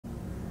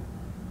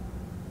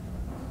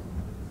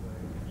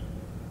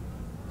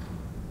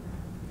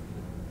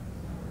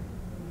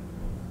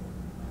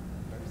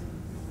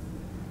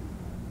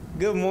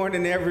Good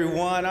morning,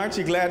 everyone. Aren't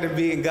you glad to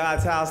be in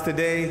God's house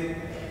today?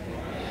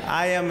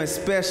 I am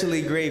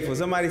especially grateful.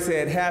 Somebody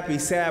said happy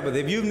Sabbath.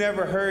 If you've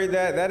never heard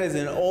that, that is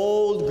an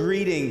old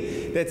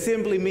greeting that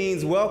simply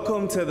means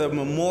welcome to the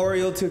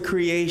memorial to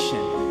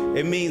creation.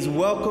 It means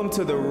welcome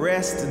to the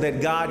rest that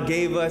God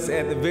gave us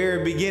at the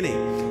very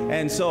beginning.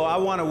 And so I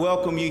want to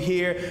welcome you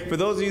here. For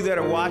those of you that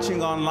are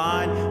watching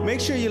online, make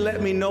sure you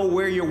let me know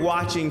where you're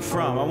watching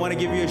from. I want to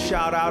give you a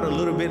shout out a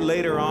little bit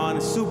later on.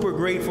 Super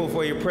grateful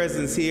for your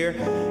presence here.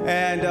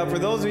 And for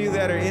those of you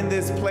that are in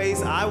this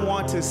place, I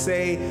want to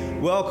say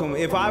welcome.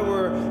 If I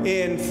were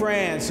in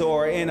France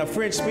or in a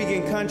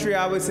French-speaking country,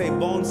 I would say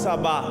bon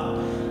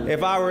sabbat.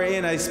 If I were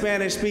in a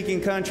Spanish-speaking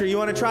country, you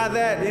want to try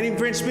that? Any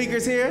French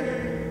speakers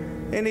here?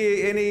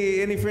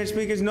 Any French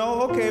speakers?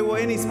 No? Okay, well,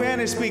 any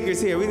Spanish speakers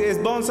here? It's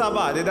bon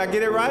sabbat. Did I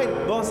get it right?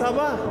 Bon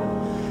sabbat.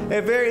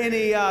 If there are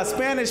any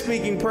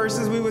Spanish-speaking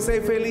persons, we would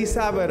say feliz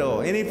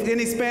sábado.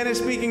 Any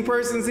Spanish-speaking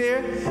persons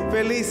here?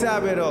 Feliz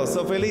sábado.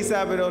 So feliz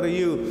sábado to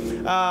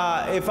you.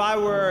 If I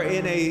were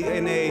in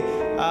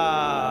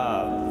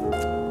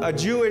a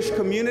Jewish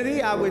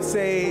community, I would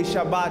say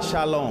Shabbat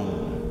Shalom.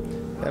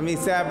 That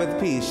means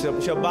Sabbath peace.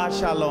 Shabbat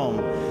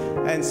Shalom.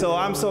 And so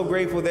I'm so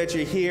grateful that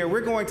you're here.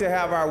 We're going to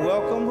have our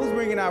welcome. Who's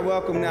bringing our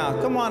welcome now?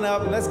 Come on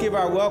up. Let's give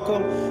our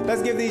welcome.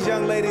 Let's give these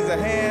young ladies a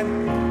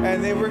hand.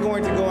 And then we're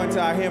going to go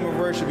into our hymn of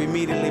worship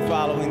immediately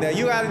following that.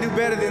 You got to do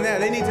better than that.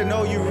 They need to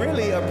know you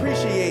really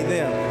appreciate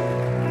them.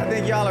 I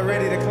think y'all are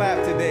ready to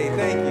clap today.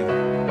 Thank you.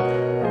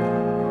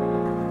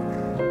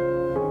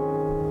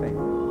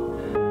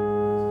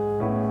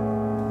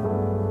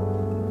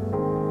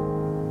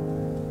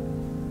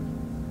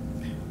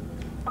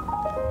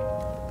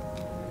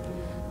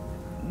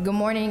 Good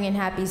morning and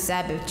happy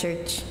Sabbath,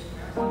 church.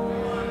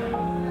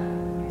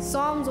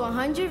 Psalms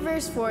 100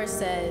 verse 4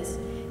 says,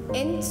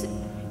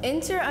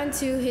 Enter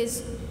unto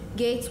his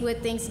gates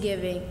with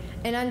thanksgiving,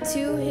 and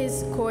unto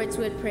his courts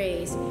with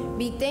praise.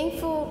 Be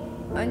thankful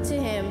unto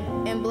him,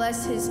 and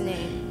bless his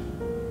name.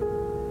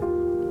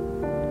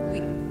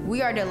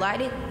 We are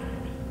delighted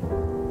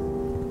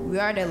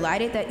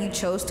that you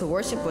chose to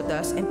worship with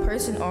us in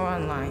person or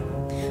online.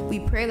 We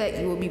pray that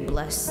you will be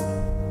blessed.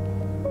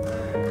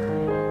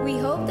 We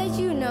hope that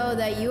you know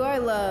that you are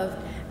loved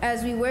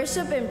as we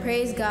worship and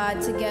praise God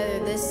together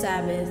this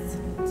Sabbath.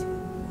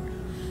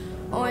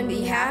 On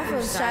behalf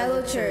of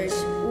Shiloh Church,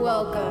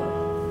 welcome.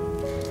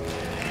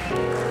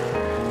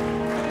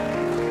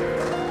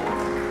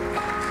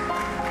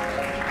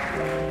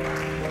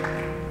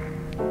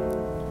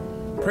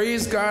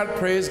 Praise God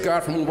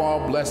from whom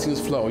all blessings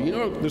flow. You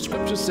know, the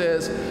scripture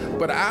says,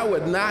 but I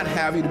would not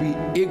have you to be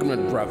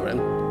ignorant, brethren,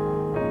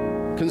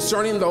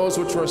 concerning those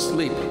which are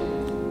asleep,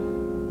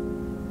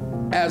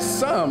 as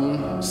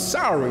some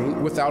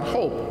sorrowing without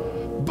hope.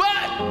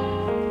 But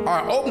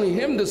our opening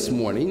hymn this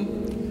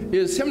morning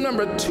is hymn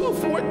number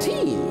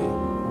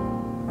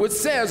 214, which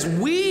says,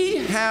 we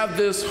have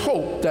this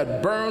hope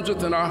that burns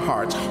within our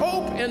hearts,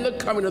 hope in the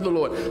coming of the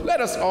Lord. Let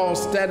us all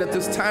stand at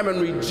this time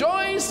and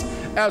rejoice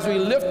as we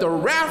lift the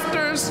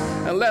rafters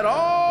and let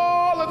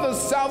all of the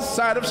south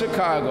side of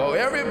Chicago,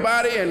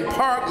 everybody in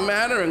Park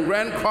Manor and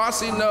Grand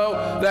Crossing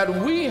know that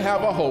we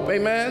have a hope.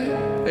 Amen?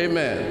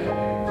 Amen.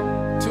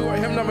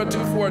 Hymn number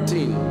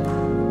 214.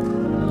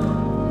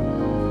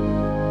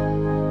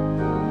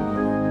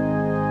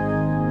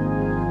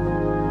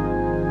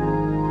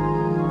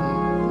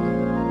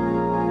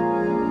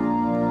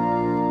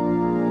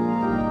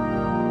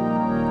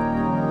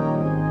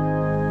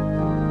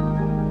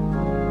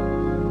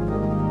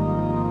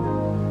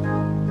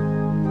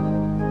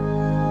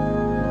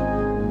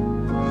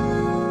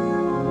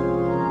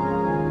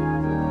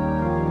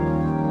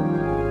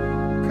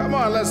 Come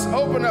on, let's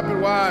open up it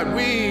wide.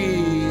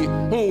 We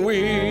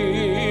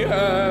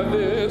have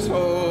this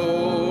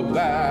hope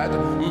that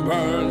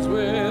burns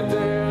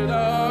within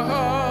our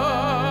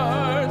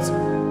hearts,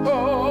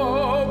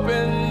 hope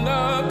in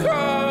the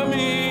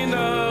coming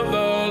of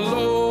the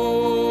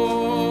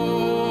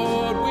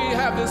Lord. We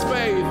have this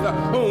faith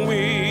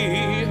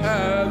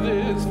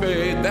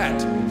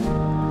that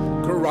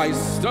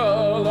Christ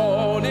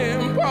alone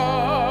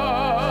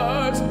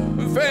imparts,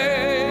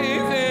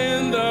 faith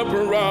in the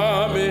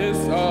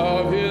promise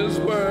of his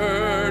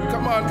word.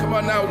 Come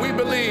on now, we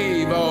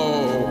believe,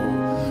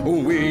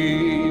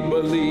 we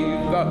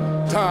believe the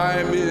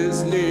time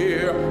is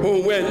near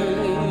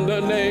when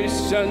the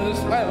nations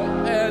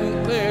loud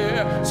and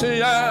clear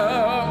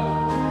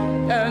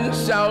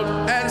shout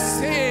and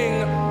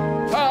sing,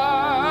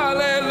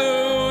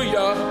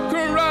 hallelujah,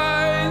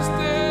 Christ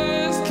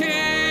is King.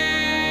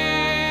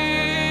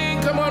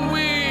 Come on,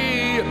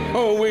 we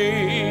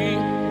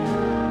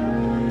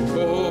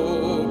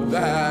hope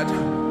that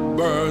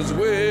burns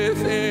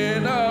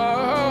within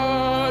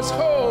us,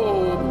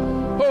 hope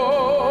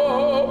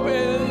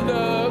in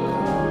the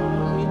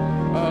coming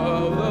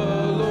of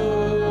the Lord.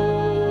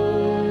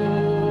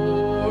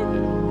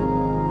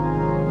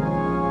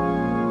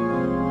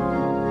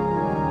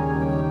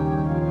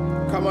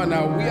 Come on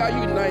now, we are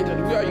united.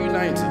 We are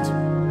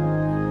united.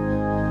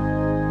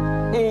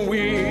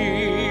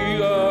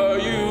 We are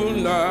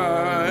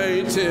united.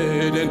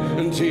 united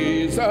in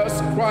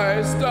Jesus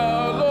Christ the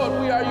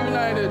Lord. We are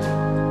united.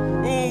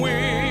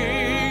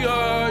 We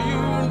are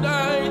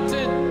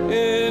united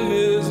in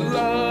His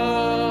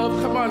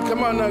love. Come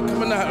on now.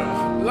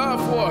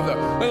 Love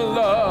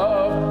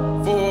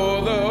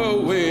for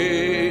the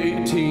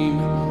waiting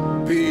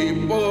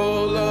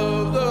people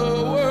of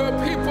the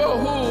world. People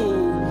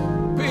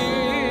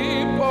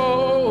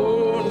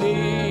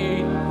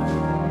need.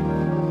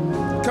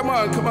 Come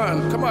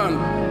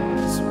on.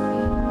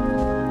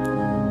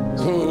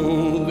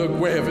 Soon the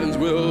heavens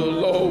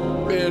will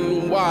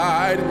open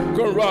wide.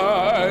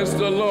 Christ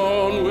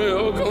alone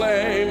will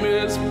claim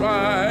His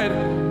pride.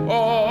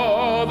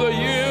 All the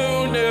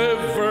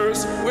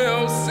universe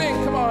will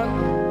sing. Come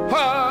on.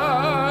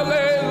 Hallelujah.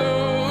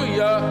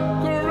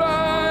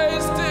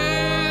 Christ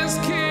is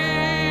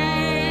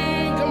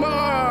King. Come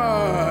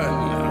on.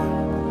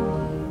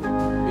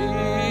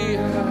 We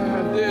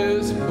have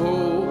this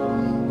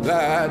hope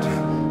that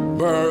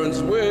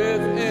burns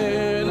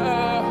within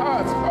our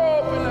hearts.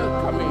 Hope in the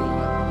coming.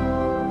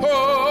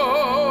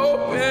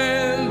 Hope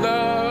in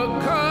the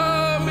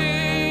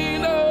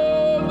coming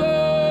of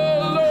the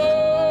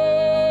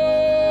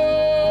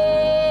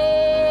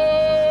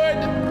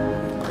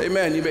Lord.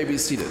 Amen. You may be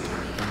seated.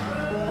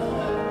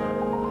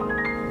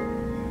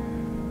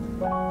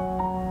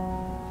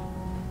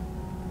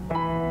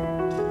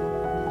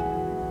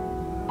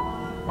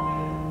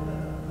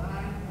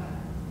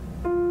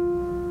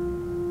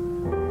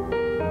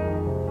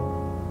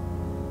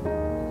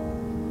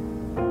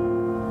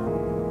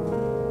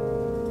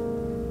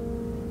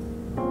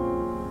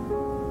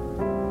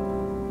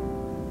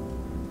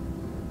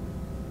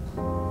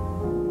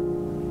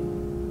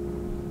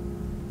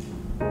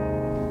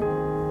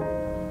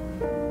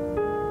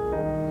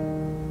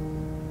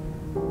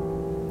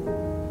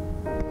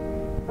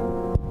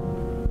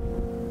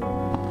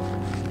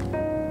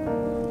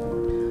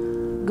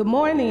 Good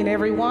morning,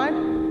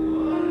 everyone.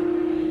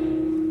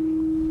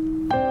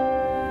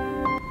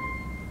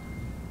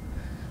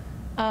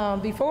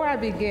 Before I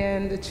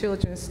begin the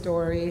children's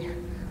story,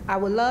 I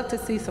would love to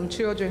see some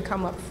children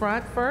come up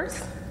front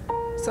first.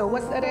 So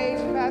what's that age,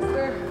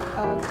 Pastor?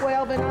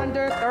 12 and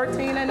under,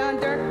 13 and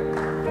under?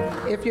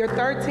 If you're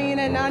 13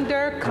 and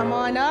under, come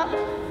on up.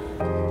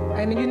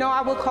 And you know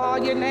I will call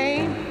your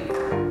name.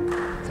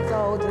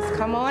 So just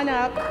come on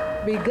up.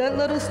 Be good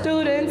little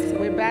students.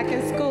 We're back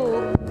in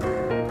school.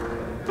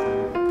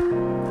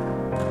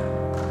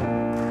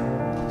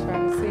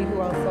 Trying to see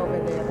who else over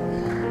there.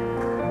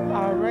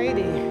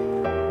 Alrighty.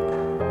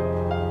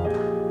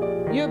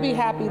 You'll be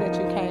happy that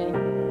you came.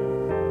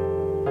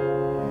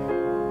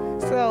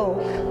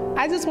 So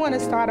I just want to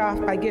start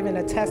off by giving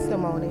a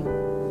testimony.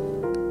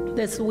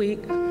 This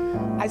week,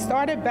 I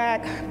started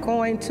back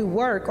going to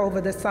work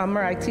over the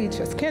summer. I teach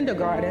as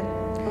kindergarten.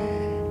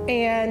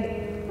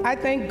 And I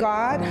thank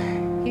God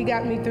He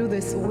got me through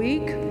this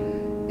week.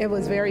 It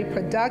was very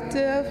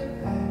productive.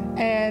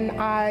 And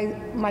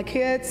my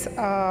kids,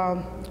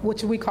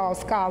 which we call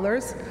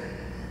scholars,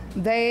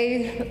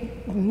 they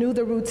knew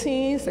the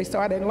routines. They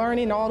started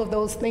learning all of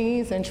those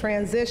things and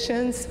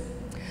transitions.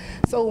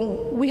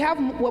 So we have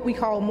what we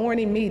call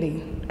morning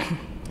meeting.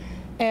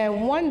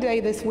 And one day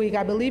this week,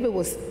 I believe it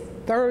was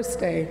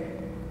Thursday,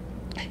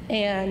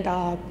 and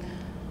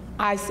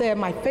I said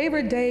my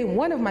favorite day,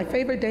 one of my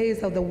favorite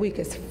days of the week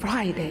is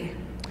Friday.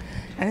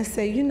 And I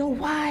said, you know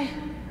why?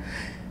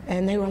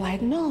 And they were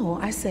like, no.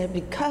 I said,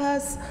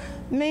 because,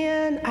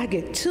 man, I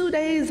get 2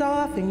 days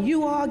off and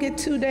you all get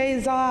 2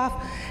 days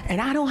off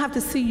and I don't have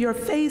to see your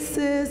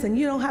faces and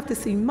you don't have to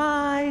see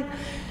mine.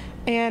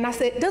 And I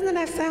said, doesn't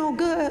that sound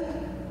good?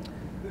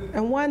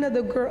 And one of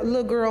the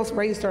little girls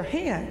raised her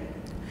hand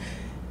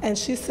and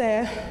she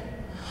said,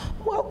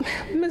 well,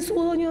 Miss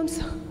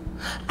Williams,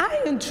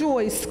 I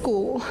enjoy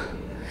school.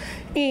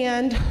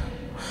 And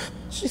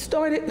she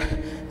started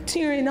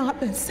tearing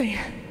up and saying,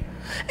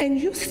 and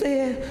you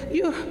said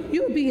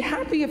you'll be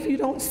happy if you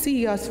don't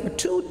see us for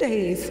 2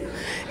 days.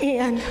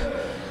 And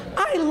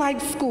I like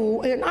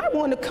school and I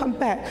want to come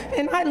back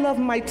and I love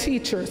my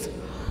teachers.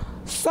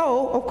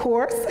 So, of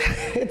course,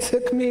 it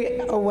took me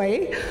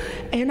away.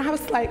 And I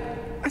was like,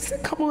 I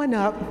said, come on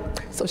up.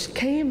 So she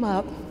came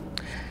up.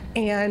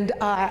 And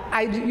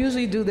I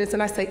usually do this,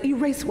 and I say,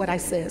 erase what I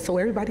said. So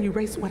everybody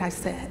erase what I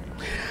said.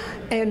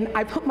 And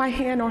I put my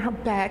hand on her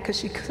back because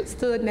she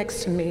stood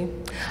next to me.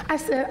 I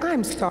said,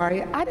 I'm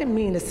sorry, I didn't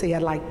mean to say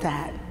it like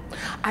that.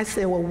 I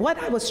said, well, what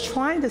I was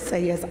trying to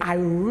say is I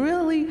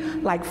really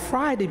like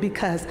Friday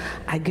because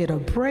I get a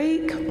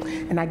break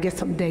and I get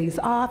some days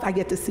off. I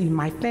get to see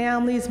my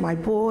families, my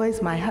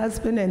boys, my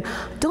husband, and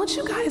don't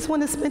you guys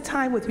want to spend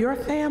time with your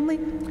family?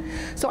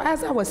 So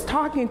as I was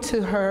talking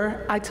to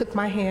her, I took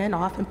my hand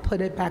off and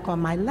put it back on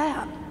my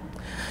lap.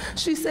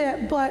 She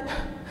said, but,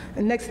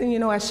 and next thing you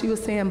know, as she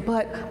was saying,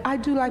 but I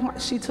do like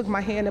she took my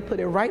hand and put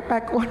it right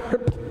back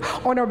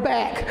on her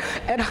back.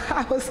 And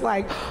I was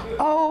like,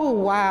 oh,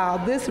 wow,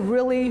 this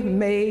really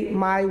made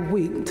my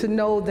week to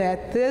know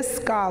that this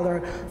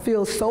scholar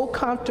feels so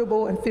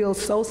comfortable and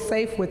feels so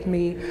safe with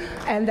me,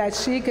 and that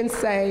she can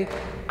say,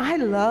 I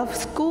love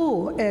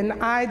school. And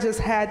I just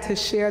had to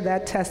share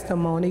that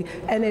testimony.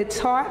 And it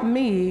taught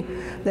me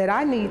that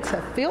I need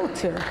to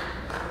filter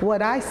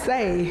what I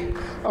say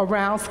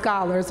around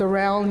scholars,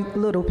 around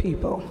little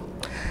people.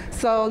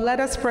 So let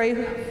us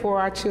pray for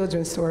our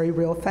children's story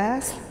real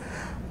fast.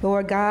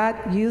 Lord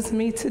God, use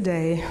me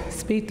today.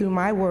 Speak through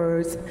my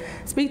words.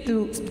 Speak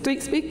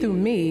through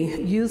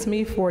me. Use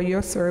me for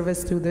your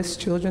service through this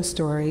children's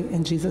story.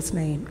 In Jesus'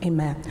 name,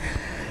 amen.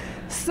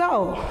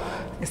 So,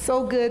 it's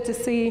so good to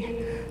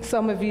see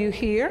some of you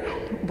here,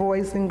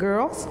 boys and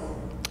girls.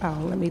 Oh,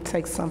 let me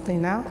take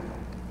something out.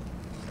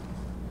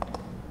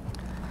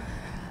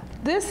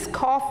 This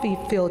coffee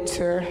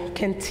filter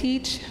can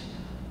teach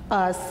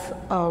us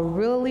a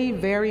really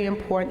very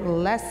important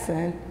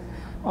lesson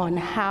on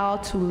how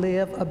to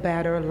live a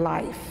better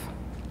life,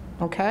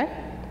 okay?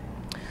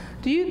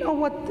 Do you know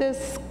what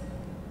this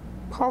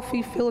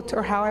coffee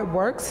filter, how it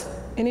works?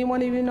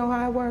 Anyone of you know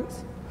how it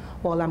works?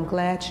 Well, I'm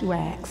glad you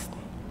asked.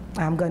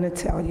 I'm gonna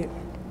tell you.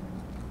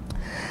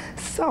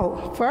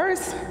 So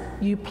first,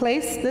 you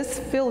place this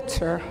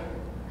filter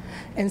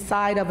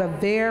inside of a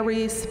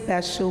very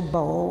special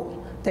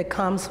bowl that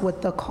comes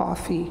with the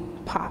coffee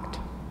pot.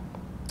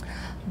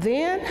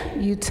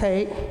 Then you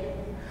take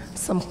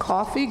some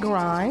coffee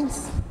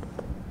grinds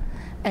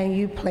and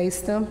you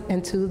place them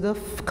into the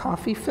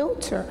coffee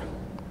filter.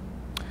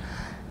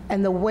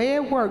 And the way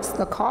it works,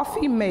 the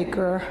coffee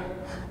maker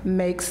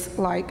makes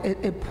like,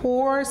 it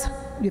pours,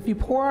 if you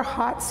pour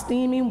hot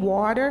steaming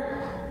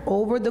water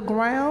over the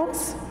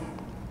grounds,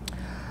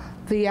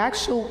 the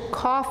actual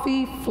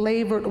coffee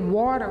flavored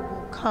water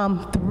will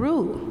come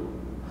through,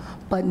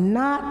 but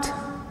not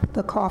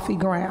the coffee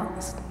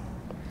grounds.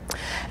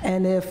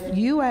 And if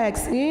you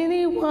ask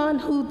anyone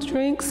who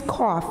drinks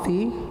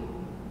coffee,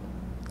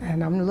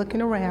 and I'm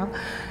looking around,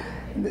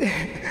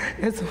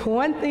 it's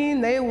one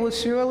thing they will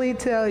surely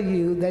tell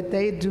you that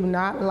they do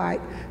not like.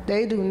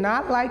 They do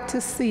not like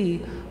to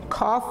see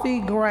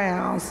coffee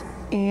grounds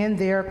in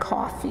their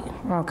coffee,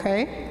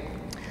 okay?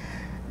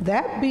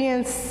 That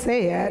being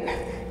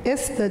said,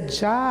 it's the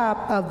job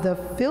of the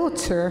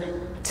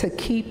filter to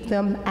keep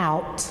them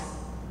out.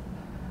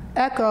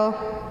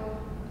 Echo,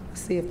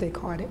 see if they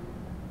caught it.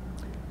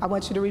 I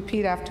want you to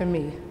repeat after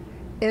me.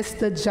 It's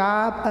the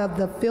job of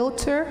the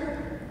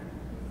filter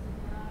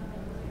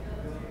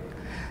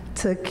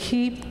to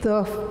keep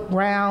the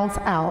grounds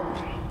out.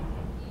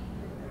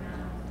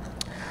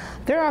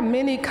 There are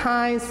many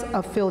kinds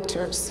of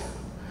filters.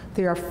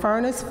 There are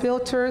furnace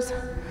filters,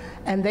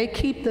 and they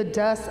keep the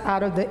dust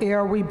out of the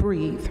air we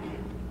breathe.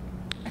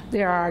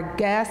 There are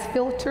gas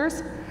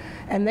filters,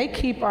 and they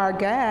keep our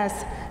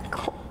gas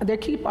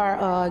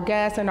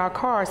in our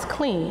cars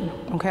clean,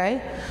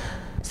 okay?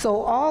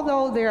 So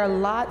although there are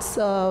lots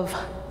of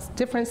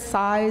different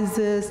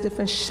sizes,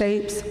 different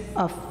shapes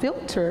of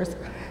filters,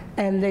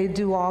 and they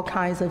do all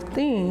kinds of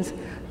things,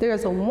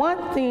 there's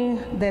one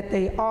thing that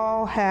they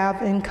all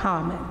have in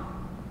common.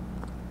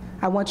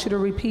 I want you to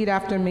repeat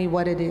after me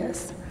what it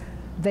is.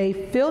 They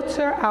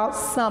filter out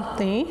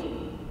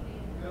something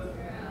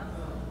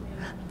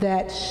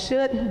that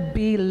shouldn't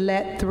be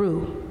let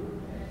through.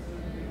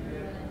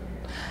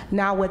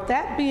 Now, with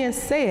that being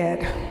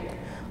said,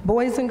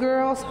 boys and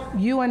girls,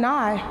 you and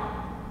I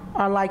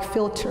are like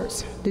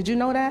filters. Did you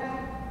know that?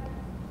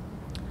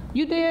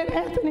 You did,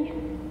 Anthony?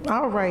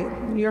 All right,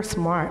 you're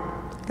smart.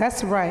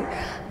 That's right.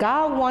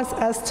 God wants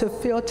us to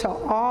filter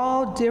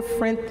all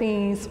different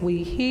things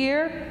we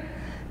hear,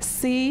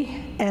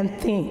 see, and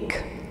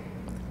think.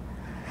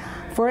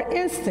 For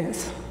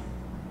instance,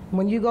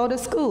 when you go to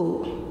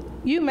school,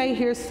 you may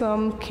hear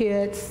some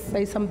kids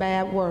say some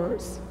bad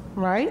words,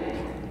 right?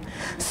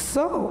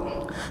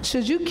 So,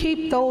 should you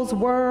keep those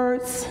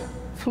words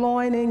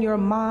flowing in your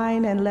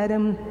mind and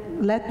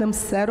let them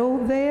settle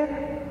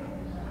there?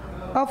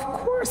 Of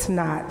course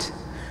not.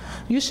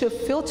 You should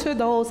filter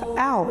those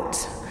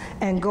out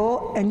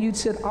and you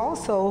should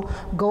also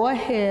go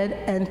ahead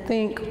and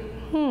think,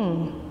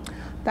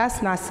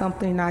 that's not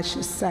something I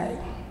should say.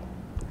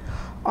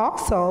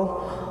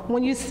 Also,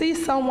 when you see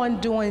someone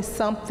doing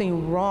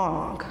something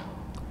wrong,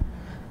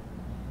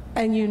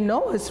 and you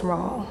know it's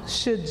wrong,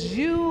 should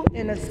you,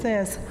 in a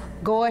sense,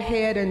 go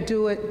ahead and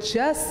do it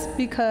just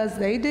because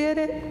they did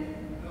it?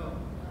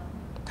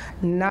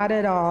 Not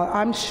at all.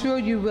 I'm sure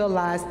you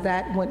realize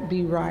that wouldn't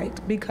be right,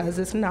 because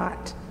it's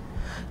not.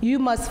 You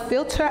must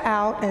filter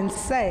out and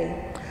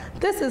say,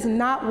 this is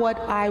not what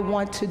I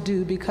want to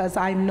do because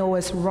I know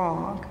it's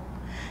wrong.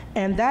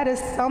 And that is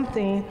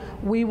something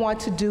we want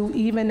to do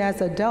even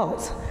as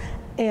adults.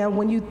 And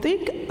when you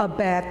think a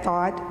bad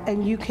thought,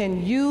 and you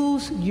can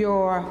use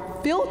your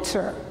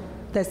filter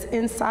that's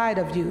inside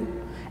of you,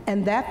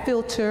 and that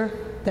filter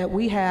that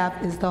we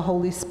have is the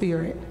Holy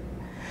Spirit.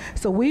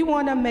 So we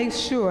want to make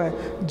sure,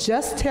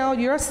 just tell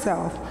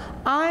yourself,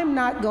 I'm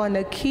not going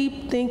to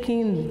keep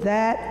thinking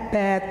that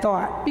bad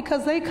thought,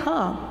 because they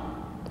come.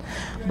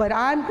 but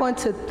I'm going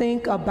to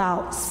think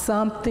about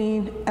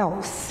something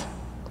else.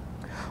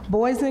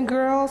 Boys and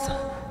girls,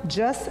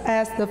 just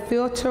as the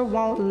filter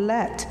won't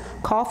let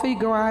coffee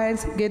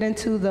grinds get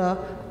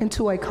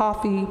into a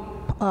coffee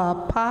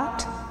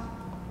pot,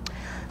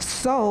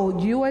 so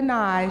you and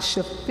I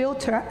should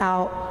filter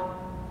out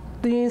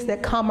things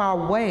that come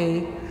our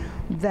way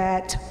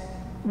that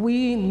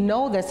we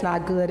know that's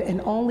not good, and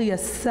only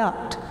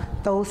accept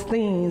those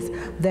things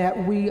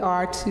that we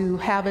are to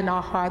have in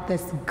our heart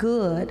that's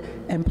good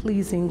and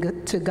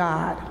pleasing to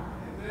God.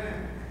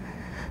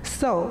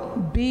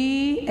 So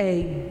be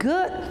a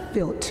good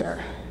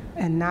filter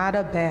and not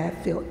a bad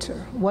filter.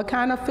 What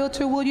kind of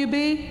filter will you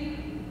be?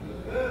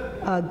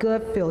 A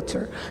good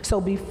filter.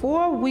 So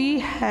before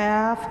we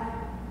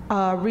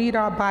read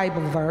our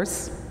Bible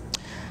verse,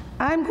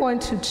 I'm going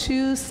to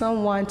choose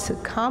someone to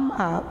come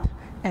up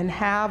and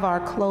have our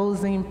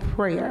closing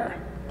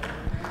prayer.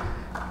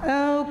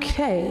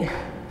 Okay.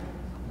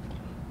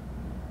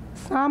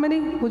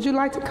 Samini, would you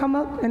like to come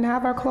up and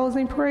have our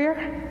closing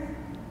prayer?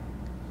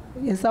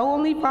 It's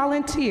only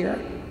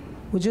volunteer.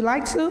 Would you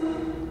like to?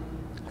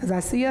 Because I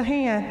see a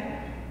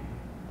hand.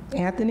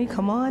 Anthony,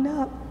 come on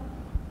up.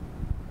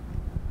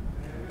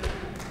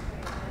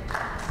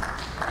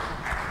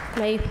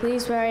 May you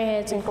please bow your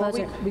heads and close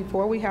your...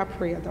 Before we have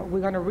prayer, though,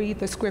 we're going to read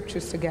the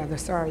scriptures together.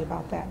 Sorry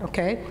about that,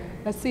 okay?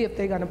 Let's see if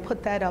they're going to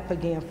put that up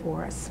again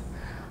for us.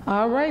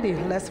 All righty,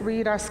 let's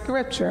read our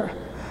scripture.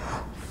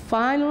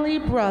 Finally,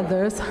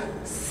 brothers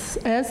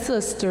and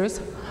sisters,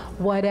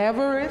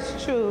 whatever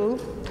is true,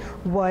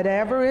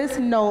 whatever is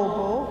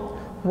noble,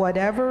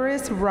 whatever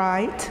is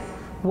right,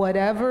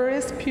 whatever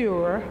is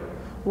pure,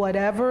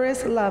 whatever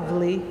is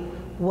lovely,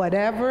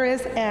 whatever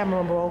is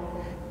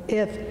admirable,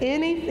 if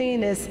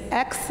anything is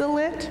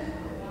excellent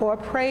or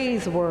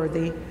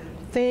praiseworthy,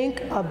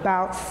 think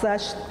about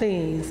such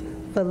things.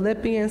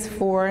 Philippians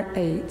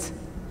 4:8.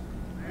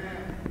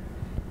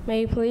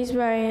 May you please bow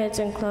your heads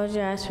and close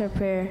your eyes for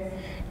prayer.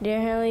 Dear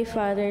Heavenly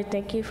Father,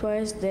 thank you for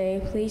this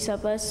day. Please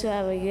help us to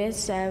have a good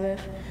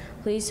Sabbath.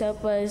 Please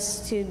help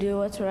us to do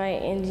what's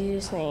right. In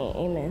Jesus' name,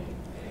 amen.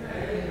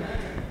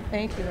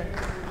 Thank you.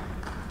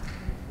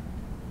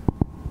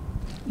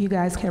 You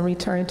guys can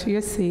return to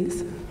your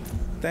seats.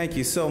 Thank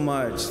you so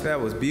much. That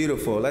was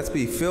beautiful. Let's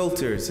be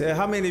filters.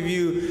 How many of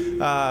you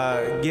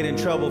get in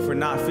trouble for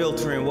not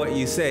filtering what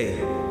you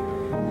say?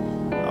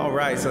 All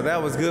right, so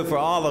that was good for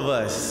all of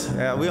us.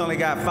 We only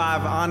got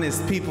 5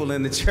 honest people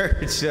in the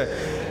church.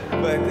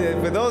 But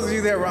for those of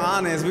you that were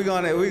honest, you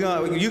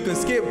can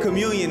skip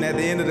communion at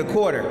the end of the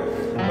quarter.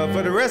 But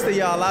for the rest of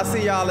y'all, I'll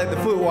see y'all at the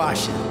foot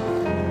washing.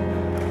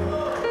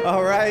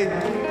 All right.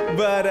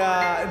 But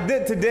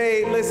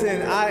today,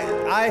 listen,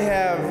 I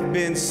have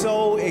been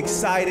so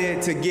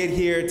excited to get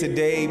here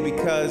today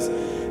because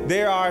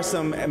there are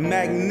some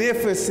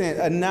magnificent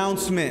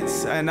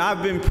announcements, and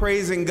I've been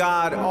praising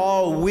God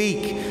all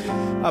week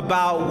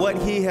about what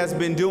He has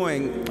been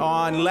doing.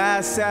 On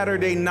last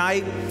Saturday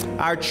night,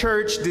 our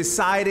church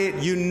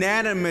decided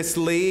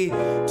unanimously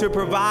to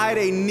provide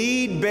a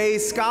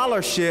need-based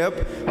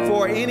scholarship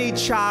for any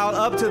child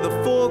up to the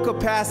full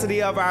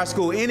capacity of our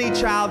school, any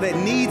child that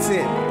needs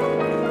it.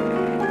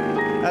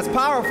 That's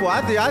powerful.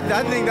 I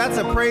think that's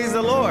a praise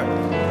the Lord.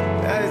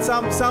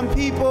 Some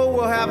people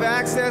will have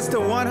access to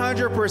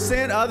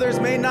 100%, others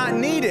may not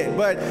need it,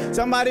 but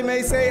somebody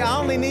may say, I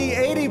only need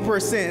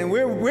 80%, and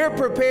we're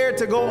prepared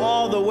to go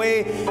all the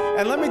way.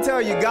 And let me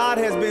tell you, God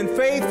has been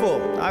faithful.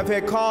 I've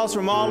had calls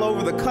from all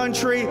over the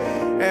country,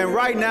 and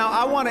right now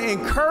I want to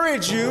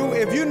encourage you,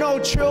 if you know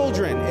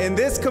children in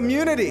this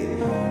community,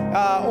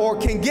 or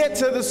can get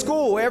to the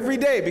school every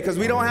day, because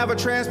we don't have a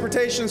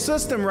transportation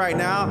system right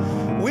now,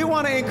 we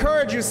want to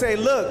encourage you, say,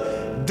 look,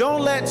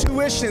 don't let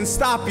tuition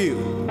stop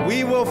you.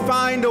 We will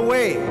find a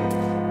way.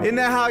 Isn't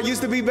that how it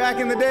used to be back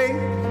in the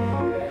day?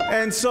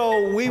 And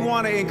so we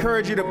want to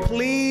encourage you to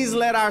please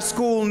let our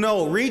school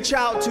know. Reach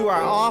out to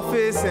our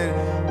office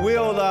and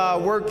we'll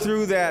work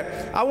through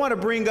that. I want to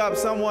bring up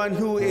someone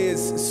who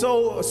is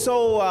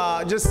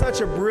just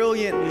such a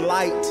brilliant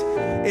light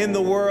in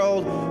the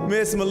world,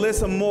 Miss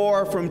Melissa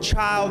Moore from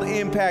Child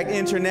Impact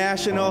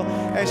International.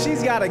 And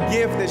she's got a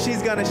gift that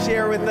she's going to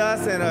share with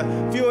us and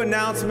a few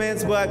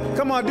announcements. But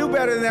come on, do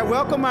better than that.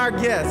 Welcome our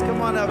guests.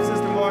 Come on up,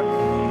 Sister Moore.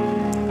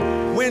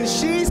 When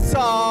she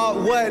saw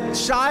what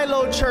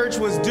Shiloh Church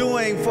was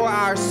doing for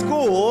our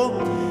school,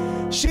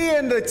 she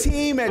and the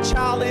team at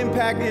Child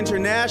Impact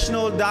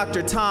International,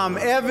 Dr. Tom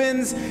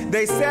Evans,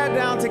 they sat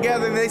down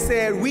together and they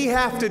said, we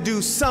have to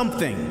do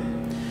something.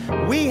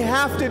 We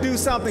have to do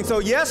something. So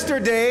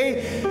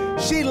yesterday,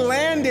 she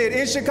landed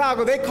in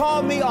Chicago. They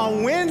called me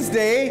on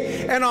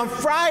Wednesday, and on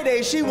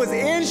Friday, she was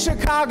in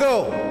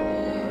Chicago.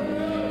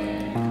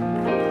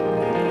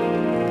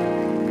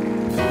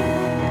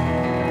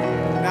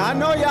 Now, I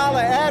know y'all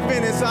are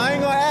Adventists, so I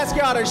ain't going to ask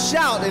y'all to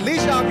shout. At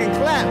least y'all can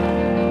clap.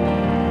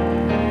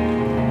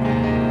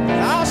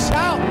 I'll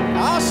shout.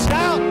 I'll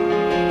shout.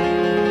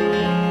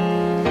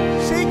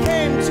 She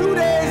came 2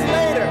 days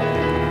later.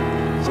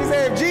 She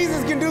said, if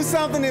Jesus can do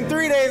something in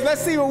 3 days,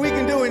 let's see what we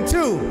can do in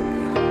 2.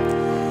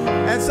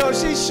 And so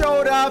she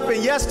showed up,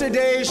 and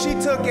yesterday she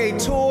took a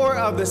tour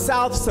of the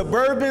South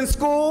Suburban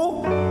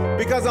School,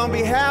 because on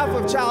behalf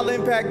of Child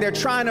Impact, they're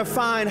trying to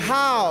find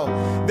how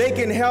they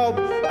can help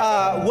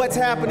what's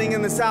happening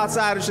in the South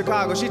Side of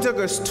Chicago. She took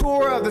a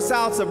tour of the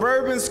South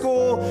Suburban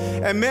School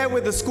and met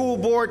with the school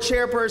board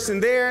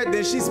chairperson there.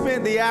 Then she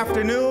spent the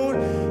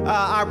afternoon.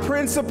 Our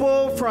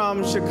principal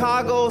from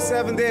Chicago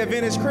Seventh-day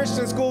Adventist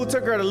Christian School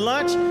took her to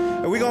lunch,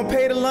 and we're going to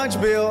pay the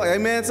lunch bill.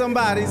 Amen,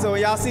 somebody. So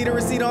y'all see the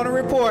receipt on the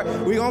report.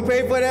 We're going to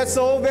pay for that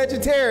soul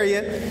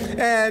vegetarian.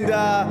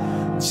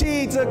 And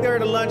she took her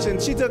to lunch,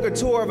 and she took a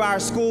tour of our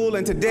school,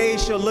 and today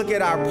she'll look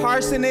at our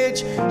parsonage.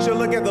 She'll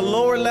look at the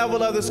lower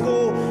level of the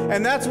school,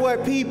 and that's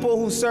what people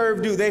who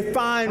serve do. They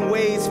find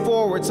ways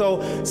forward.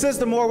 So,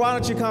 Sister Moore, why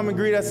don't you come and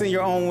greet us in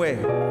your own way?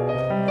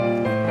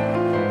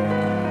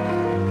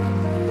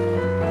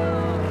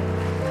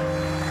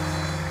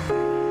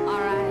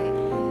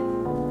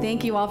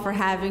 Thank you all for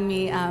having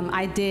me.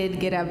 I did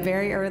get up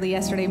very early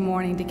yesterday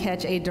morning to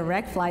catch a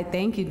direct flight,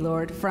 thank you,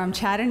 Lord, from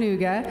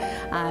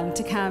Chattanooga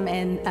to come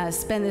and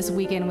spend this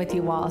weekend with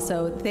you all.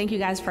 So thank you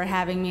guys for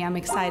having me. I'm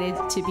excited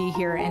to be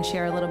here and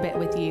share a little bit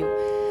with you.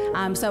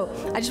 So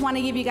I just want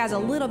to give you guys a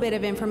little bit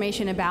of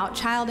information about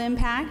Child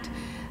Impact.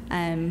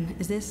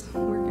 Is this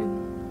working?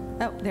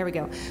 Oh, there we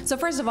go. So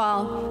first of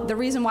all, the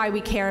reason why we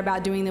care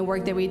about doing the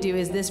work that we do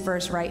is this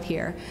verse right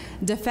here.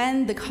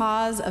 Defend the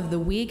cause of the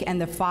weak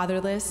and the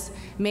fatherless,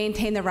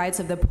 maintain the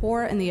rights of the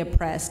poor and the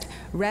oppressed,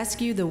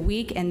 rescue the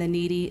weak and the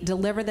needy,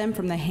 deliver them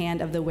from the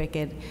hand of the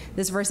wicked.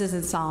 This verse is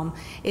in Psalm.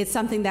 It's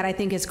something that I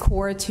think is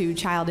core to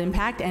Child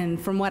Impact, and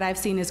from what I've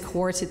seen is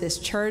core to this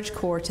church,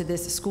 core to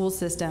this school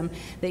system,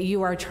 that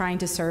you are trying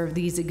to serve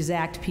these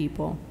exact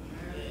people.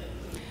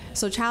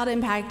 So Child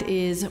Impact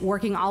is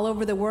working all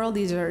over the world.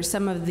 These are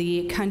some of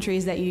the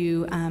countries that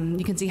you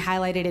can see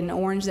highlighted in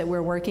orange that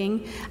we're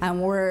working.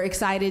 We're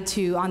excited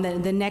to, on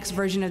the next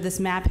version of this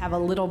map, have a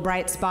little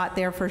bright spot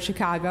there for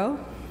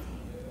Chicago.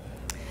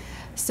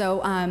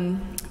 So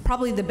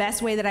probably the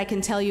best way that I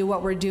can tell you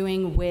what we're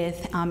doing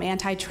with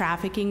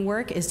anti-trafficking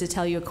work is to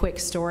tell you a quick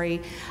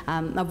story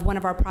of one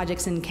of our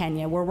projects in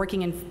Kenya. We're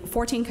working in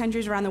 14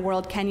 countries around the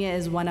world. Kenya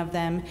is one of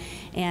them.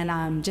 And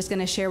I'm just going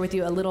to share with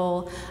you a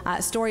little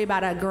story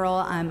about a girl.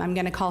 I'm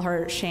going to call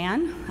her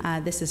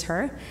Shan. This is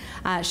her.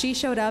 She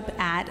showed up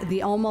at the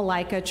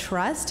Malaika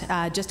Trust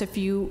just a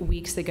few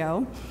weeks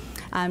ago.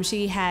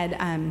 She had,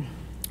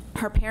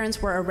 her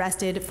parents were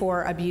arrested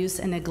for abuse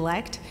and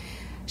neglect.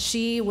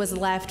 She was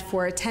left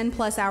for 10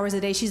 plus hours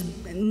a day. She's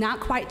not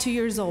quite 2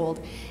 years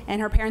old,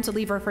 and her parents would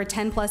leave her for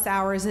 10 plus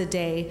hours a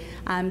day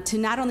to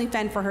not only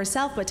fend for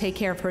herself, but take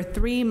care of her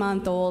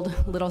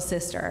 3-month-old little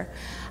sister.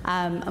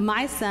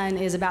 My son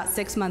is about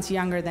 6 months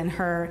younger than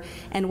her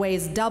and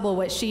weighs double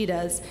what she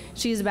does.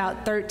 She's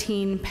about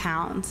 13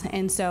 pounds,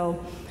 and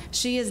so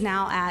she is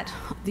now at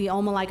the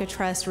Malaika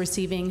Trust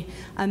receiving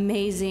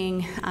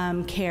amazing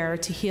care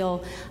to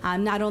heal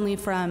not only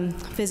from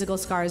physical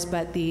scars,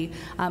 but the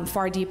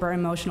far deeper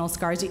emotional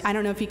scars. I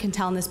don't know if you can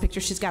tell in this picture,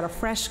 she's got a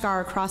fresh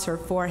scar across her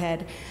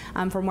forehead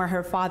from where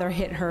her father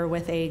hit her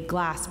with a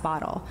glass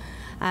bottle.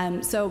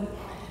 So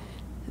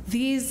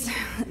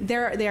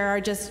there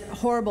are just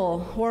horrible,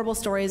 horrible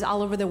stories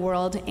all over the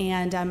world,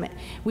 and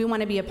we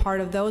want to be a part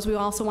of those. We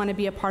also want to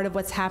be a part of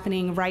what's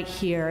happening right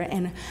here.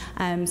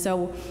 And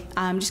so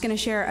I'm just going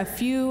to share a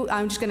few,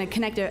 I'm just going to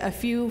connect a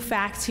few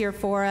facts here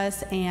for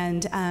us,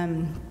 and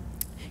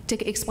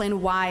to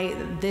explain why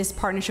this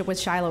partnership with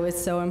Shiloh is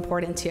so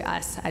important to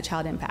us at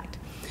Child Impact.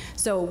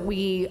 So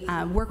we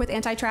work with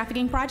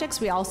anti-trafficking projects.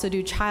 We also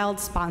do child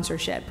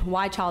sponsorship.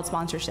 Why child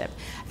sponsorship?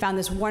 I found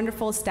this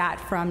wonderful stat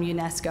from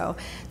UNESCO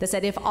that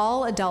said if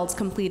all adults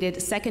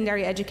completed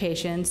secondary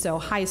education, so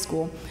high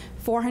school,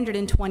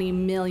 420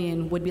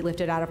 million would be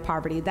lifted out of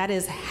poverty. That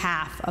is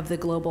half of the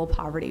global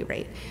poverty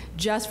rate,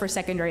 just for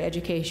secondary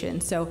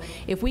education. So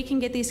if we can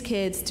get these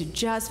kids to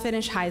just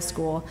finish high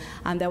school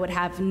that would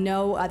have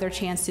no other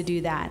chance to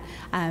do that,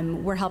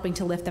 we're helping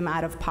to lift them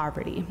out of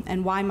poverty.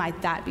 And why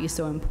might that be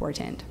so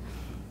important?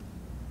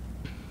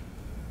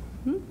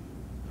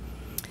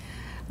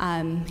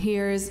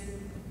 Here's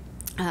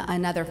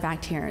another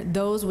fact here.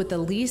 Those with the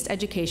least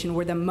education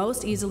were the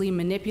most easily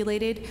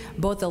manipulated.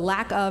 Both the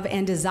lack of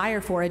and desire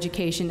for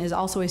education is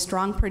also a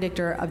strong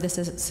predictor of the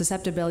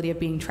susceptibility of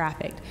being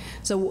trafficked.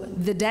 So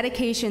the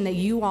dedication that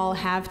you all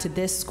have to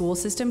this school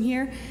system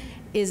here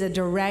is a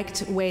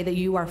direct way that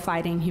you are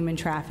fighting human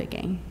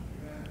trafficking.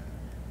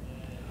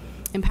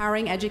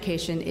 Empowering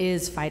education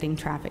is fighting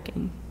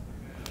trafficking.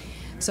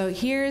 So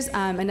here's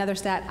another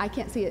stat. I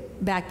can't see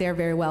it back there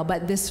very well,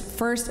 but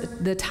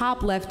the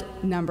top left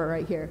number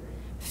right here,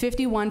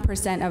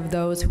 51% of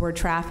those who were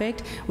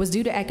trafficked was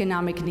due to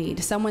economic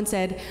need. Someone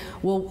said,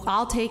 well,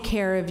 I'll take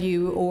care of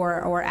you,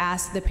 or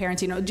ask the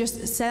parents,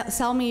 just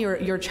sell me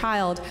your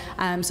child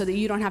so that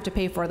you don't have to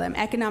pay for them.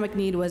 Economic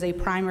need was a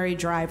primary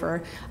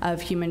driver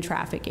of human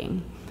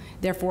trafficking.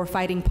 Therefore,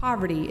 fighting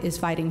poverty is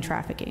fighting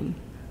trafficking.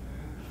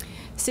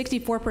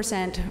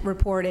 64%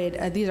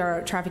 reported, these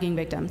are trafficking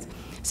victims,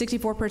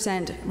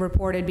 64%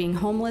 reported being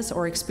homeless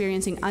or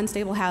experiencing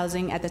unstable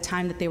housing at the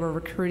time that they were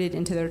recruited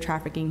into their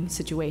trafficking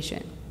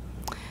situation.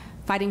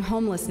 Fighting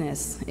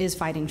homelessness is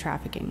fighting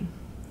trafficking.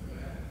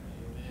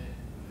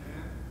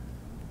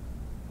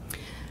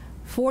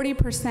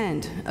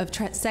 40%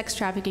 of sex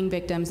trafficking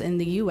victims in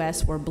the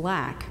U.S. were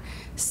Black.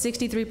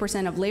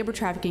 63% of labor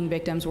trafficking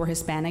victims were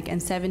Hispanic, and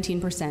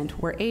 17%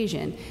 were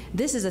Asian.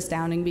 This is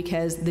astounding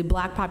because the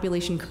Black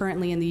population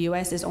currently in the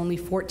U.S. is only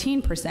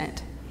 14%.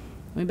 Let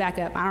me back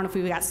up. I don't know if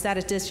we've got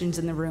statisticians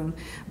in the room,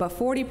 but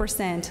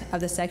 40%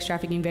 of the sex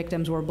trafficking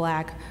victims were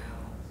Black,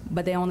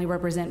 but they only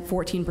represent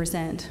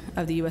 14%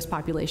 of the U.S.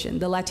 population.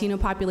 The Latino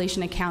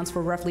population accounts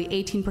for roughly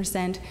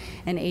 18%,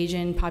 and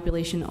Asian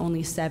population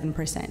only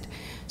 7%.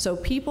 So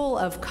people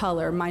of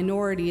color,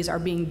 minorities, are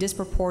being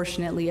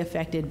disproportionately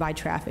affected by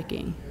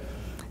trafficking.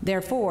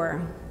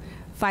 Therefore,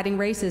 fighting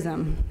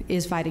racism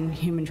is fighting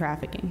human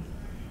trafficking.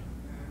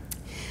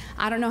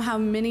 I don't know how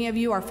many of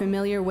you are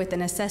familiar with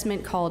an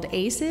assessment called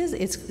ACEs.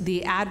 It's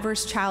the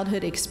Adverse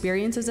Childhood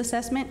Experiences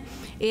Assessment.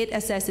 It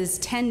assesses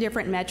 10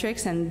 different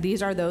metrics, and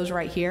these are those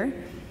right here.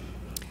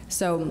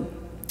 So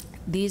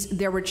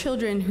there were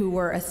children who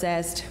were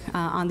assessed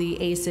on the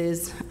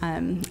ACEs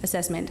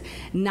assessment.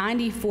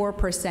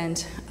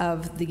 94%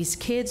 of these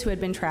kids who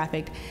had been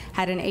trafficked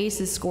had an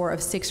ACEs score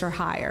of 6 or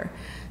higher.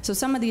 So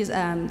some of these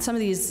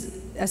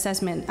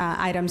assessment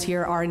items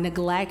here are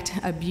neglect,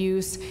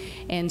 abuse,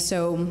 and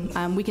so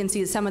we can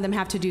see that some of them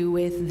have to do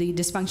with the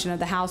dysfunction of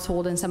the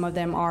household, and some of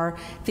them are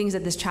things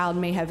that this child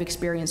may have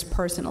experienced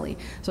personally.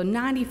 So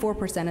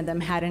 94% of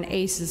them had an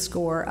ACEs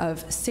score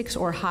of 6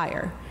 or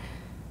higher.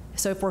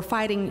 So if we're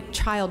fighting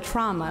child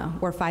trauma,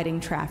 we're fighting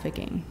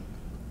trafficking.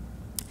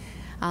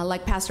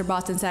 Like Pastor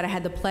Boston said, I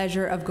had the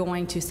pleasure of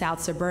going to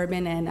South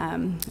Suburban,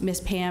 and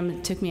Miss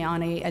Pam took me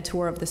on a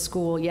tour of the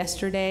school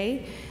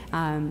yesterday.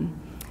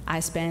 I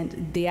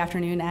spent the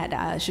afternoon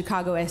at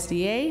Chicago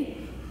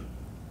SDA.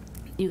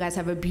 You guys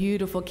have a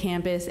beautiful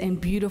campus and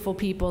beautiful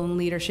people in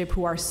leadership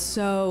who are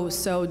so,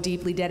 so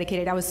deeply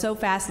dedicated. I was so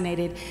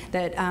fascinated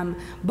that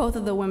both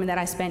of the women that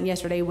I spent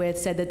yesterday with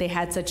said that they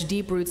had such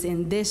deep roots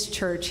in this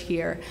church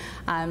here.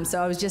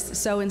 So it was just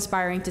so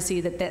inspiring to see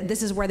that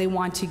this is where they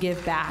want to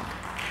give back.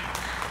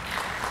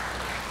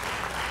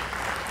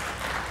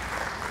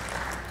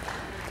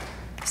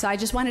 So I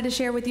just wanted to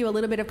share with you a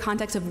little bit of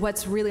context of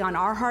what's really on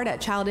our heart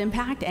at Child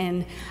Impact,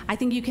 and I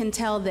think you can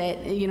tell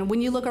that, you know,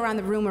 when you look around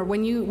the room, or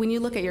when you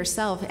look at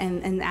yourself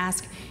and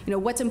ask, you know,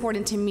 what's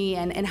important to me,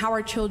 and how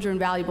are children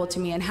valuable to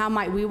me, and how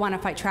might we want to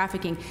fight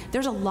trafficking,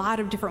 there's a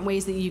lot of different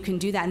ways that you can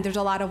do that, and there's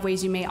a lot of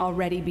ways you may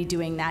already be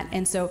doing that.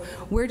 And so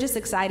we're just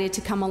excited to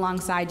come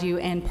alongside you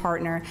and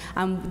partner.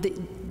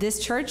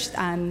 This church,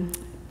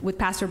 with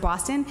Pastor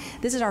Boston,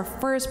 this is our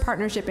first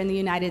partnership in the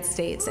United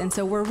States, and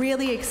so we're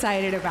really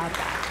excited about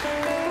that.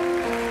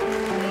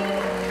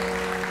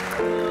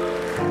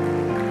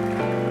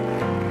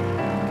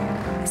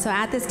 So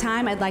at this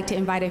time, I'd like to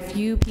invite a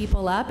few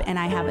people up, and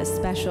I have a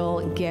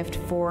special gift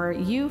for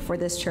you for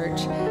this church.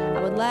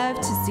 I would love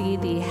to see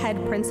the head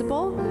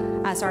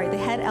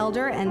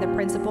elder and the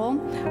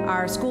principal,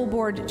 our school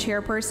board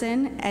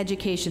chairperson,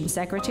 education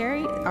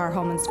secretary, our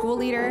home and school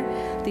leader,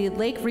 the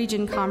Lake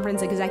Region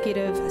Conference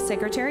executive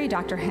secretary,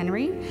 Dr.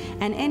 Henry,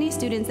 and any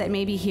students that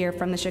may be here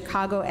from the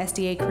Chicago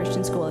SDA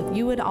Christian School. If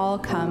you would all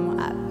come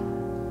up.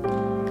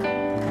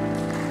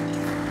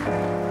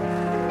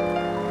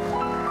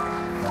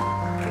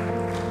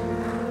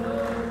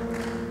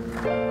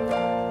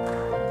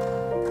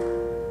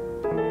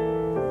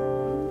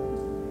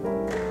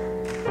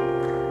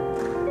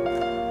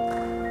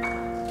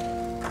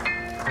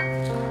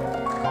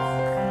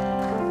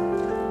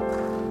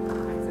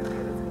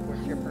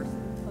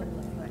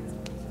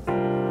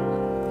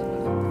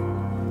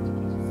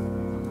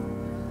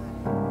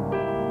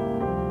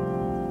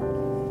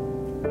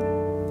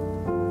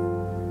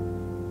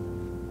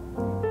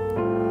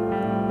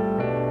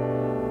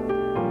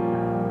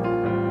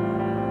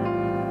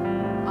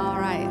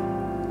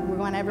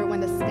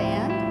 Everyone to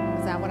stand?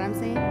 Is that what I'm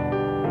saying?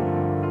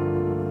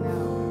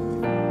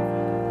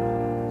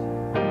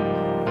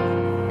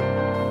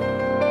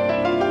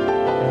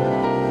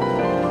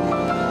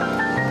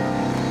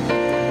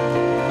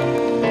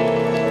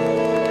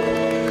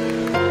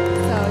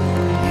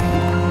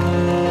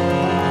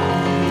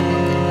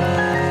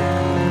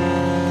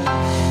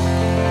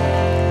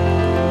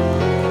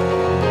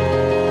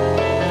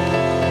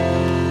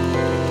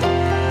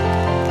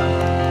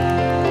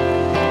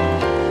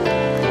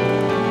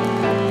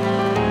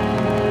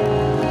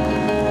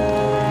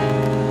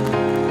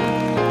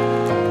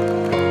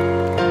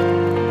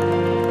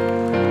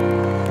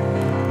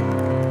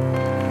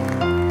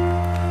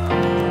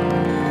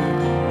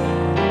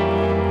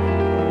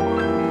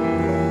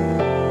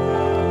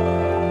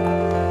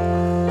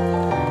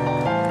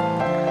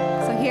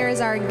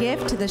 Our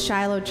gift to the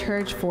Shiloh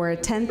Church for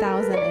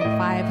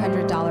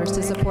 $10,500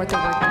 to support the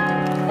work they're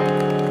doing.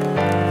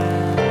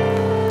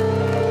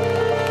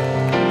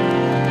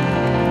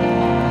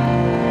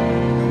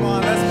 Come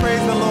on, let's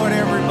praise the Lord,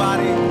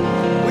 everybody.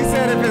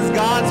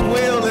 God's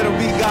will, it'll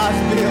be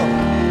God's will.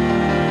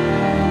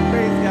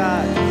 Praise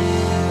God.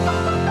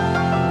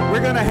 We're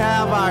going to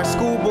have our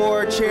school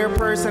board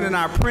chairperson and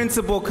our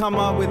principal come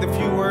up with a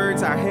few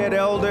words, our head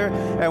elder,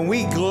 and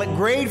we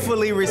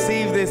gratefully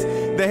receive this.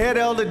 The head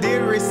elder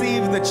did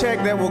receive the check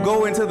that will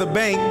go into the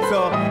bank,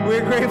 so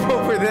we're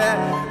grateful for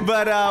that.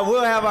 But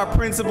we'll have our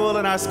principal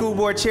and our school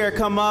board chair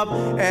come up,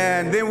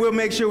 and then we'll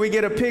make sure we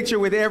get a picture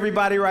with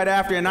everybody right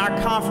after. And our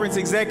conference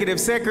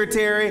executive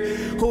secretary,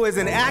 who is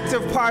an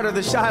active part of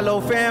the Shiloh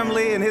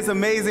family, and his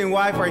amazing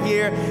wife are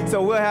here.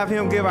 So we'll have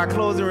him give our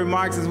closing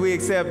remarks as we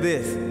accept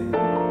this.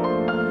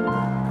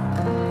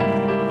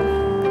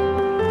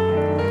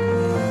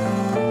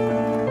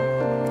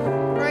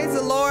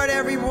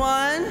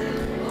 Everyone,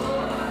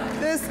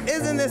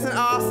 isn't this an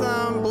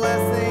awesome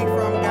blessing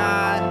from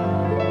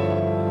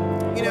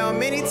God? You know,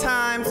 many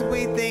times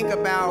we think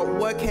about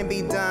what can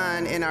be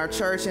done in our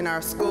church, in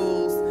our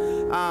schools.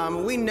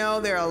 We know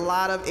there are a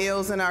lot of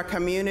ills in our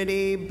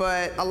community,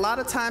 but a lot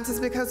of times it's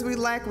because we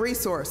lack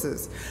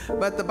resources.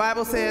 But the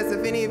Bible says,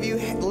 if any of you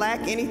lack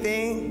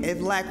anything,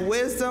 if lack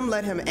wisdom,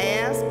 let him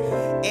ask.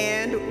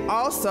 And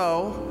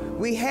also,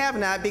 we have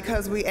not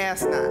because we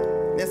ask not.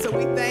 And so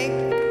we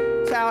thank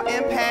Child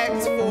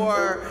Impact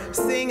for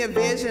seeing a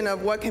vision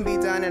of what can be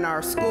done in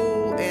our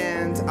school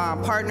and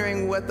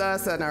partnering with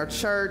us at our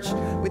church.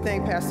 We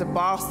thank Pastor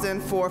Boston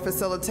for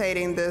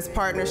facilitating this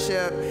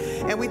partnership.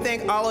 And we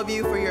thank all of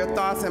you for your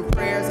thoughts and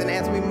prayers. And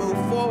as we move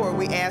forward,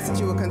 we ask that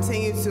you will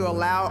continue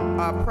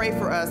to pray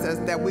for us as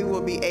that we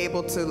will be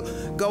able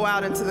to go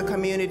out into the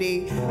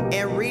community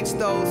and reach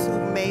those who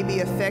may be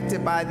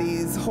affected by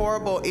these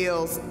horrible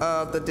ills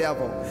of the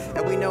devil.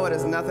 And we know it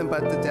is nothing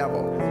but the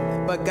devil.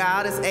 But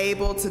God is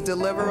able to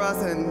deliver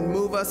us and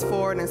move us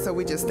forward, and so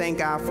we just thank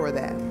God for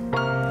that.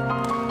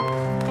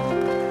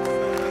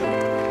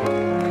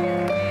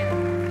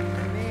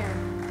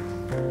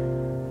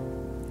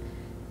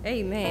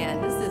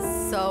 Amen. This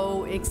is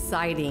so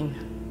exciting.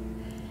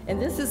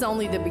 And this is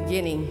only the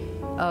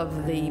beginning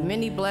of the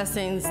many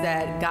blessings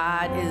that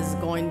God is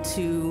going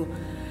to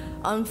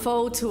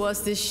unfold to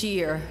us this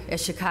year at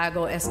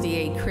Chicago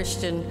SDA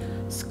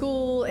Christian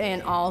School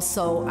and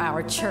also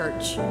our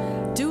church.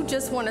 Do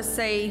just want to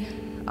say,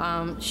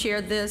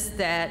 share this,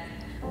 that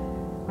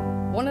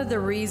one of the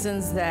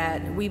reasons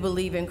that we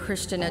believe in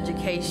Christian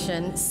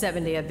education,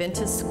 Seventh-day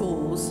Adventist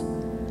schools,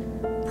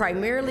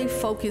 primarily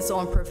focus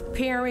on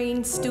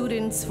preparing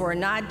students for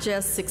not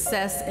just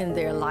success in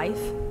their life,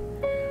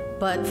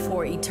 but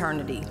for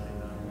eternity.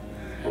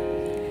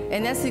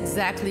 And that's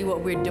exactly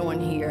what we're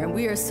doing here. And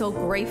we are so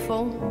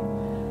grateful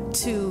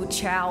to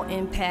Child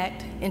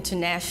Impact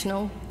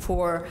International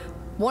for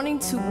wanting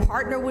to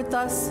partner with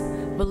us,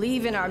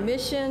 believe in our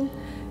mission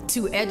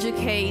to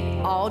educate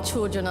all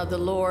children of the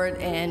Lord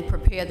and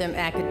prepare them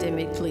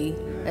academically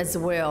as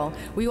well.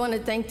 We want to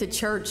thank the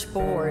church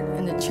board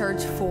and the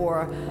church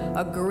for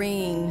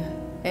agreeing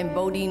and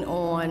voting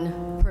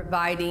on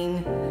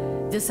providing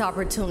this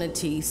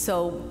opportunity.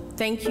 So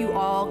thank you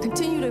all.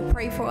 Continue to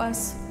pray for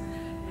us.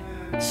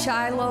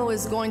 Shiloh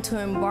is going to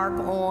embark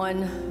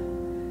on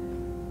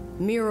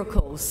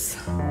miracles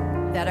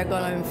that are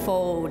going to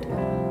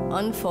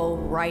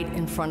unfold right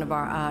in front of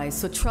our eyes.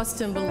 So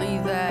trust and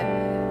believe that,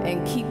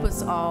 and keep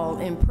us all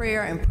in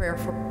prayer and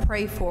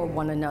pray for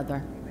one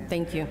another.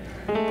 Thank you.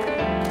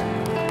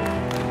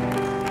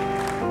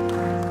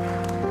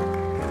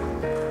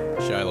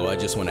 Shiloh, I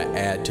just want to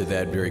add to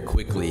that very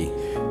quickly.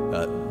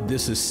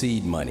 This is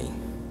seed money.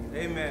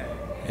 Amen.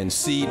 And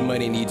seed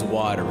money needs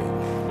watering.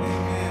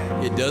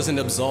 Amen. It doesn't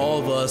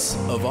absolve us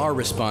of our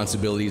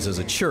responsibilities as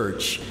a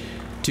church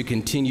to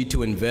continue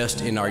to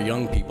invest in our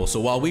young people. So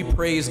while we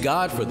praise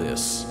God for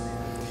this,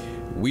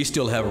 we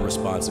still have a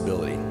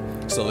responsibility.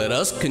 So let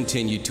us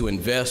continue to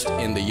invest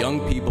in the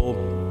young people,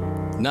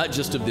 not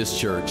just of this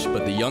church,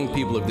 but the young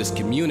people of this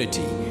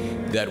community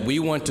that we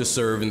want to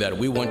serve and that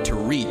we want to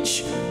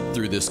reach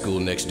through this school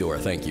next door.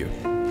 Thank you.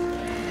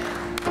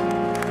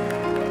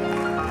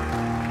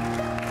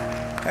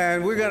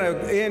 And we're going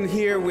to end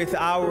here with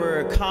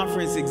our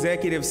conference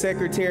executive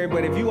secretary.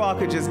 But if you all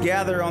could just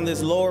gather on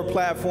this lower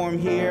platform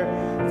here,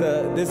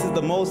 this is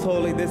the most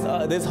holy,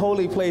 this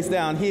holy place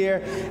down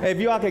here. If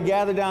you all could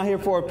gather down here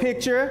for a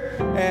picture.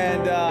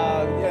 And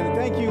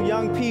thank you,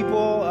 young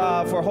people,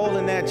 for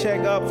holding that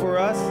check up for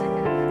us.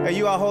 And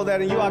you all hold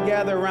that, and you all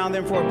gather around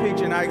them for a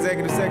picture, and our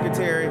executive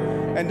secretary.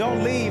 And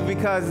don't leave,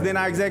 because then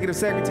our executive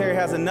secretary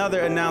has another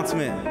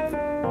announcement.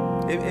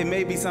 It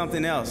may be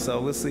something else, so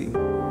we'll see.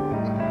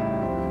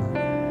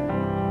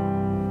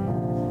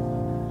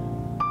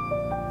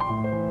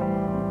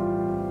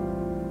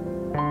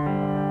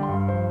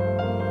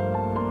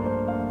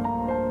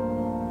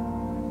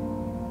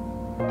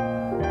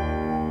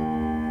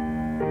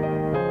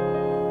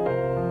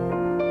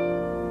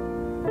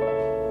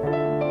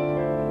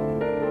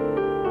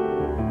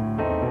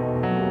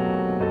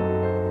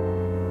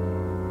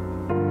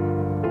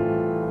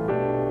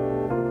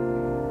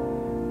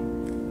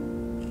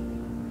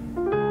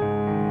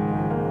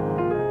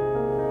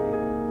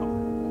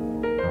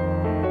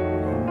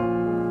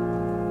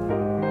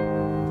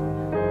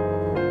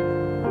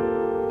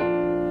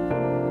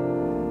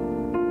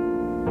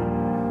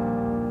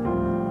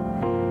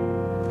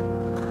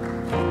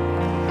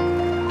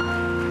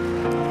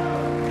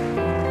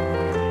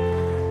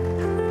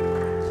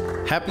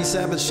 Happy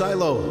Sabbath,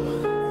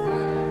 Shiloh.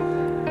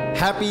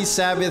 Happy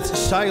Sabbath,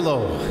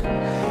 Shiloh.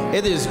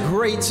 It is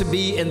great to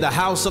be in the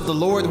house of the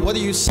Lord. What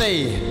do you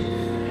say?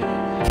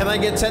 Can I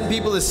get 10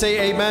 people to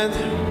say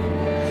amen?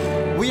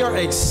 We are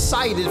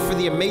excited for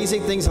the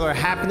amazing things that are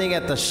happening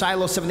at the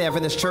Shiloh Seventh-day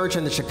Adventist Church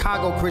and the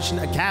Chicago Christian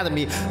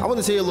Academy. I want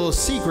to tell you a little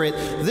secret.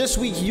 This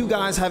week, you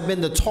guys have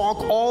been the talk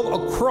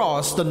all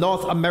across the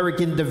North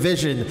American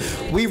division.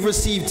 We've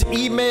received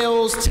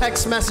emails,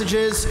 text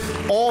messages,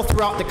 all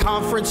throughout the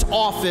conference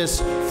office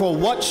for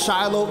what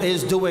Shiloh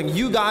is doing.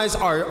 You guys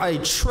are a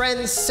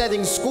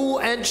trend-setting school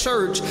and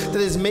church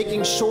that is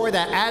making sure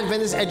that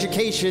Adventist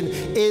education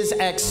is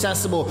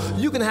accessible.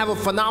 You can have a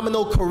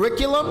phenomenal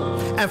curriculum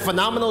and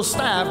phenomenal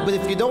staff, but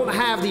if you don't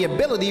have the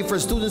ability for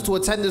students to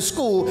attend the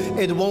school,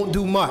 it won't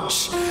do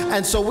much.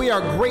 And so we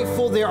are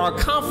grateful there are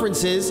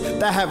conferences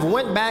that have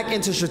went back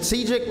into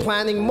strategic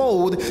planning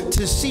mode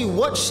to see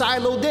what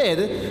Shiloh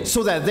did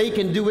so that they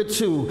can do it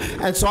too.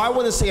 And so I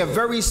want to say a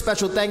very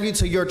special thank you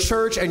to your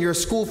church and your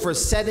school for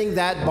setting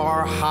that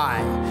bar high.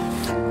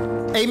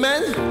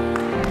 Amen.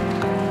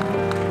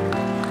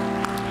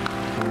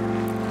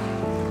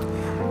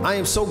 I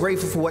am so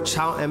grateful for what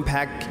Child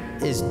Impact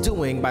is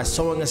doing by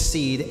sowing a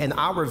seed in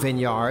our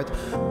vineyard,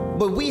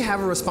 but we have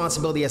a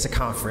responsibility as a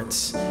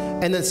conference,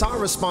 and it's our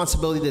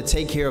responsibility to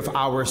take care of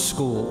our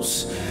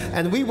schools.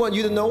 And we want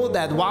you to know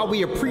that while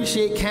we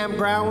appreciate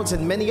campgrounds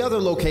and many other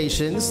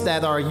locations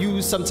that are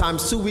used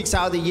sometimes 2 weeks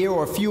out of the year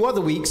or a few other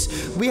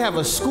weeks, we have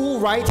a school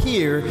right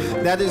here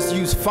that is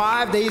used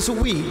 5 days a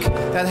week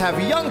that have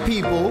young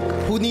people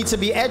who need to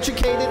be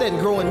educated and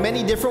grow in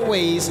many different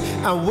ways.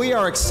 And we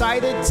are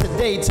excited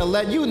today to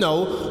let you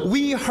know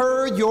we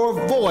heard your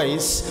voice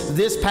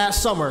this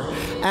past summer,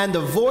 and the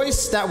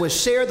voice that was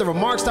shared, the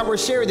remarks that were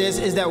shared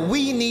is that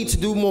we need to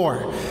do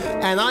more.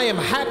 And I am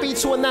happy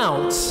to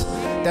announce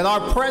that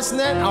our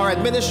president, our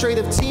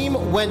administrative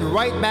team went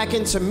right back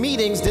into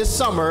meetings this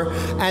summer,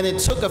 and it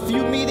took a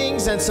few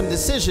meetings and some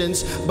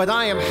decisions, but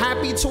I am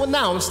happy to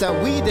announce that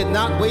we did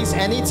not waste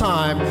any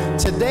time.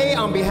 Today,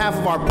 on behalf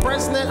of our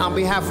president, on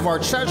behalf of our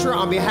treasurer,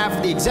 on behalf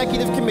of the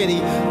executive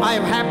committee, I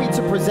am happy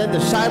to present the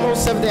Shiloh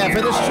Seventh-day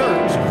Adventist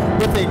Church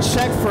with a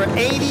check for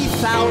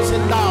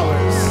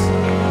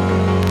 $80,000.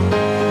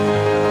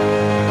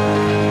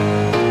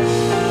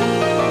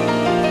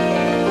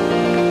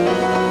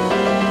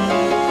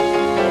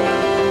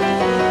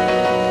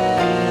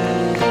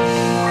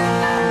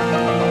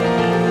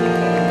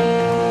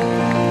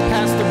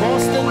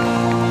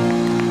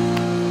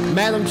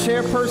 Madam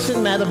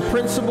Chairperson, Madam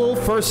Principal,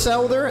 First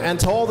Elder, and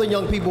to all the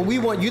young people, we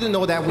want you to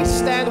know that we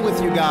stand with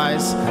you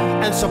guys,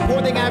 and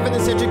supporting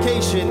Adventist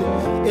education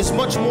is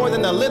much more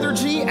than a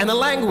liturgy and a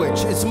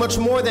language. It's much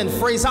more than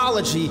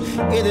phraseology.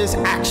 It is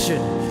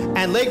action.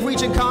 And Lake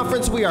Region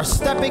Conference, we are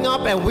stepping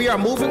up and we are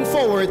moving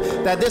forward,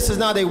 that this is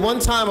not a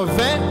one-time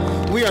event.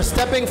 We are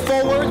stepping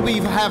forward. We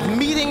have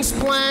meetings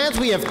planned.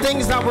 We have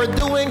things that we're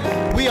doing.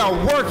 We are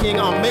working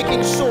on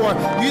making sure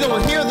you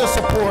don't hear the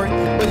support,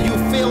 but you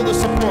feel the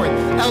support.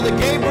 Elder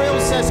Gabriel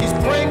says he's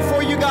praying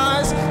for you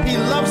guys. He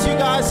loves you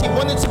guys. He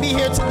wanted to be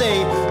here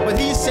today, but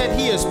he said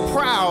he is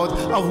proud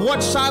of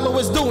what Shiloh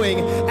is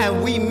doing,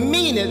 and we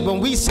mean it when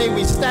we say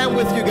we stand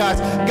with you guys.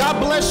 God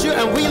bless you,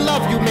 and we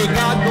love you. May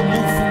God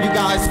move you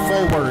guys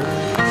forward.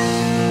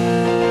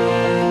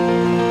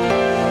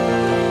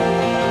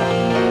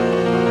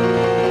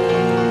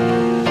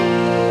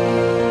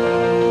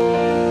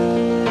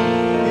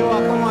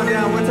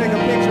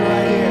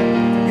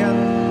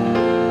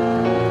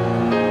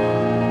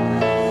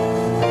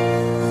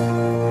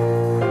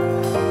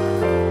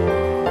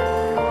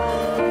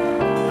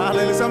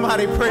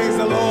 Somebody praise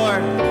the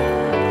Lord.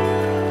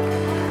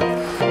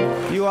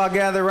 You all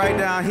gather right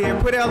down here.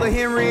 Put Elder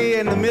Henry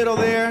in the middle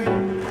there.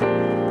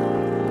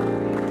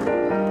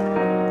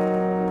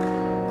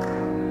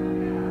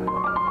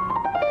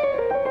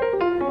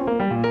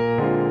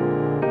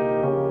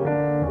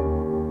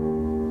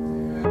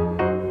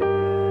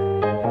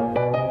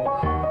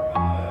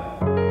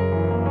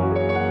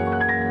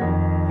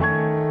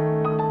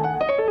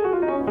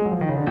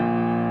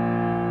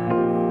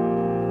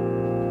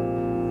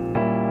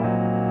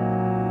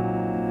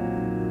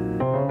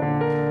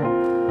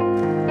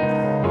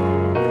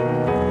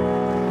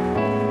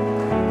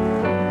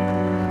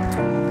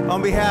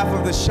 On behalf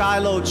of the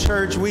Shiloh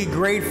Church, we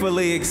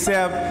gratefully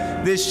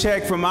accept this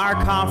check from our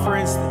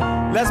conference.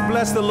 Let's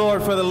bless the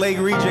Lord for the Lake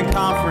Region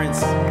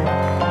Conference.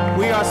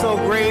 We are so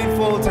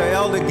grateful to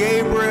Elder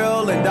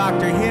Gabriel and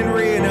Dr.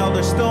 Henry and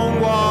Elder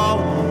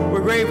Stonewall.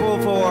 We're grateful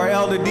for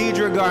Elder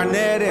Deidre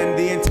Garnett and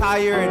the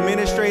entire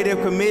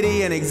administrative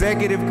committee and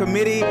executive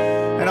committee.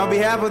 And on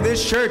behalf of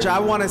this church, I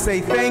want to say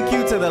thank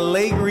you to the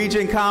Lake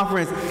Region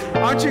Conference.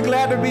 Aren't you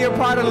glad to be a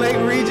part of Lake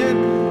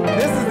Region?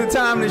 This is the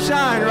time to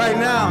shine right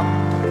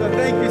now. So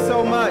thank you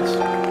so much.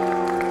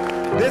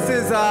 This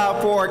is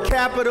for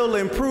capital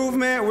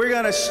improvement. We're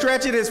going to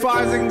stretch it as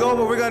far as it can go,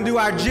 but we're going to do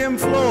our gym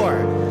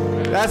floor.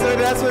 That's what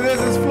this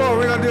is for.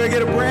 We're going to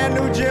get a brand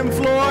new gym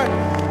floor.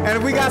 And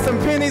if we got some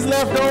pennies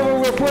left over,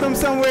 we'll put them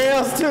somewhere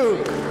else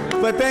too.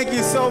 But thank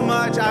you so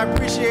much. I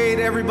appreciate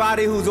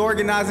everybody who's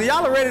organizing.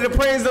 Y'all are ready to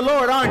praise the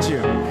Lord, aren't you?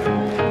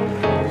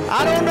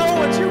 I don't know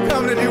what you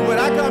come to do, but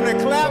I come to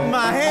clap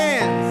my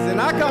hands,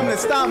 and I come to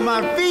stomp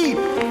my feet.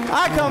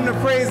 I come to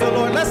praise the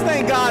Lord. Let's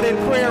thank God in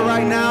prayer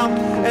right now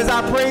as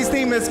our praise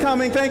team is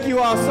coming. Thank you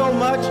all so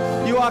much.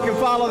 You all can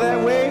follow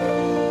that way.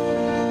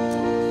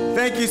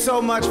 Thank you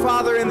so much,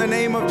 Father, in the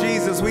name of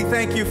Jesus. We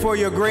thank you for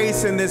your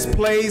grace in this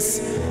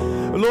place.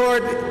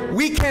 Lord,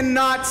 we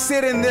cannot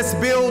sit in this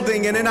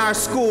building and in our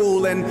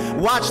school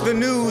and watch the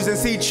news and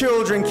see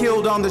children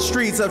killed on the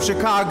streets of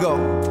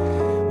Chicago.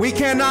 We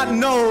cannot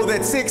know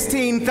that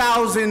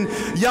 16,000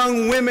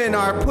 young women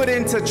are put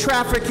into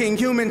trafficking,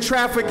 human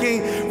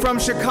trafficking from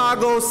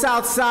Chicago's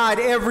South Side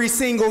every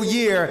single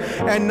year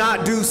and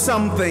not do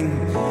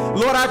something.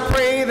 Lord, I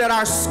pray that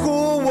our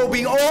school will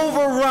be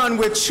overrun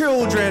with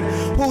children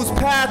whose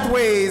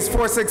pathways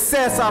for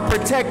success are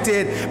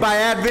protected by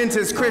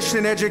Adventist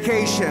Christian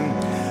education.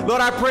 Lord,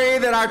 I pray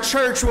that our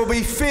church will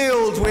be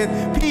filled with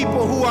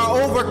people who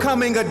are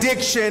overcoming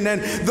addiction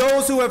and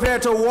those who have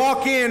had to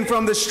walk in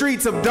from the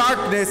streets of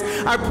darkness.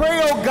 I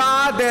pray, oh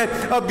God, that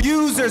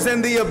abusers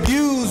and the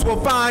abused will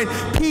find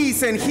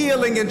peace and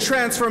healing and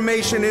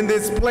transformation in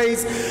this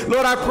place.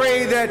 Lord, I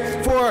pray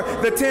that for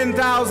the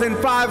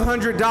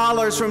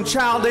 $10,500 from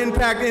Child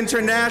Impact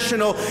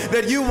International,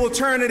 that you will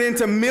turn it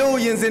into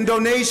millions in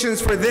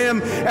donations for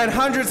them, and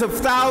hundreds of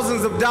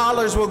thousands of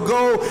dollars will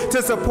go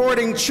to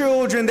supporting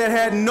children that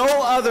had no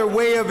other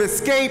way of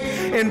escape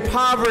in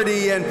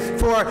poverty, and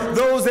for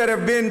those that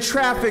have been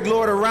trafficked,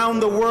 Lord, around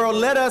the world.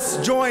 Let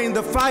us join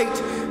the fight,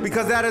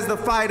 because that is the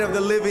fight of the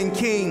living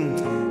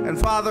King. And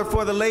Father,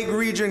 for the Lake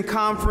Region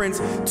Conference,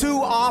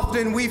 too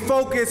often we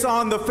focus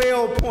on the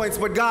fail points,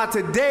 but God,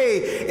 today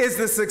is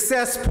the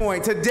success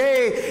point.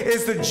 Today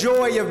is the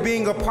joy of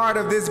being a part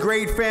of this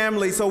great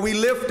family. So we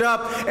lift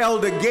up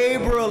Elder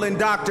Gabriel and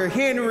Dr.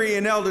 Henry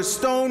and Elder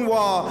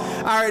Stonewall,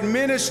 our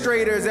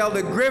administrators,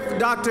 Elder Griff,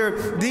 Dr.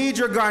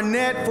 Deidre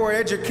Garnett for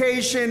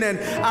education, and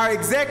our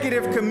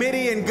executive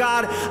committee. And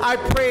God, I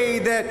pray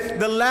that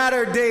the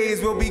latter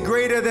days will be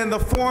greater than the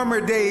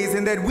former days,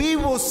 and that we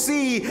will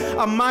see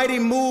a mighty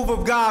move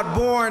of God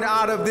born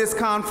out of this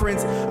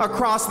conference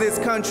across this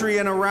country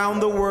and around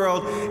the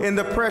world. In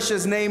the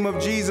precious name of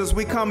Jesus,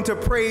 we come to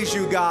praise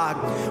you, God.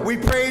 We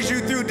praise you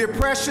through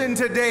depression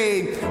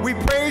today. We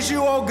praise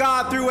you, oh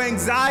God, through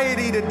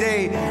anxiety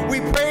today.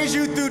 We praise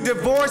you through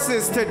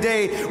divorces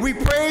today. We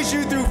praise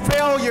you through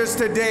failures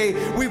today.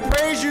 We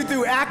praise you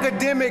through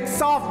academic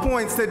soft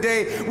points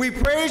today. We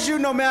praise you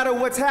no matter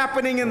what's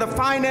happening in the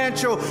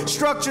financial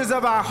structures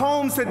of our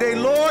homes today.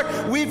 Lord,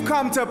 we've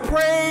come to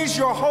praise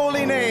your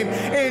holy name.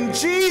 In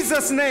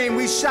Jesus' name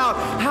we shout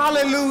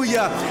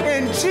hallelujah.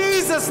 In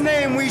Jesus'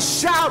 name we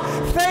shout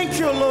thank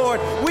you,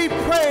 Lord. We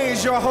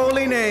praise your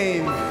holy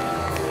name.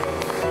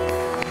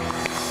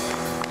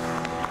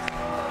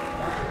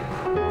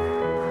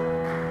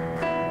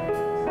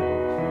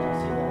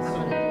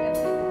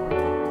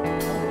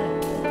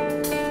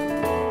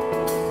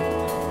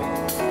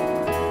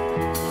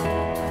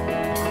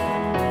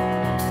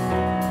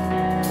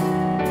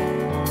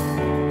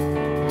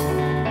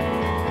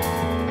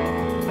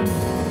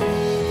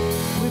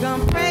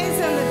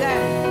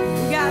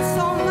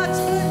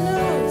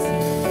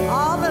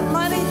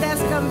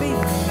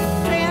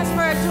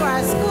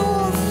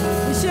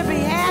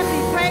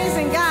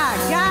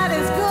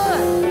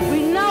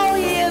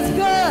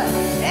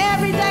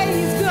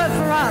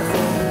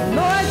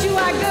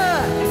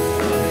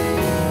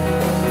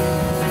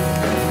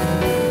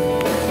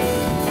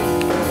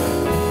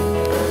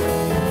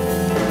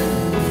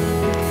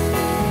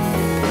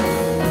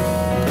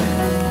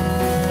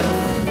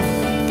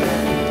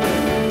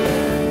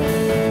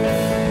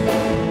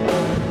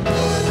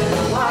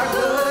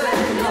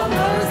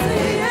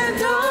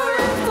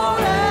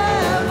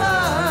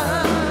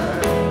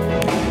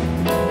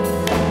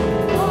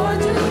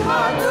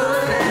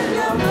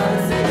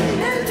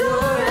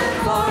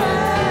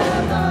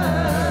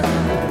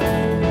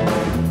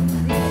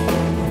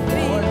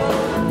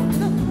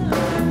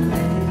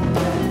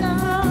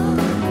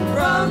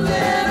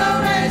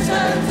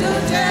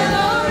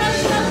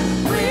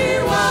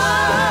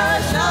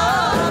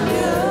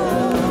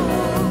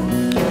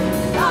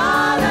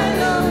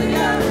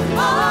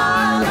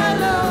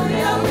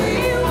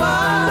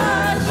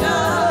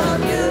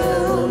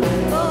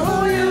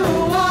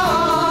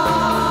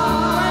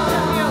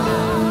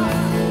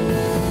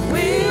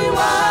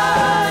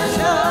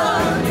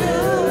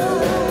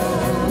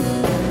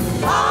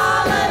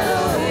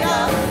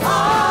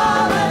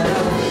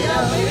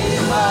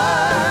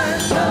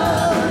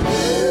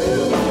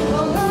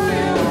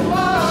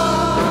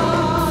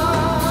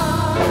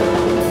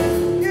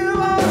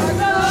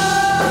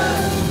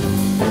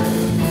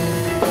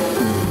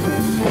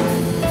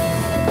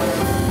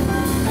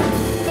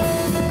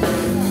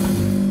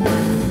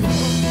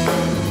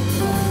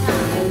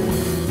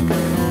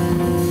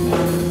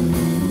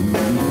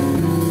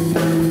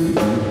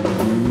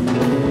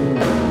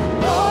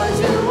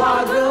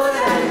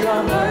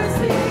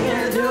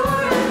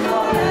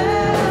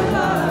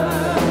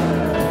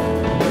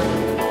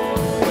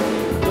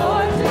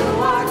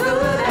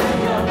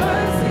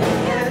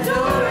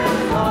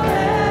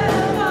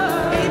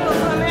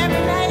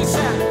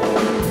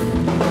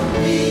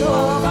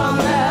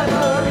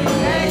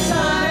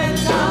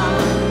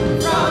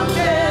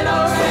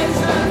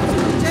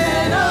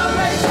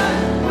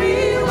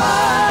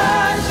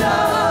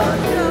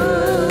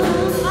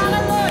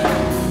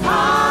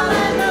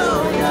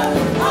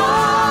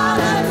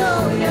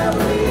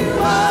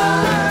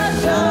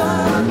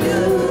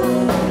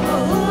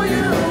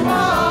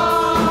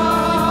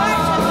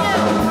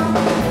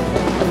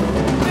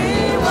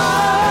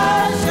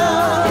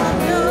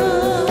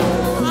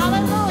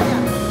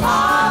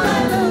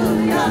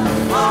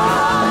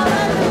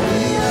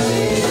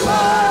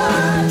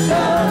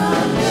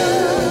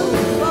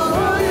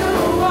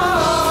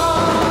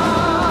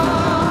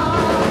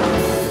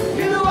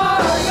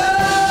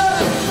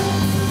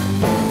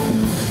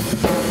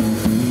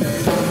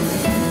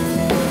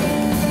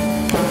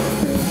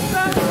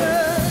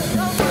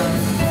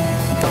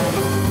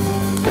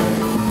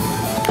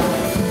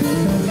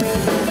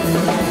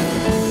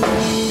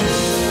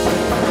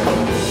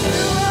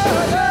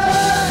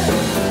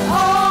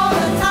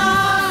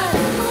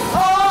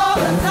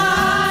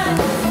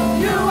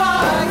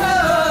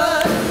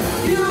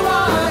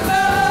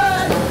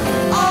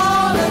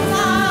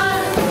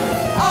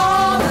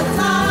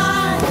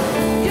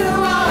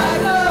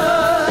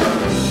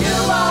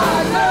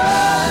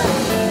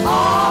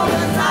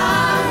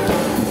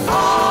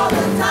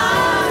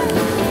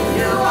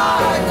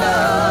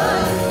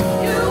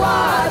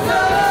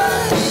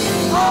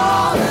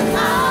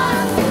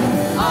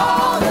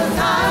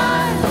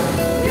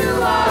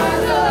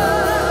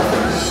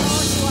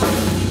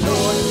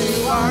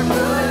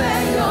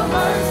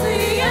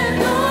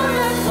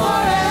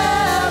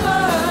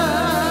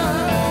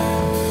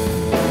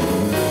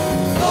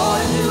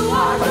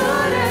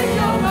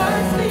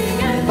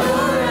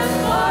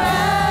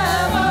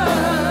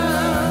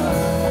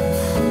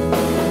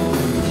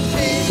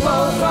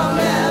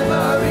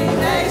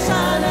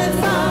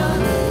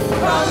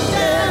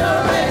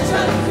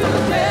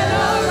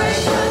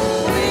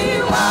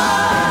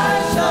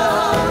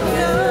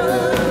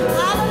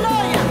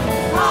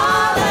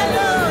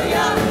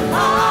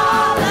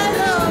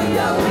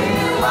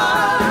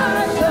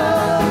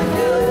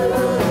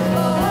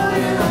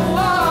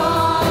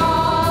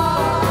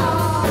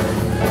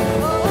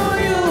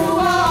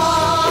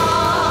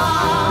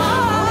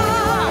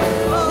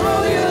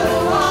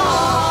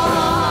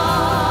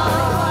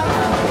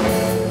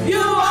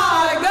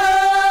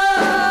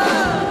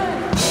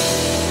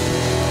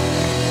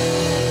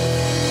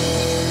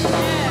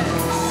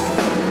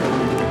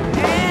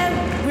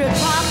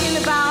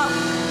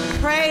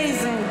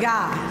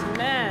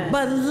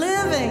 but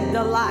living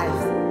the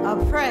life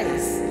of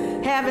praise,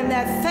 having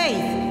that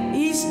faith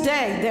each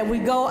day that we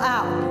go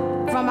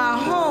out from our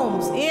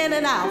homes, in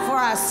and out, for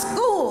our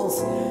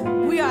schools.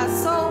 We are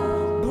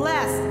so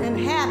blessed and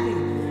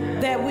happy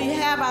that we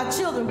have our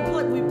children.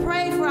 We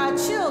pray for our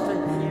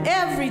children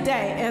every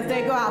day as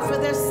they go out, for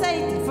their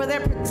safety, for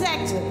their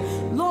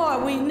protection.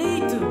 Lord, we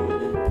need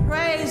to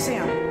praise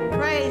Him,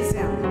 praise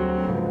Him.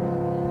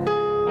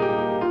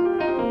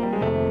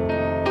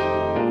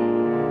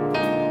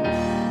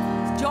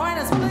 Join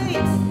us,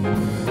 please.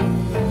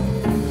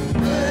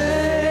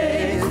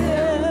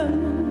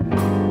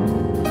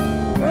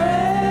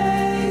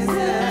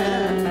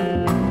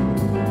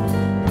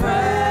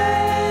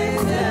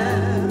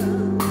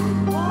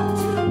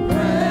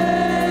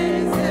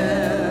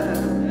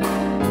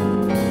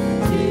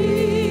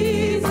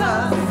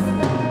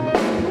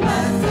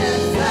 Blessed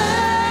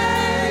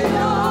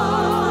Savior,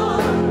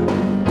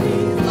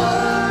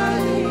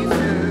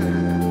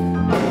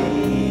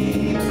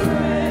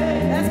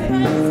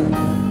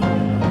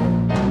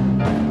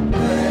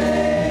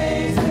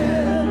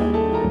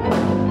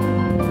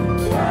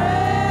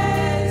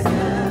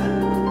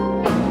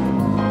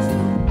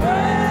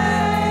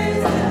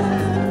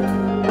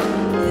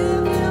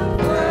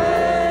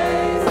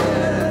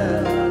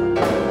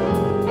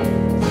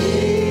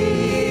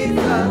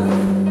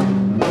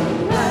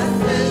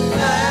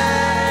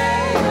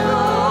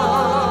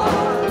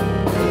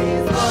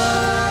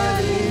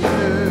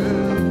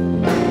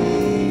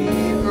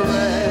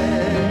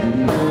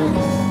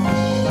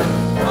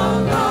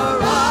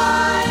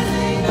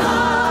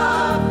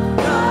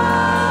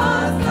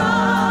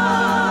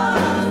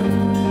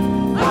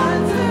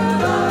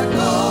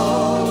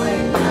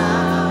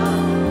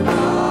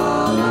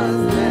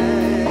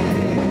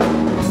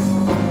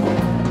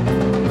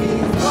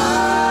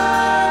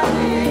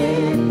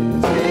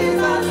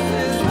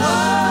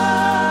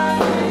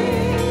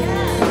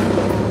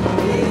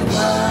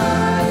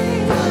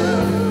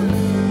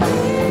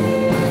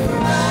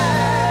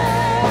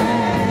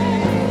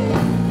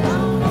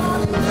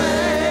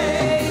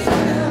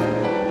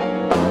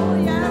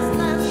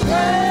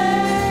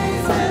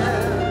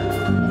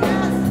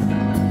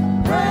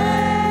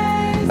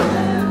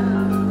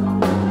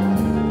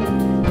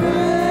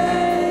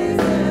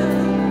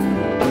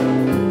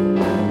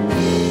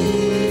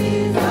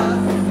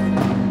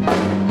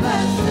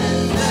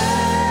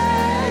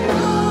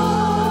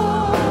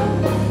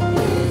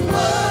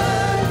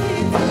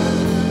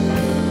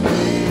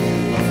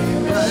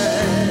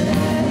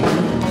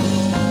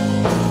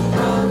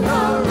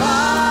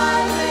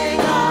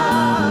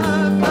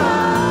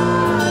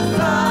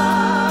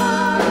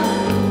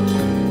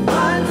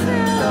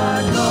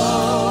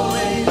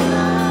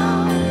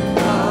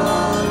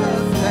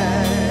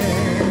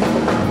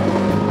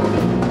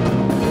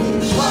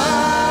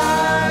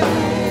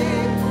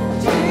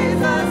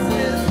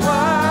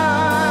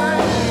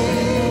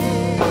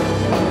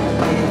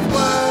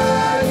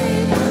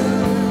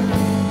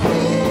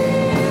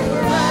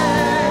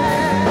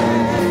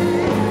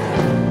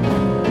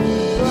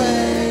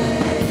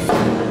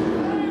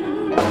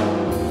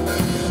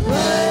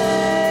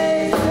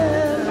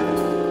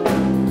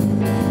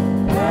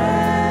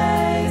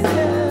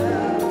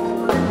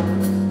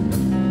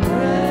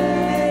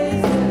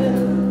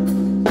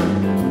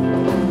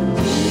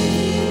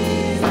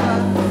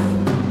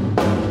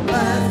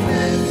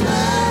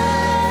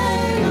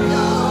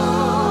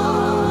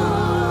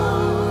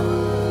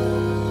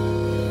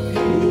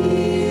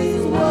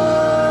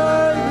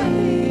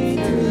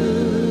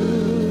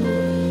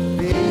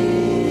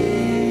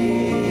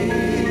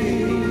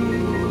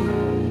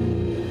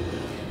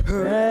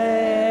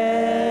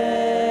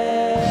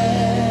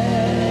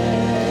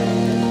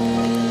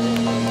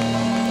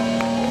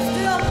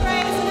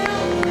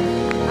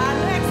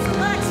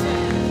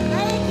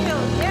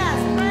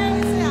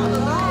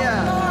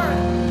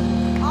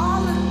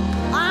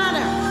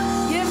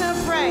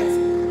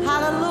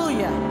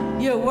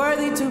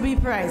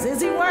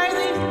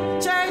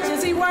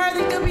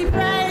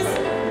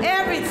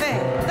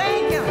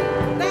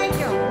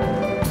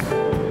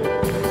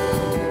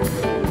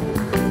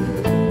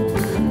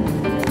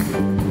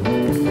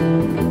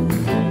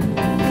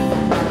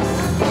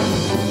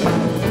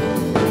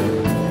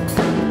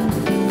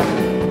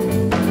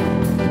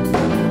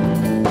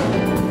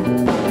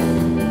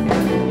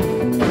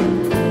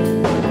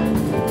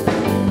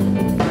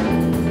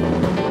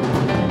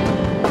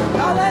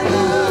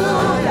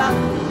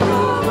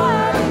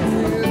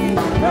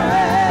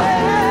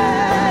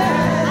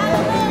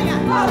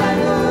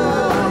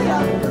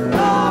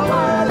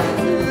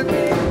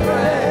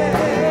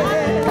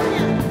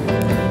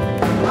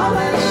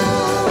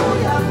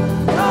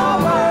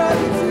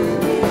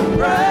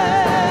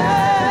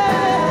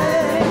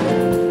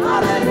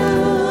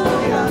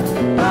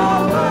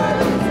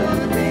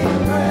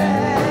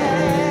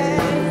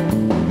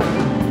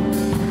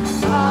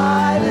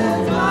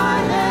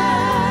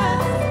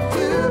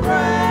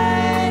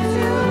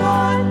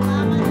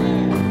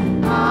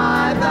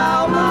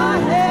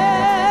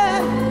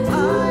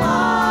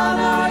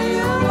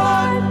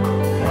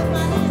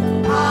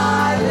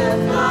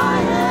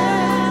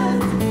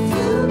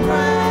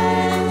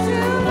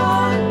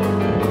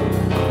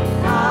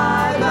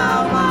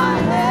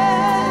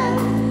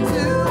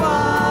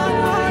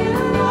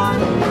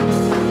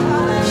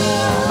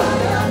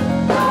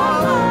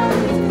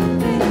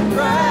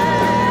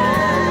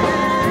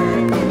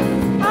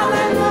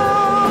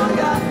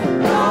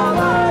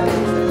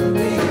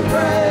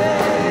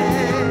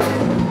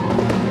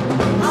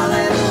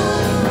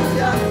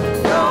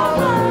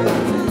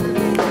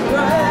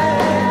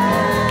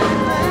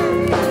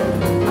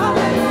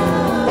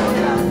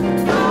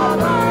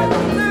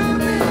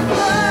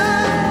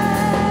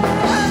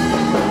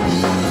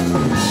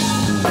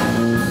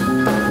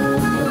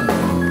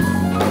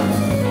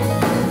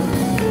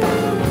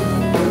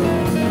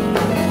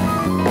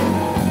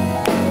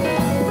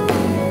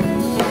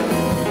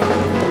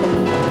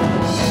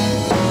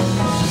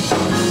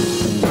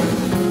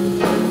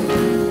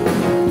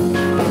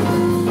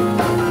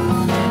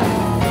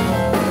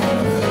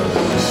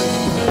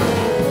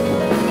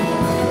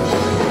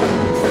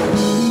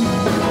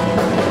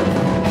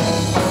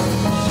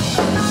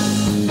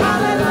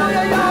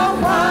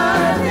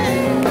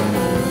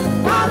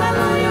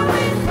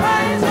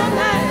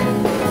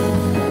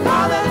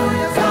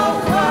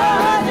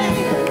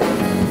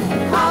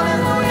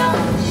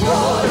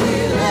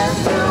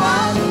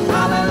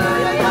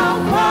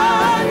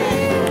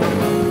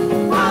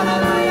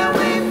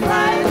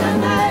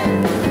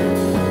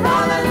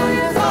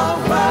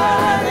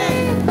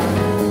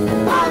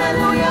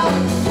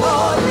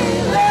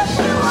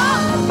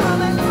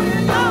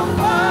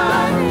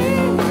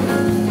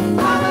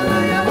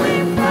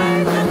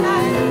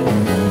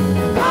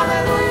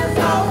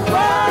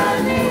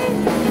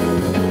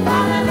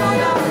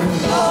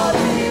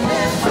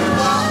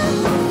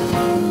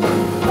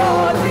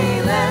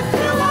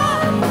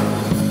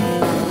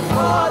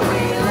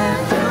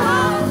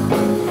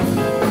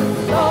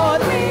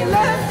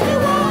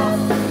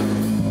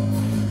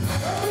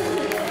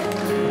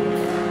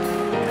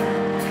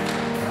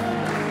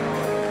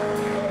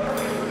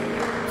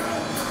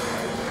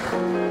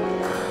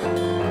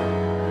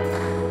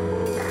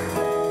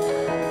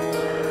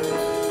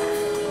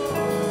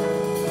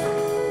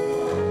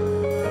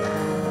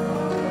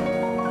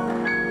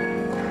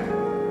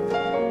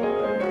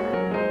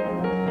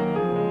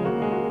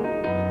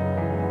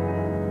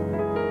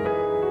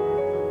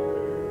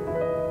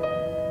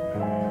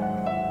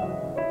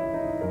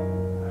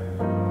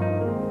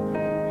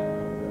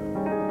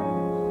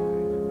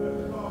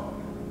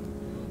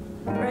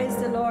 Praise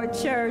the Lord,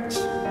 church.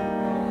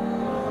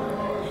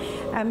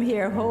 I'm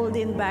here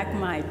holding back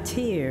my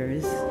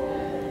tears.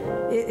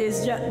 It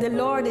is just, the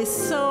Lord is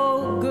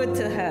so good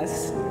to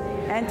us.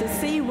 And to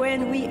see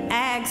when we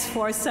ask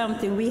for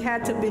something, we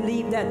had to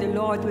believe that the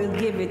Lord will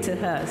give it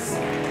to us.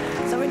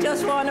 So we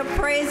just want to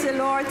praise the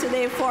Lord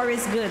today for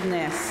his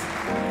goodness.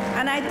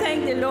 And I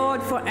thank the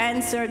Lord for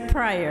answered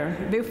prayer.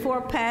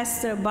 Before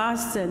Pastor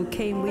Boston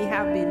came, we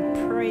have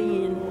been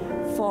praying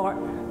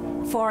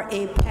for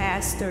a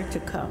pastor to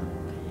come.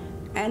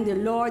 And the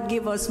Lord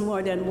give us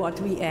more than what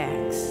we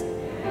ask.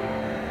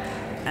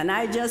 And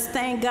I just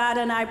thank God,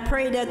 and I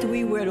pray that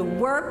we will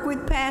work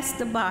with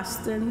Pastor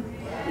Boston,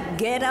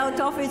 get out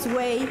of his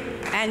way,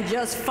 and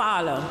just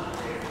follow.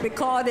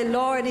 Because the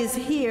Lord is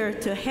here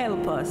to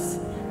help us.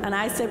 And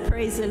I say,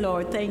 praise the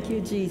Lord. Thank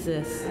you,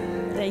 Jesus.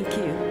 Thank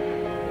you.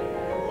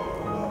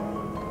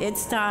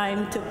 It's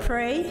time to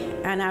pray,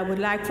 and I would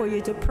like for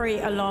you to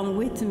pray along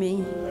with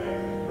me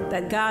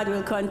that God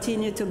will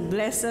continue to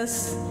bless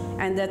us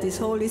and that his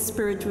Holy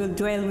Spirit will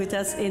dwell with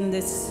us in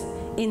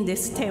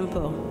this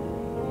temple.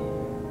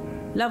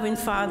 Loving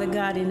Father,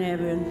 God in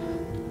heaven,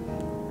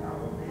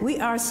 we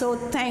are so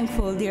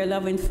thankful, dear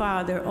loving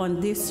Father, on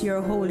this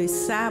your holy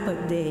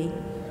Sabbath day.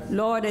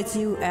 Lord, as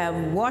you have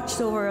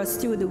watched over us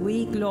through the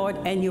week, Lord,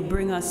 and you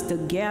bring us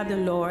together,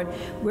 Lord,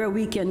 where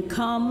we can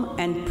come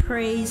and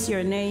praise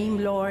your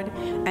name, Lord,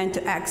 and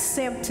to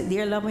accept,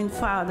 dear loving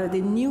Father,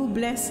 the new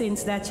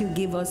blessings that you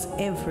give us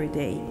every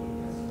day.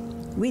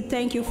 We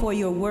thank you for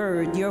your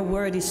word. Your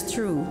word is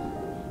true.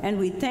 And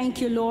we thank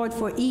you, Lord,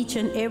 for each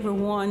and every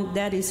one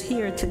that is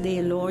here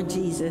today, Lord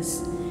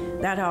Jesus,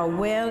 that are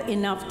well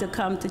enough to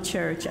come to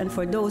church. And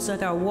for those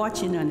that are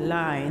watching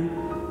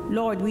online,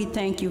 Lord, we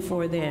thank you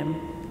for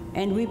them.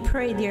 And we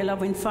pray, dear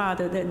loving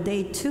Father, that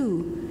they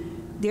too,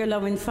 dear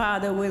loving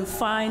Father, will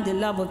find the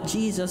love of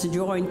Jesus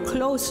drawing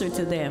closer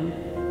to them,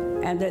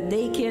 and that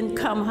they can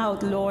come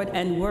out, Lord,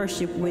 and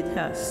worship with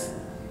us.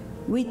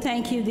 We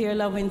thank you, dear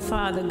loving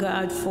Father,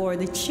 God, for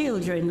the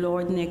children,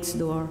 Lord, next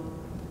door.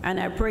 And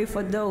I pray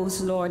for those,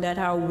 Lord, that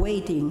are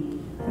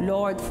waiting,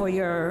 Lord, for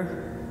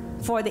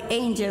the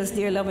angels,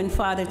 dear loving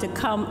Father, to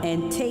come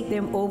and take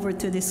them over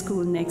to the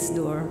school next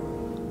door.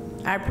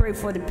 I pray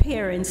for the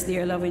parents,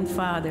 dear loving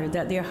Father,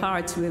 that their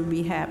hearts will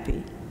be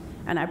happy.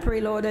 And I pray,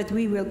 Lord, that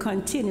we will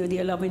continue,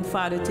 dear loving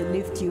Father, to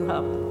lift you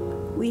up.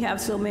 We have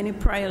so many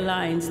prayer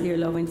lines, dear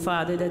loving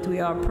Father, that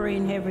we are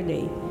praying every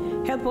day.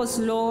 Help us,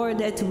 Lord,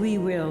 that we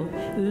will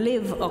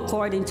live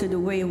according to the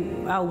way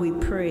how we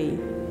pray.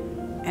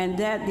 And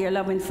that, dear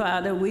loving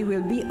Father, we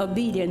will be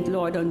obedient,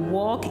 Lord, and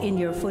walk in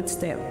your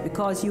footsteps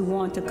because you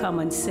want to come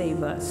and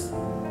save us.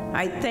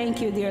 I thank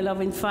you, dear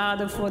loving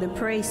Father, for the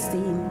praise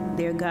team,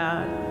 dear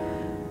God.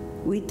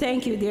 We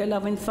thank you, dear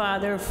loving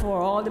Father,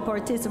 for all the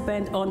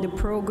participants on the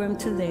program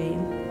today.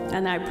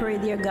 And I pray,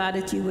 dear God,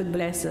 that you would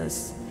bless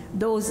us.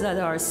 Those that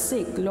are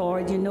sick,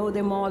 Lord, you know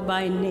them all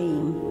by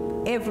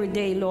name. Every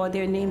day, Lord,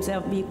 their names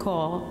have been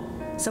called.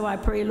 So I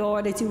pray,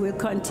 Lord, that you will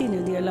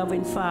continue, dear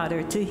loving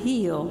Father, to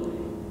heal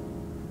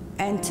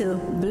and to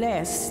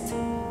bless,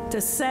 to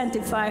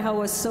sanctify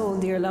our soul,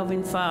 dear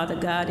loving Father,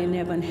 God in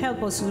heaven.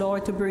 Help us,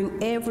 Lord, to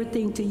bring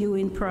everything to you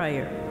in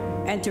prayer.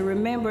 And to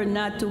remember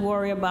not to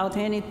worry about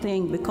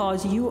anything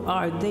because you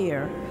are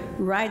there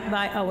right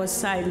by our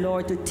side,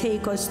 Lord, to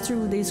take us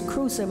through this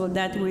crucible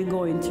that we're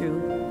going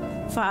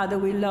through. Father,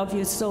 we love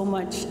you so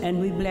much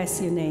and we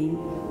bless your name.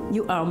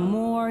 You are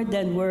more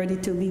than worthy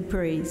to be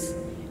praised.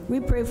 We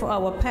pray for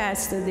our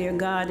pastor, dear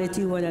God, that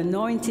you would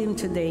anoint him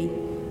today.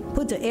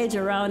 Put the edge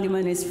around him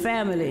and his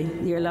family,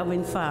 dear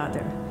loving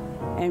Father.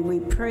 And we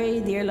pray,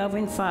 dear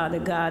loving Father,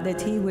 God,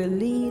 that he will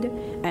lead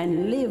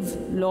and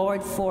live,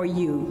 Lord, for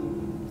you.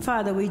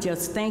 Father, we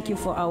just thank you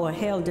for our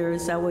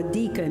elders, our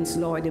deacons,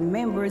 Lord, the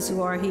members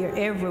who are here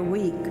every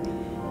week,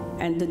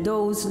 and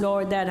those,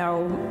 Lord, that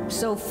are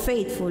so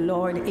faithful,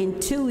 Lord, in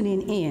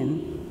tuning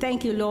in.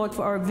 Thank you, Lord,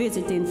 for our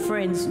visiting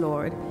friends,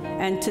 Lord.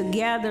 And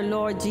together,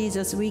 Lord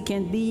Jesus, we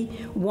can be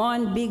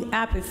one big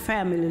happy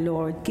family,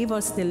 Lord. Give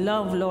us the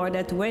love, Lord,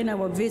 that when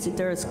our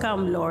visitors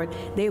come, Lord,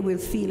 they will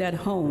feel at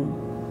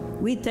home.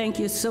 We thank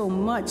you so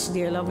much,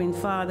 dear loving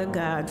Father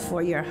God,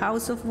 for your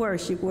house of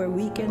worship where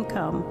we can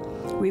come.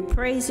 We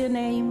praise your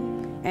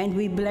name and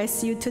we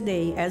bless you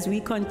today as we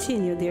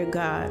continue, dear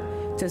God,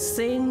 to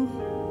sing,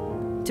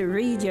 to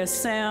read your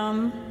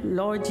psalm,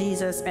 Lord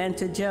Jesus, and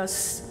to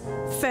just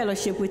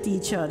fellowship with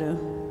each other.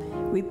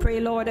 We pray,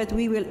 Lord, that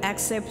we will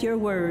accept your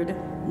word,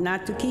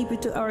 not to keep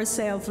it to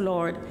ourselves,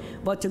 Lord,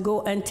 but to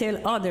go and tell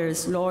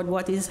others, Lord,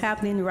 what is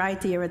happening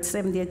right here at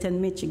 70th and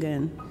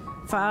Michigan.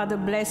 Father,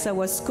 bless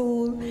our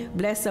school,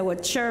 bless our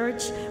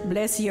church,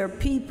 bless your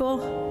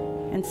people.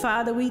 And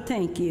Father, we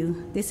thank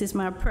you. This is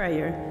my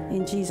prayer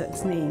in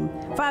Jesus' name.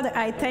 Father,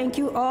 I thank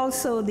you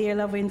also, dear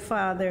loving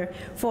Father,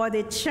 for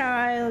the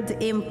Child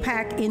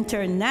Impact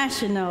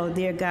International,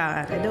 dear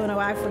God. I don't know,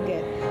 I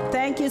forget.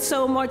 Thank you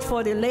so much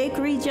for the Lake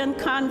Region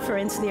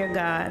Conference, dear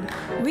God.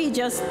 We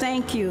just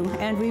thank you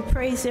and we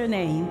praise your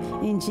name.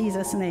 In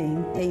Jesus'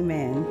 name,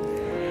 amen.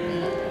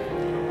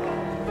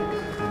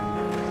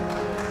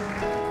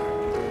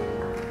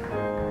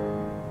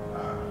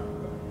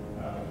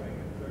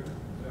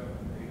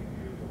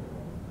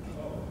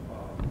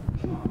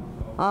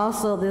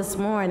 Also this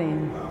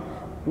morning,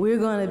 we're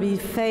going to be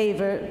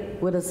favored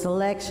with a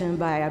selection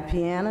by a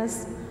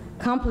pianist,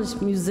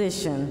 accomplished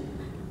musician,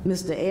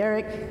 Mr.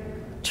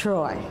 Eric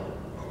Troy.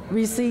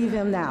 Receive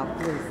him now,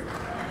 please.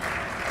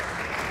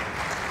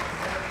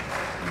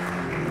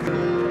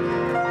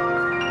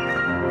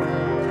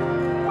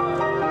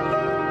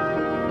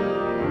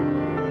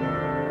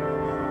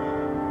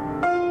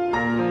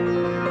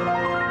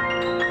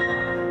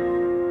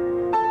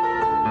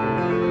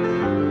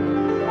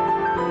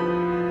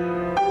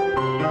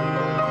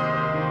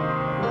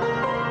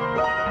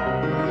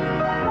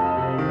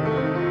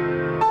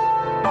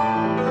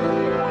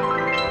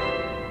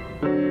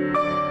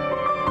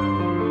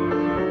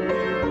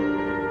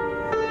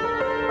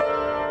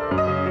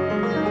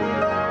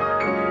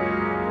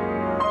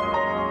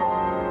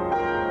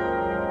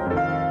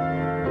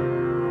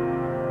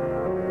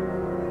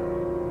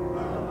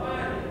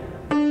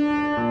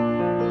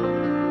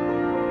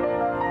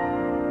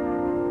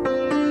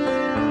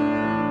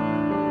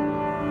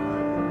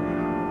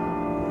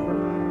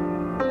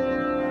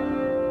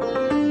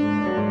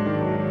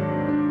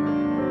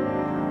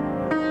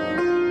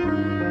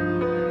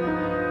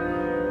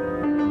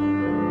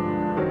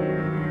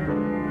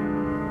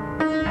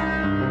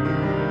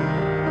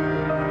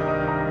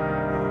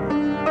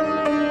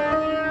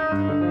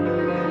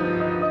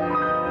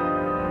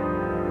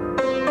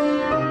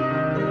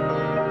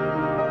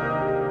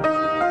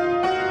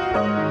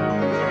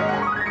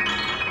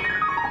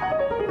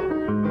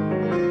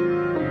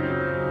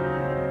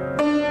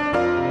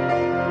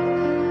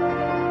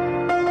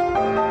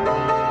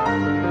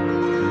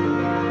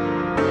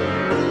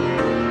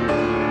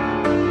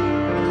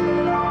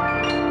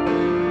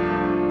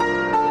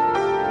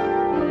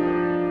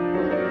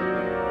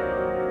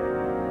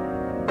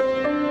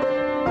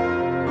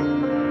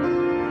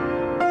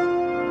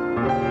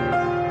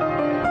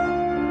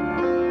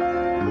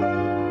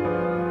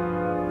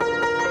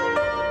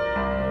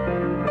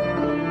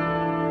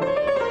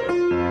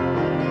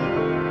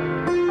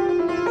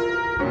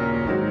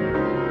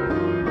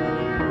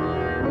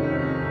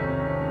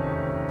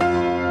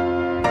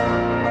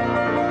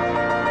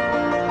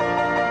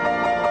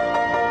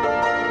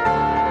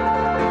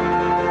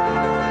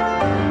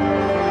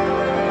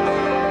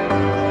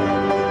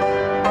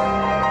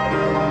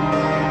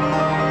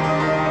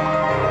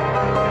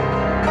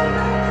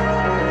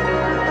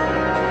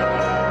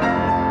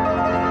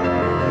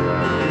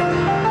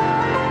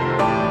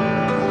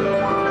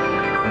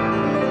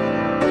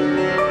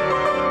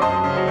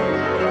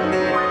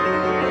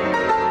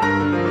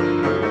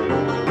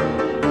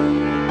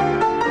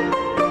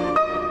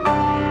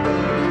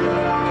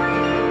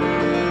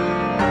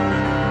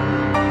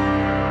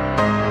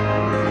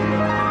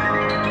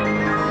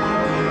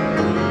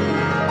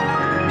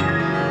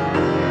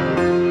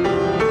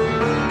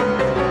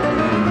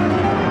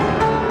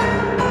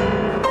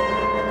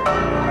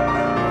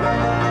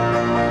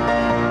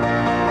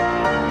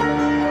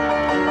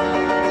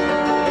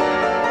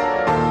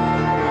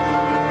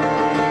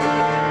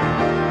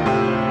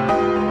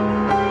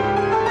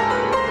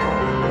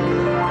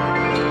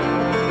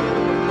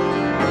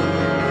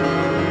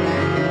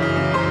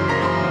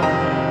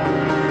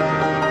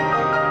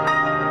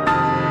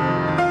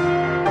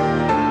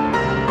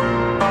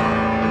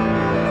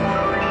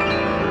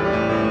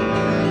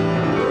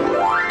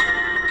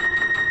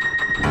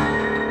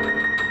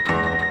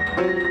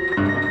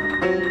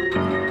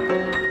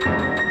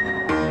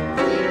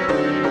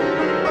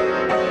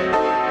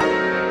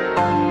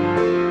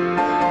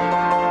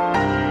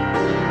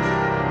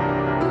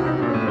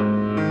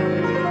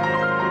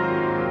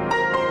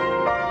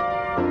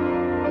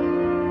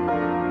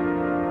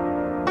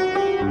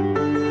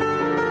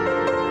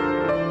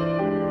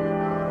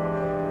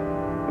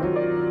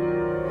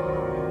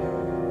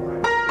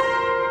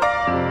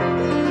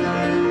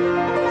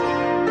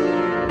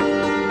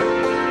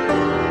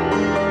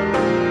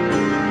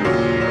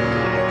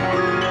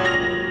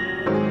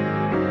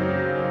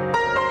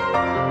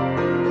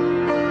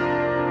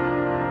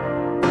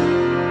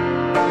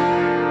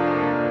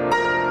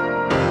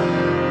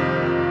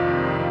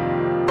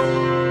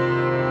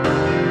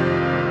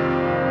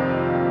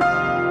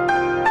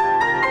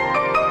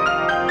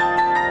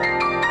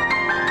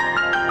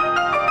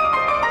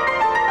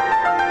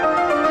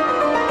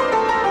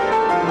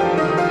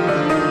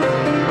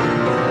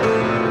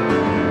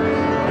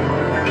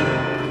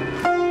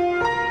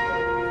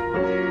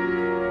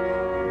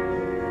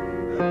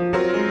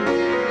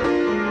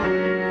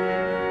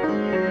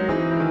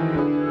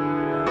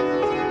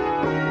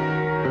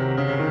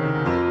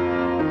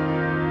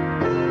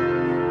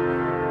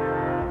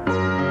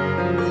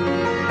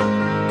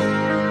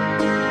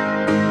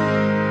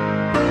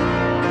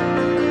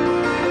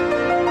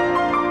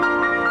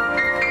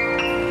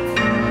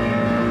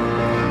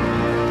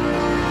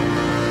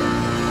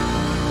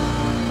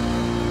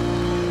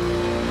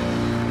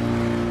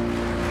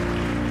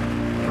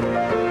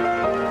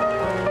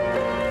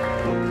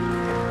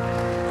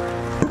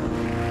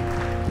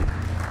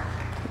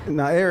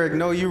 Now, Eric,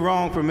 no, you're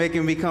wrong for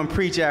making me come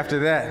preach after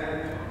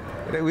that.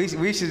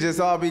 We should just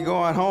all be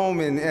going home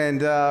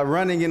and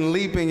running and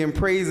leaping and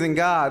praising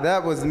God.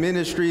 That was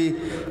ministry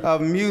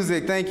of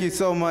music. Thank you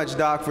so much,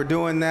 Doc, for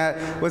doing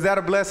that. Was that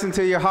a blessing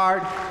to your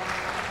heart?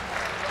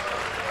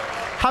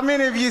 How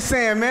many of you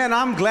saying, man,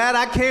 I'm glad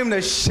I came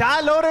to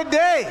Shiloh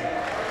today?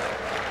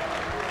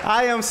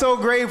 I am so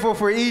grateful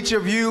for each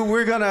of you.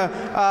 We're going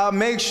to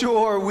make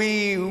sure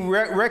we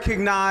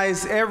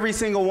recognize every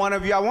single one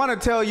of you. I want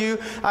to tell you,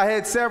 I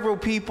had several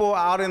people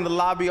out in the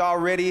lobby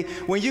already.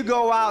 When you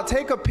go out,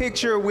 take a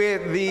picture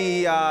with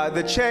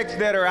the checks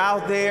that are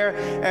out there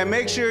and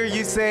make sure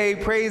you say,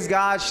 praise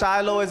God,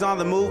 Shiloh is on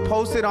the move.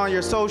 Post it on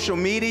your social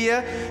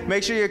media.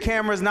 Make sure your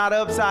camera's not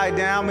upside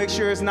down. Make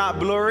sure it's not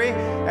blurry.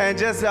 And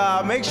just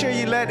make sure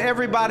you let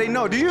everybody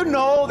know. Do you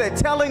know that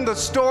telling the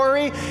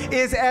story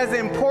is as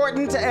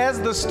important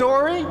as the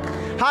story?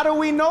 How do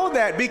we know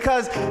that?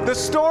 Because the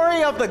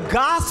story of the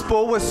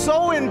gospel was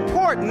so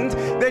important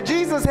that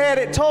Jesus had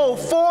it told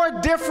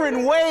 4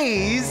 different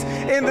ways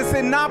in the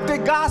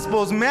synoptic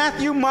gospels: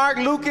 Matthew, Mark,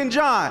 Luke, and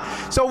John.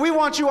 So we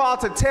want you all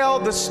to tell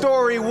the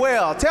story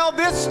well. Tell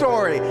this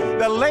story.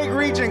 The Lake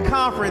Region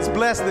Conference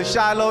blessed the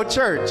Shiloh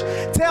Church.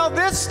 Tell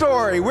this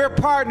story. We're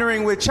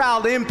partnering with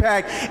Child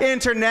Impact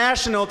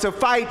International to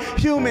fight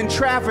human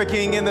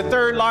trafficking in the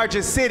 3rd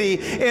largest city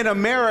in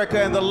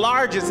America and the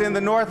largest in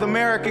the North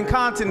American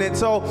continent.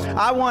 So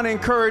I want to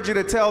encourage you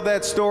to tell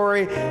that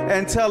story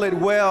and tell it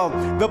well.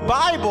 The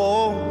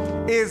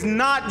Bible is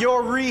not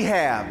your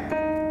rehab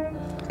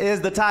is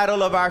the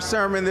title of our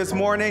sermon this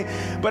morning.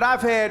 But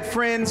I've had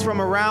friends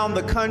from around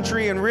the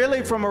country and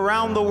really from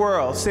around the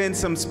world send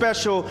some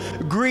special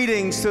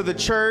greetings to the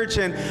church,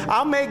 and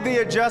I'll make the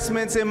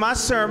adjustments in my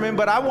sermon,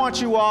 but I want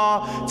you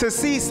all to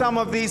see some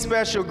of these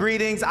special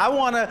greetings. I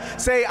want to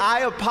say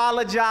I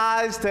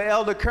apologize to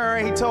Elder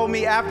Curran. He told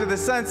me after the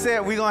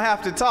sunset we're going to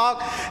have to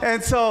talk,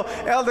 and so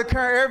Elder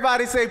Curran,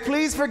 everybody say,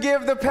 please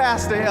forgive the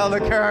pastor, Elder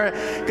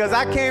Curran, because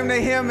I came to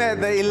him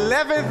at the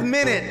 11th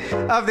minute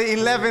of the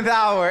 11th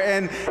hour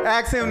and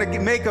asked him to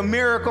make a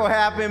miracle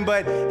happen,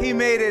 but he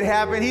made it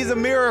happen. He's a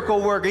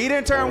miracle worker. He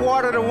didn't turn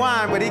water to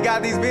wine, but he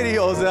got these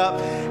videos up.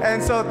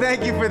 And so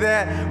thank you for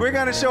that. We're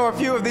going to show a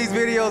few of these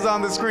videos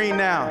on the screen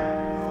now.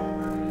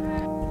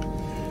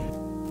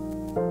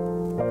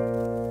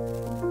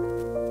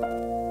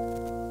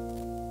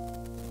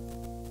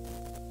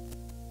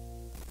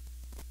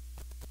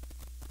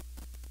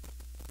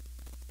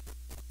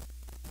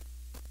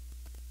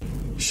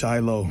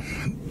 Shiloh,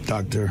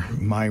 Dr.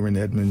 Myron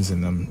Edmonds,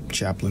 and I'm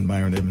Chaplain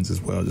Myron Edmonds as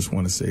well. I just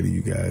want to say to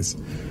you guys,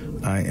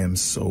 I am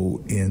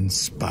so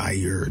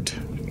inspired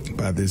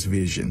by this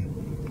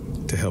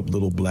vision to help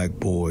little black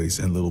boys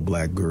and little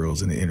black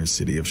girls in the inner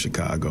city of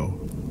Chicago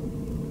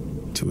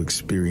to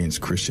experience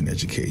Christian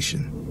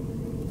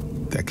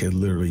education that could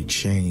literally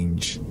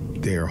change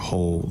their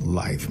whole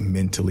life,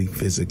 mentally,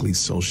 physically,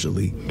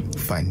 socially,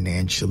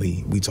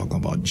 financially. We talking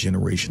about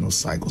generational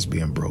cycles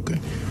being broken.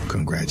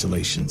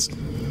 Congratulations.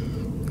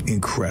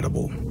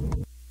 Incredible.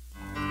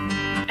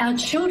 Our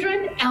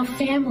children, our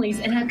families,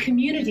 and our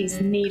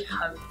communities need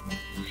hope.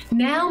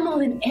 Now more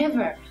than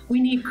ever, we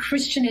need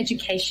Christian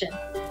education.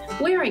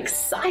 We're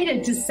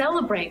excited to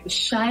celebrate with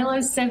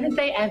Shiloh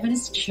Seventh-day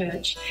Adventist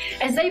Church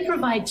as they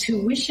provide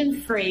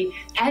tuition-free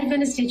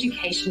Adventist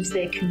education to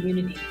their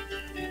community.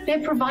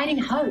 They're providing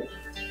hope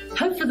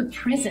for the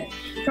present,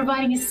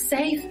 providing a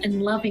safe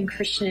and loving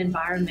Christian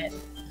environment.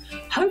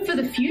 Hope for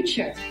the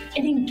future,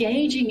 an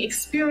engaging,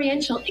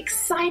 experiential,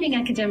 exciting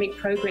academic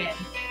program.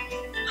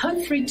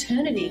 Hope for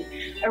eternity,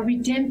 a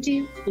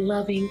redemptive,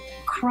 loving,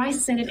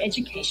 Christ-centered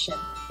education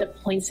that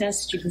points our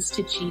students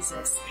to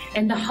Jesus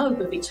and the hope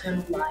of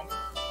eternal life.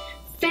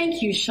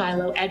 Thank you,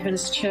 Shiloh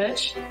Adventist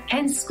Church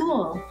and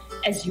School,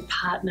 as you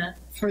partner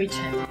for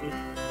eternity.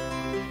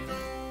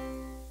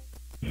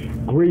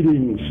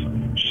 Greetings,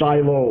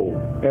 Shiloh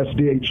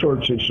SDA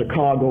Church and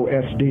Chicago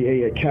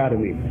SDA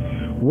Academy.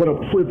 What a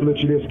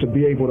privilege it is to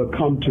be able to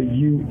come to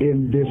you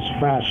in this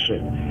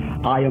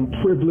fashion. I am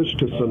privileged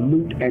to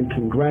salute and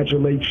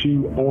congratulate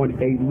you on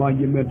a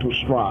monumental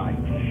stride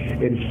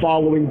in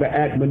following the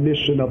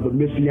admonition of the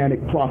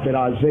messianic prophet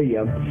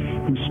Isaiah,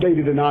 who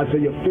stated in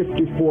Isaiah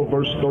 54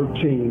 verse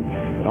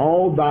 13,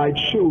 all thy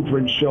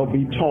children shall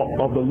be taught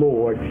of the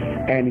Lord,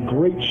 and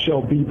great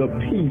shall be the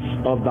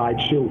peace of thy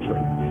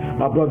children.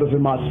 My brothers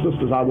and my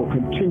sisters, I will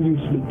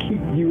continuously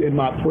keep you in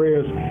my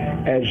prayers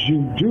as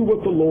you do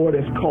what the Lord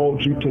has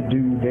called you to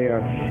do there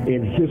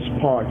in his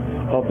part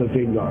of the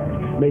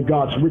vineyard. May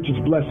God's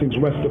richest blessings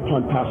rest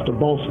upon Pastor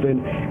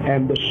Boston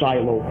and the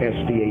Shiloh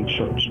SDA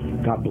Church.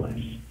 God bless.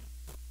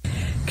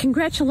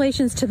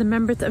 Congratulations to the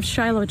members of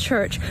Shiloh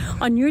Church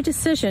on your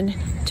decision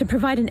to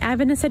provide an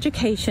Adventist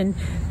education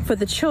for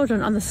the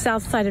children on the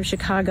south side of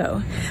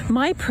Chicago.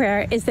 My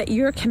prayer is that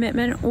your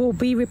commitment will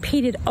be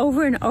repeated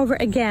over and over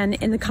again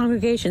in the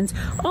congregations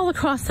all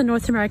across the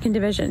North American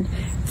Division.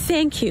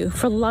 Thank you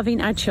for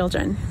loving our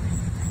children.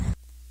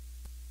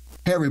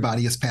 Hey,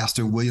 everybody, it's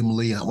Pastor William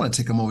Lee. I want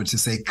to take a moment to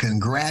say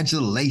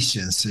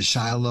congratulations to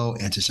Shiloh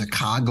and to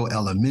Chicago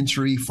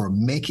Elementary for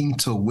making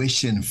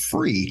tuition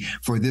free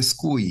for this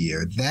school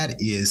year.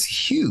 That is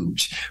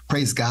huge.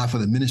 Praise God for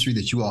the ministry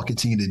that you all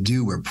continue to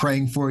do. We're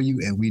praying for you,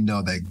 and we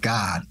know that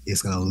God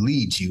is going to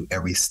lead you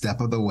every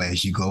step of the way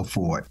as you go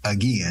forward.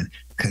 Again,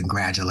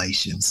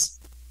 congratulations.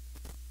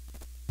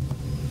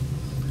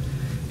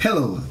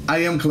 Hello, I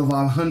am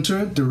Claval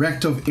Hunter,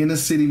 Director of Inner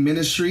City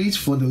Ministries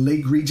for the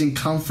Lake Region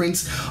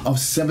Conference of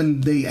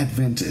Seventh-day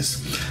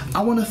Adventists.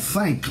 I want to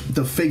thank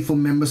the faithful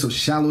members of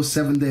Shiloh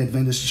Seventh-day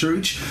Adventist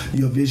Church,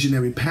 your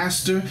visionary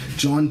pastor,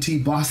 John T.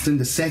 Boston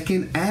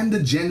II, and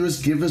the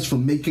generous givers for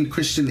making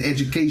Christian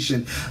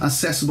education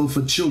accessible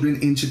for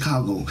children in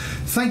Chicago.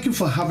 Thank you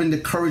for having the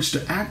courage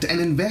to act and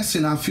invest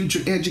in our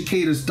future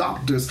educators,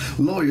 doctors,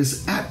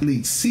 lawyers,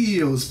 athletes,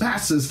 CEOs,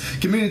 pastors,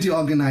 community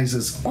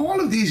organizers.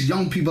 All of these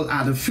young people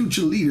are the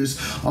future leaders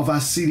of our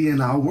city and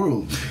our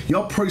world.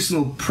 Your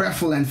personal,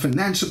 prayerful, and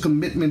financial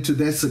commitment to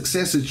their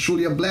success is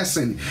truly a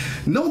blessing.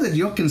 Know that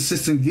your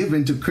consistent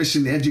giving to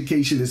Christian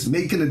education is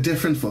making a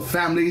difference for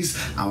families,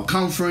 our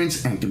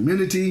conference, and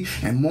community,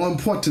 and more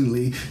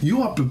importantly,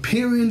 you are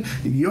preparing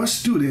your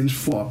students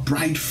for a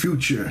bright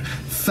future.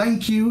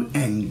 Thank you,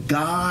 and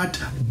God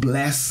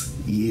bless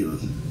you.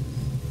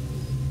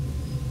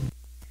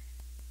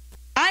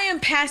 I am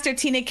Pastor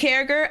Tina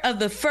Carriger of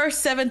the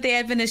First Seventh-day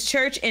Adventist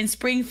Church in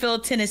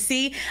Springfield,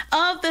 Tennessee,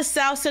 of the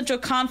South Central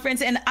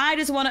Conference, and I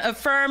just want to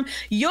affirm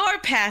your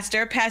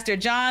pastor, Pastor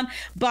John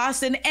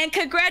Boston, and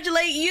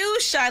congratulate you,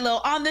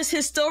 Shiloh, on this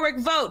historic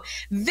vote.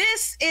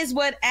 This is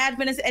what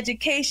Adventist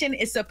education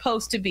is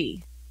supposed to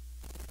be.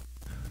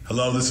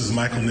 Hello, this is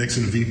Michael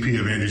Nixon, VP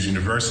of Andrews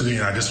University,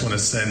 and I just want to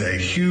send a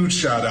huge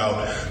shout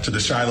out to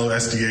the Shiloh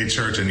SDA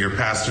Church and your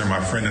pastor,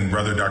 my friend and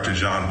brother, Dr.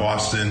 John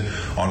Boston,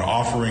 on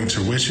offering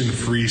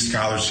tuition-free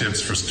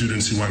scholarships for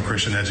students who want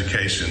Christian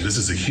education. This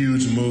is a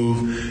huge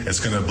move.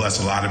 It's going to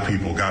bless a lot of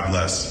people. God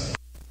bless.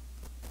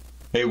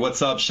 Hey,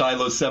 what's up,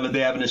 Shiloh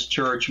Seventh-day Adventist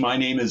Church? My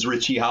name is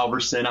Richie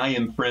Halverson. I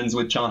am friends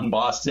with John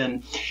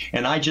Boston,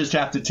 and I just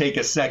have to take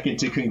a second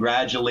to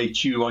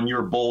congratulate you on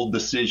your bold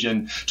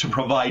decision to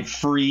provide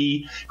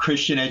free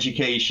Christian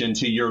education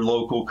to your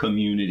local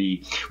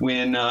community.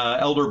 When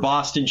Elder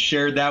Boston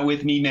shared that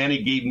with me, man,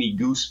 it gave me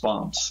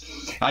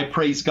goosebumps. I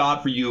praise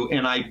God for you,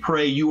 and I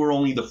pray you are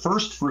only the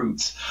first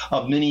fruits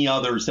of many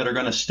others that are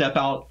going to step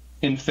out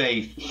in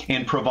faith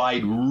and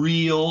provide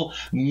real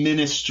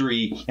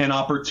ministry and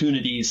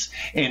opportunities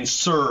and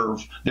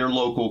serve their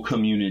local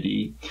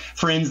community.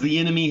 Friends, the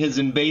enemy has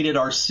invaded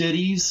our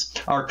cities,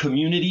 our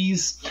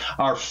communities,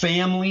 our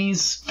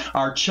families,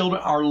 our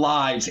children, our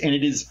lives, and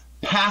it is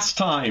past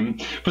time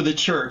for the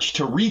church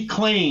to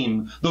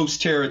reclaim those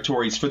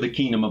territories for the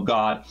kingdom of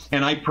God.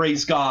 And I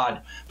praise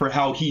God for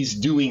how he's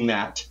doing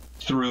that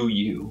through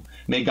you.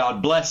 May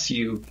God bless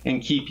you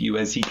and keep you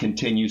as he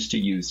continues to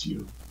use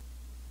you.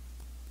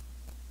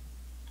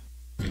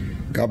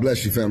 God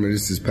bless you, family.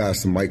 This is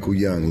Pastor Michael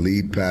Young,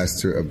 lead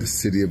pastor of the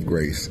City of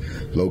Grace,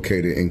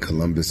 located in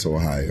Columbus,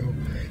 Ohio.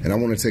 And I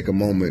want to take a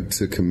moment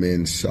to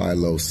commend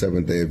Shiloh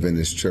Seventh-day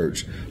Adventist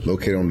Church,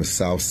 located on the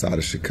south side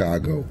of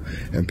Chicago,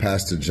 and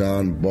Pastor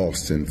John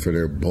Boston for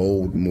their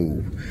bold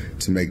move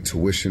to make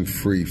tuition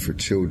free for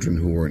children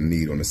who are in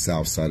need on the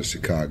south side of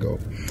Chicago.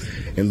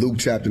 In Luke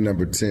chapter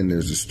number 10,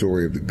 there's a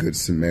story of the Good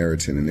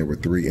Samaritan, and there were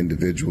 3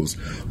 individuals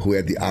who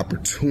had the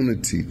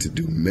opportunity to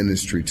do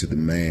ministry to the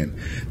man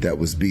that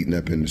was beaten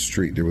up in the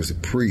street. There was a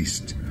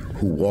priest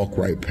who walked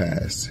right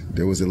past.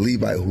 There was a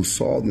Levite who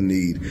saw the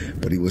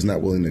need, but he was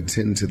not willing to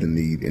tend to the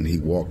need, and he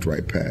walked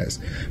right past.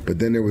 But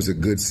then there was a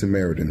Good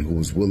Samaritan who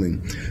was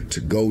willing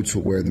to go to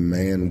where the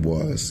man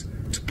was,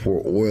 to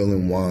pour oil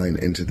and wine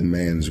into the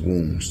man's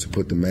wounds, to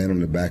put the man on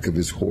the back of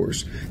his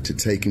horse, to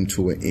take him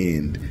to an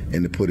end,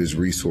 and to put his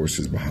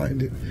resources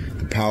behind it.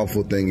 The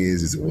powerful thing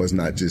is it was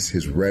not just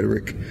his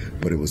rhetoric,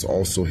 but it was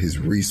also his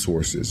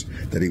resources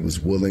that he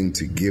was willing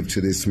to give to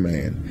this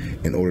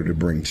man in order to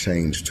bring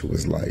change to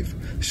his life.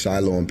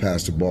 Shiloh and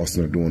Pastor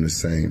Boston are doing the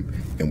same,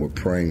 and we're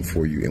praying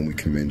for you, and we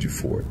commend you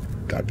for it.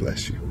 God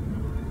bless you.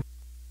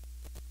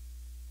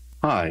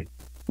 Hi,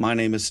 my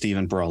name is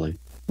Stephen Brawley,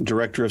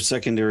 Director of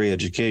Secondary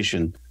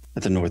Education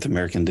at the North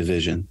American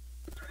Division.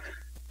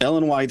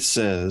 Ellen White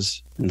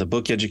says in the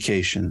book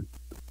Education,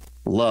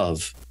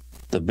 love,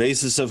 the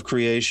basis of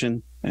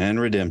creation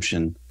and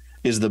redemption,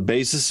 is the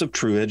basis of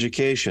true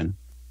education.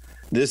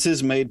 This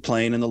is made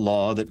plain in the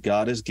law that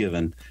God has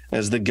given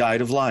as the guide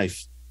of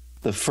life.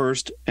 The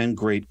first and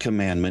great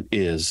commandment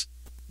is,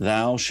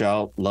 thou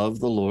shalt love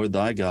the Lord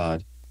thy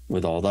God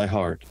with all thy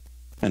heart,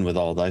 and with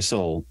all thy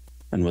soul,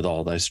 and with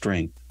all thy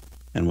strength,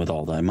 and with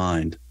all thy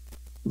mind.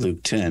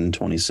 Luke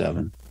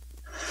 10:27.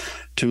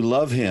 To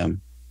love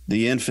him,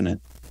 the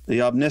infinite,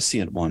 the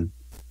omniscient one,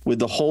 with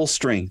the whole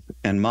strength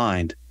and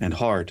mind and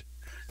heart,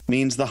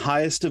 means the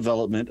highest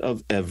development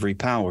of every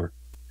power.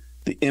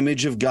 The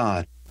image of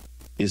God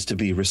is to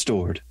be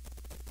restored.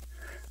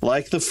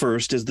 Like the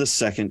first is the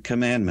second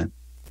commandment.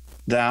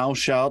 Thou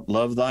shalt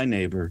love thy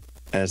neighbor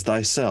as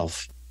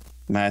thyself.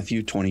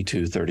 Matthew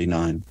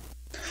 22:39.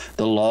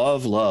 The law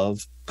of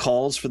love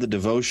calls for the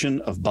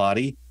devotion of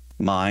body,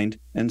 mind,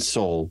 and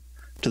soul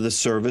to the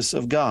service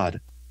of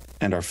God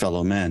and our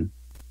fellow men.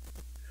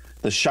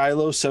 The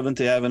Shiloh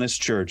Seventh-day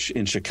Adventist Church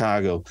in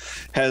Chicago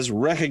has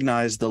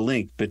recognized the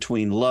link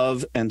between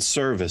love and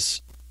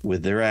service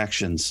with their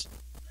actions,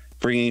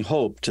 bringing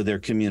hope to their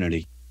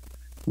community.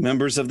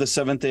 Members of the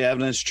Seventh-day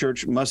Adventist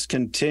Church must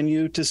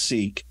continue to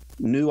seek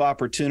new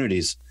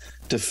opportunities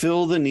to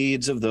fill the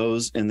needs of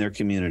those in their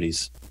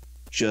communities,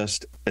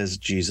 just as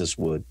Jesus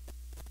would.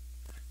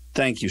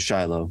 Thank you,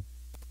 Shiloh.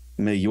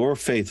 May your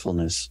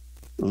faithfulness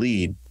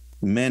lead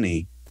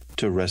many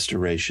to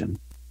restoration.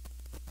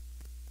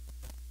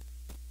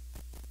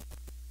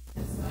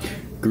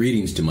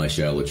 Greetings to my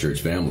Shiloh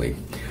Church family.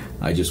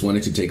 I just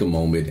wanted to take a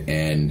moment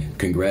and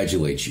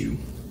congratulate you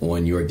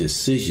on your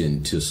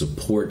decision to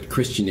support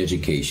Christian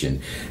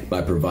education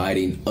by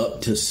providing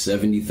up to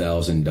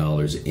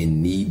 $70,000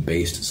 in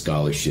need-based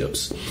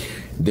scholarships,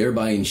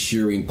 thereby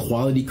ensuring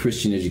quality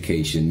Christian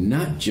education,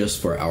 not just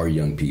for our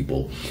young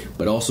people,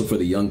 but also for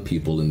the young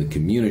people in the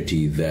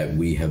community that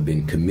we have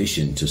been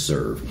commissioned to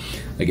serve.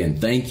 Again,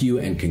 thank you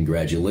and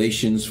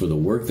congratulations for the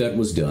work that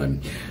was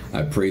done.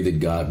 I pray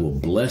that God will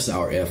bless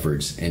our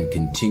efforts and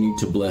continue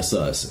to bless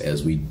us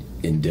as we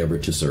endeavor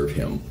to serve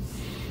Him.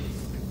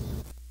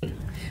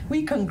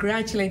 We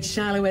congratulate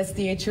Shiloh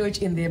SDA Church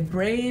in their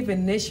brave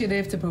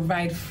initiative to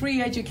provide free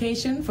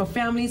education for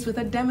families with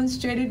a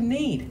demonstrated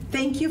need.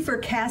 Thank you for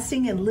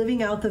casting and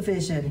living out the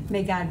vision.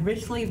 May God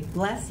richly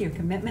bless your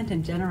commitment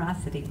and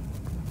generosity.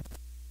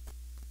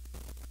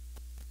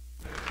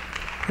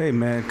 Hey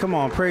man, come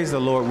on, praise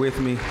the Lord with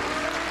me.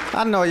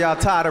 I know y'all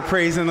tired of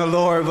praising the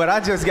Lord, but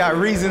I just got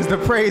reasons to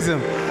praise Him.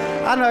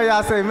 I know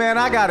y'all say, man,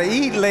 I gotta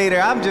eat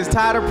later. I'm just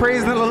tired of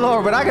praising the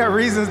Lord, but I got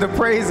reasons to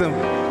praise Him.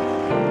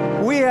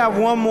 We have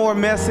one more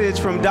message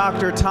from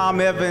Dr.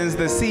 Tom Evans,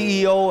 the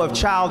CEO of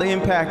Child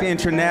Impact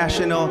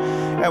International,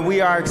 and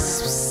we are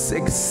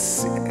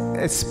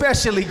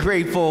especially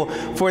grateful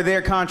for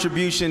their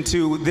contribution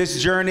to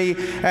this journey.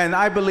 And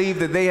I believe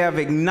that they have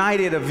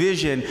ignited a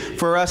vision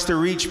for us to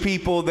reach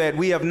people that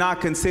we have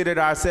not considered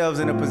ourselves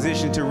in a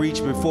position to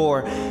reach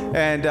before.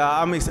 And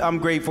I'm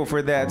grateful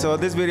for that. So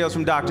this video is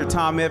from Dr.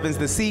 Tom Evans,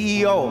 the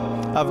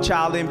CEO of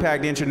Child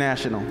Impact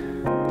International.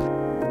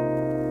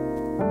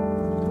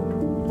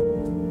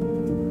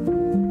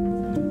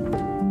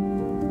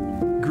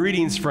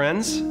 Greetings,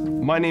 friends.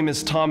 My name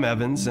is Tom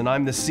Evans, and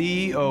I'm the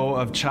CEO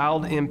of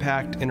Child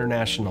Impact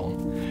International.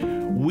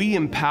 We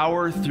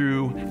empower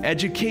through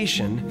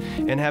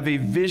education and have a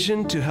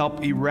vision to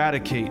help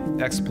eradicate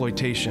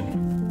exploitation.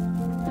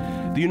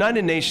 The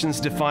United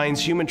Nations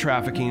defines human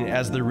trafficking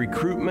as the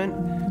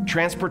recruitment,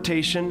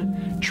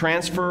 transportation,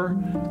 transfer,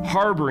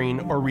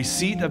 harboring, or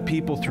receipt of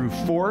people through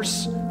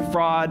force,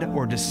 fraud,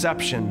 or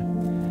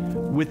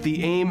deception with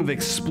the aim of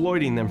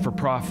exploiting them for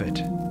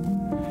profit.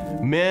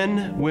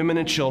 Men, women,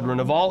 and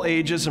children of all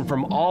ages and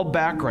from all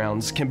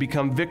backgrounds can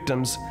become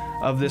victims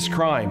of this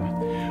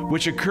crime,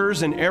 which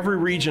occurs in every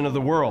region of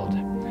the world.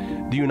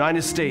 The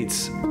United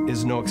States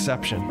is no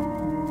exception.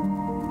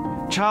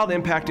 Child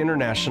Impact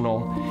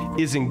International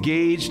is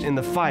engaged in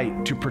the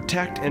fight to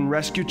protect and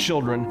rescue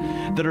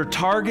children that are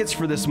targets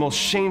for this most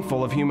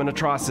shameful of human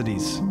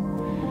atrocities.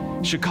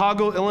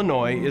 Chicago,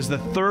 Illinois is the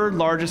third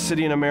largest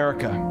city in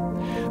America.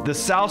 The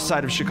south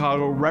side of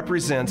Chicago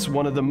represents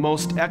one of the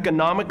most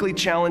economically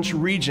challenged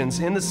regions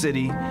in the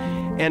city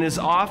and is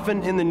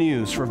often in the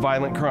news for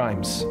violent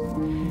crimes.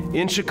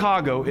 In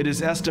Chicago, it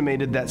is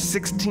estimated that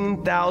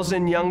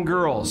 16,000 young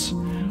girls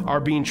are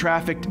being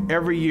trafficked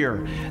every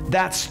year.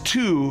 That's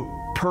 2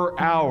 per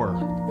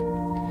hour.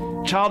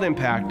 Child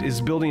Impact is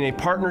building a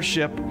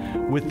partnership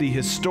with the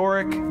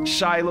historic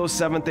Shiloh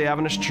Seventh-day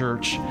Adventist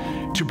Church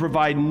to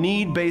provide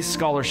need-based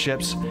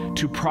scholarships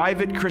to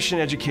private Christian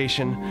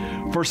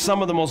education for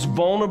some of the most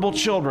vulnerable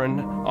children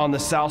on the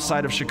south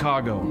side of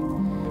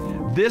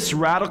Chicago. This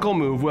radical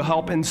move will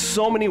help in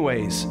so many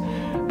ways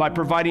by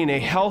providing a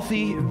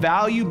healthy,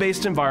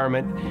 value-based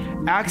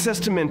environment, access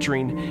to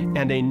mentoring,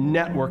 and a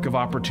network of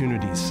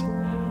opportunities.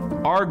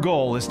 Our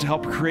goal is to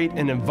help create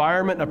an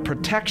environment of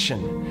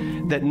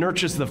protection that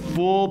nurtures the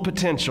full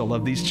potential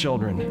of these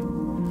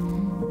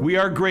children. We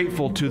are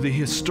grateful to the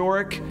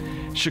historic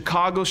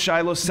Chicago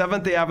Shiloh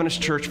Seventh-day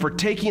Adventist Church for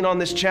taking on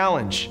this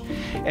challenge,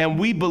 and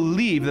we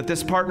believe that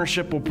this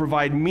partnership will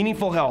provide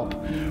meaningful help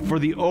for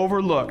the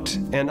overlooked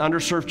and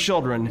underserved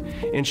children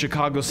in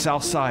Chicago's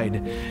South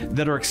Side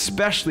that are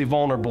especially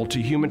vulnerable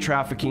to human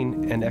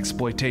trafficking and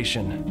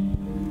exploitation.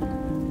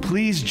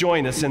 Please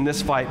join us in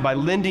this fight by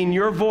lending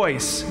your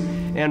voice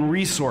and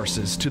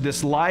resources to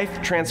this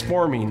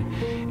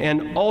life-transforming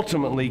and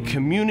ultimately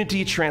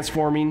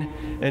community-transforming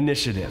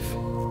initiative.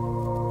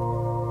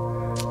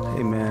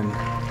 Amen.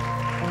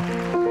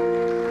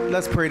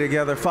 Let's pray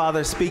together.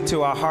 Father, speak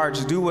to our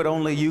hearts. Do what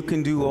only you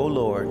can do, O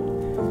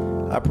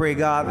Lord. I pray,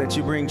 God, that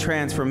you bring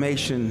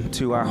transformation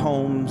to our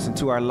homes and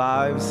to our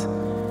lives.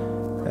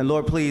 And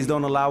Lord, please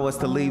don't allow us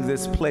to leave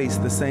this place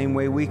the same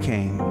way we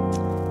came.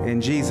 In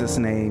Jesus'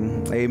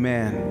 name,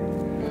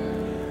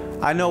 amen.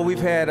 I know we've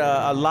had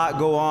a lot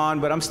go on,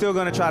 but I'm still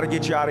going to try to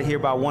get you out of here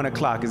by 1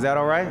 o'clock. Is that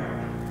all right?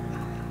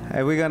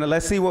 And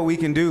let's see what we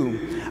can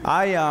do.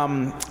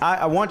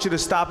 I want you to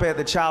stop at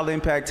the Child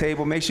Impact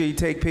table. Make sure you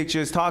take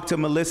pictures. Talk to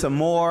Melissa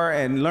more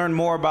and learn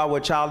more about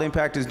what Child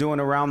Impact is doing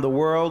around the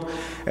world.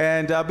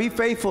 And be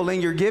faithful in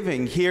your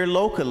giving here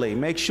locally.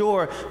 Make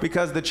sure,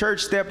 because the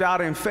church stepped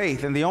out in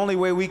faith. And the only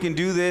way we can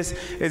do this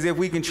is if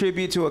we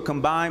contribute to a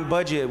combined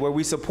budget where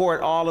we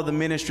support all of the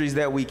ministries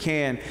that we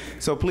can.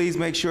 So please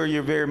make sure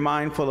you're very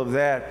mindful of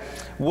that.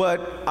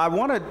 What I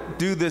want to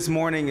do this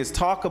morning is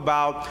talk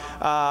about,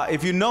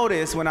 if you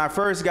notice, when I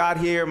first got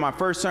here, my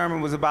first sermon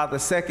was about the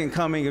second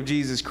coming of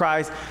Jesus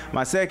Christ.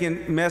 My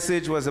second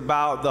message was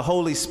about the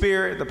Holy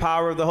Spirit, the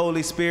power of the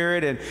Holy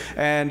Spirit,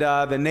 and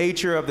the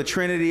nature of the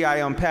Trinity. I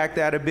unpacked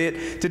that a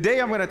bit. Today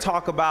I'm going to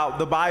talk about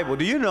the Bible.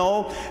 Do you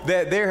know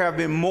that there have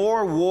been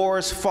more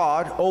wars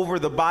fought over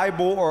the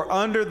Bible or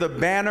under the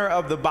banner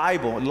of the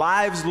Bible,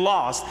 lives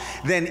lost,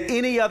 than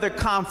any other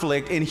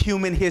conflict in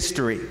human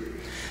history?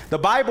 The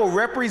Bible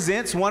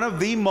represents one of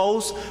the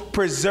most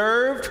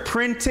preserved,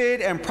 printed,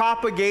 and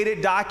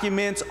propagated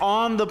documents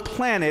on the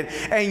planet,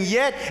 and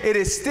yet it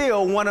is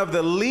still one of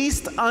the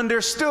least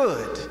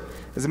understood.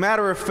 As a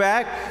matter of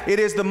fact, it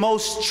is the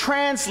most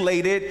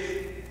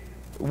translated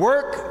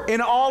work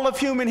in all of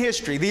human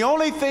history. The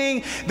only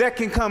thing that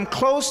can come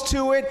close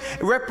to it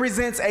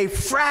represents a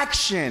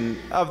fraction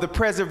of the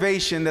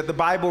preservation that the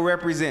Bible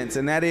represents,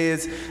 and that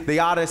is the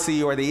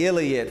Odyssey or the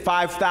Iliad.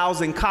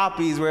 5,000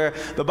 copies, where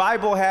the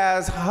Bible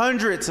has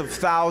hundreds of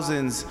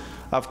thousands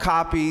of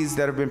copies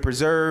that have been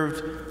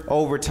preserved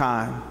over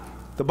time.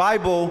 The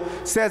Bible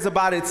says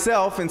about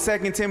itself in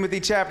 2 Timothy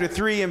chapter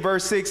 3 and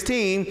verse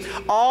 16,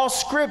 all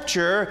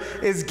scripture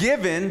is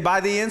given by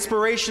the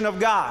inspiration of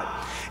God.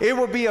 It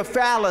would be a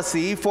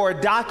fallacy for a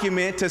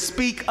document to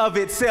speak of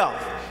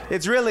itself.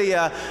 It's really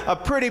a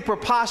pretty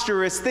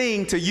preposterous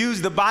thing to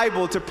use the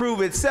Bible to prove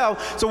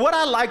itself. So what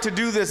I'd like to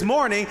do this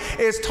morning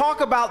is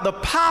talk about the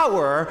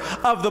power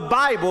of the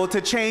Bible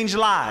to change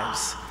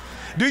lives.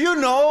 Do you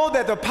know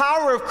that the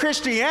power of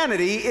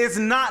Christianity is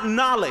not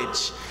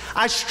knowledge?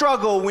 I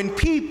struggle when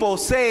people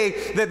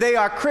say that they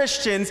are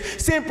Christians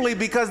simply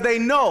because they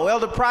know.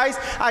 Elder Price,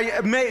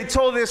 I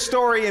told this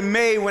story in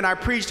May when I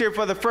preached here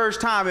for the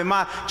first time in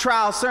my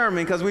trial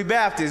sermon, because we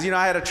Baptists, you know,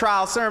 I had a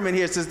trial sermon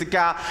here, Sister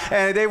Kyle,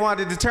 and they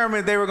wanted to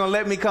determine if they were going to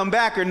let me come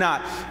back or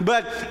not.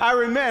 But I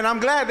remember, and I'm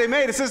glad they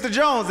made it. Sister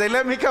Jones, they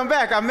let me come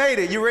back. I made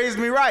it. You raised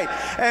me right.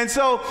 And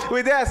so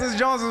with that, Sister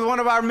Jones is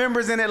one of our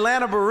members in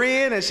Atlanta,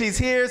 Berean, and she's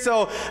here.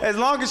 So as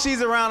long as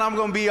she's around, I'm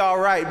going to be all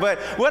right. But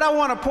what I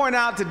want to point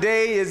out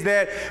today is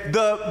that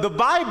the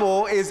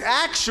Bible is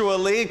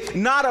actually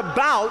not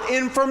about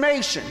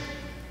information.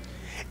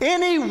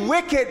 Any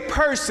wicked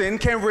person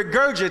can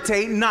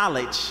regurgitate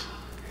knowledge.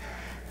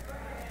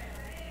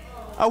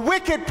 A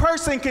wicked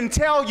person can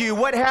tell you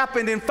what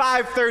happened in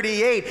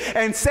 538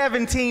 and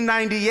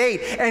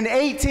 1798 and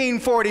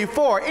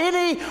 1844.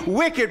 Any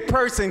wicked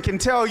person can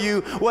tell you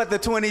what the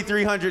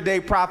 2300-day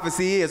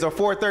prophecy is, or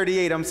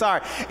 438, I'm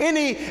sorry.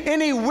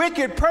 Any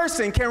wicked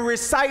person can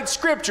recite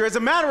scripture. As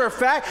a matter of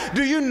fact,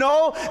 do you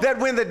know that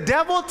when the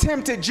devil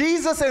tempted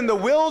Jesus in the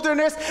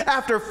wilderness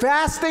after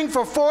fasting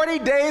for 40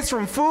 days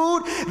from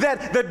food,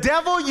 that the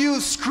devil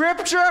used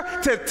scripture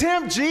to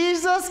tempt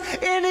Jesus?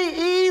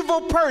 Any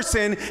evil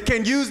person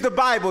can use the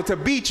Bible to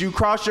beat you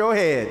across your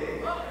head.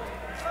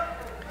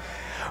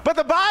 But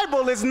the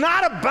Bible is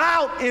not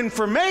about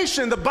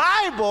information. The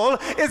Bible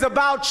is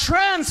about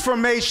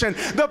transformation.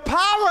 The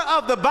power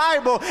of the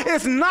Bible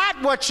is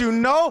not what you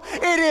know,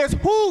 it is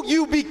who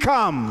you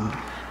become.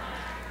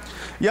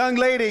 Young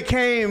lady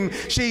came,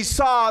 she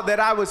saw that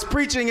I was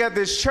preaching at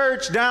this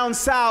church down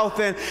south,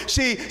 and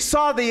she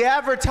saw the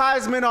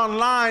advertisement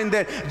online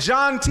that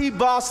John T.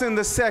 Boston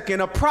II,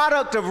 a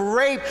product of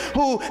rape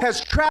who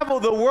has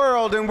traveled the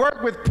world and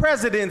worked with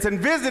presidents and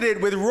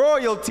visited with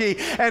royalty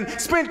and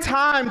spent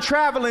time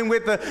traveling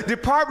with the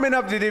Department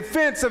of the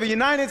Defense of the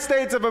United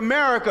States of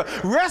America,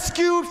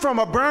 rescued from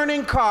a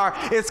burning car,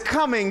 is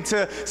coming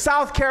to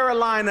South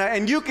Carolina,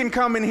 and you can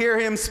come and hear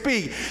him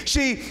speak.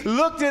 She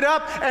looked it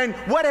up, and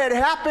what had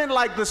happened,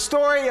 like the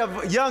story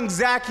of young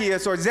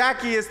Zacchaeus, or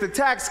Zacchaeus the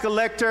tax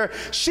collector,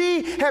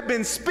 she had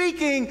been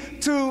speaking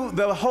to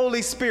the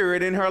Holy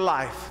Spirit in her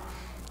life.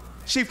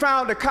 She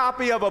found a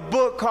copy of a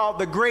book called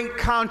The Great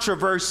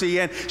Controversy,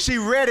 and she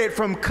read it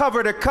from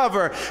cover to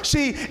cover.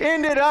 She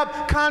ended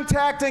up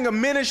contacting a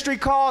ministry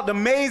called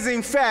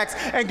Amazing Facts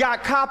and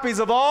got copies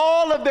of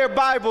all of their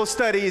Bible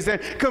studies and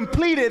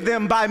completed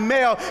them by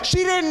mail. She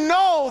didn't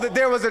know that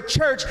there was a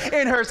church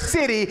in her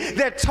city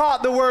that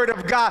taught the Word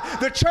of God.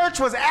 The church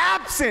was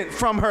absent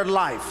from her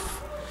life,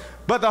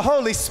 but the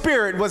Holy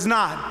Spirit was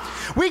not.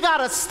 We got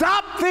to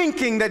stop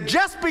thinking that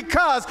just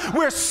because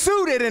we're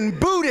suited and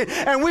booted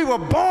and we were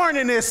born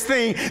in this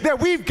thing, that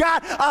we've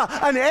got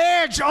an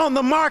edge on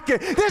the market.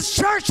 This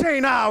church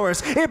ain't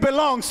ours. It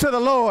belongs to the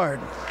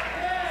Lord.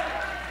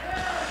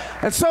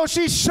 And so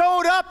she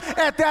showed up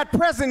at that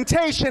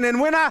presentation, and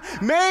when I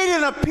made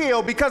an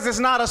appeal, because it's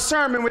not a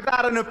sermon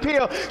without an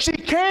appeal, she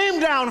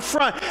came down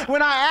front.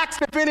 When I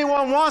asked if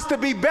anyone wants to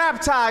be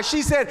baptized,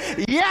 she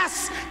said,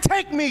 yes,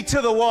 take me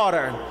to the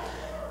water.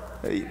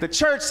 The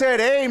church said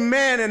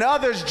amen, and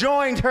others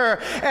joined her.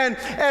 And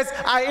as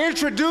I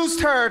introduced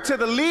her to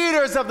the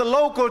leaders of the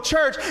local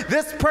church,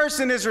 this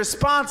person is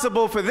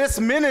responsible for this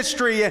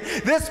ministry, and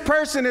this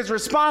person is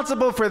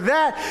responsible for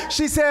that.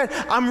 She said,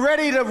 I'm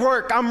ready to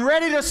work. I'm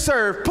ready to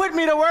serve. Put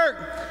me to work.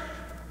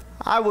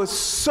 I was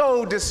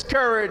so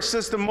discouraged,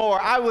 Sister Moore.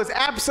 I was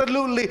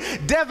absolutely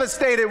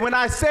devastated when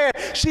I said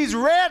she's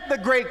read the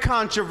great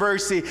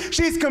controversy.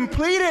 She's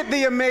completed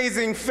the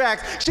amazing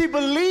facts. She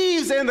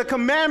believes in the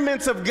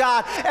commandments of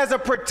God as a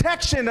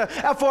protection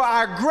for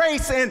our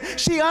grace, and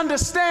she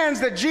understands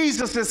that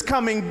Jesus is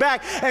coming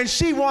back, and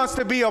she wants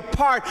to be a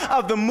part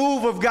of the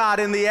move of God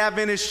in the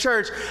Adventist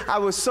church. I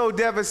was so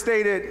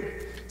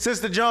devastated,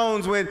 Sister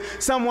Jones, when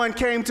someone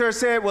came to her and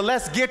said, well,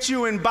 let's get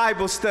you in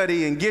Bible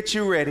study and get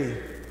you ready.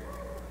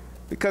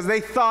 Because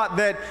they thought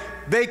that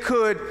they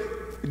could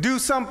do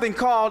something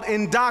called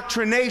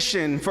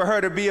indoctrination for her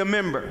to be a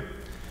member.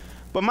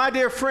 But my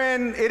dear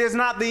friend, it is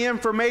not the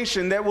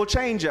information that will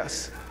change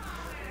us.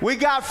 We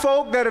got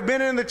folk that have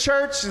been in the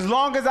church as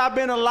long as I've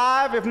been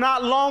alive, if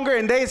not longer,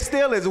 and they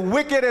still as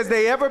wicked as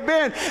they ever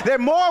been. They're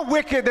more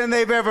wicked than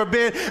they've ever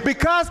been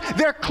because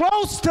they're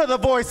close to the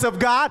voice of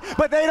God,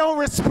 but they don't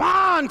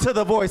respond to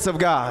the voice of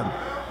God.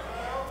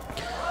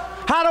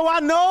 How do I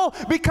know?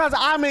 Because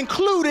I'm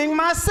including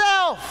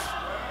myself.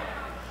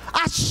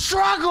 I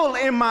struggle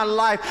in my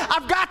life.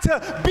 I've got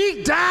to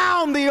beat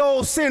down the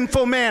old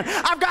sinful man.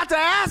 I've got to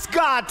ask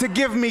God to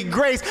give me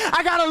grace.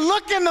 I got to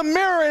look in the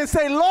mirror and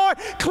say, Lord,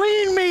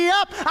 clean me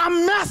up.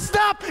 I'm messed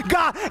up,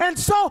 God. And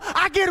so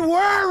I get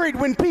worried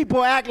when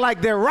people act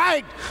like they're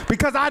right,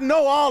 because I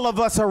know all of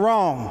us are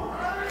wrong.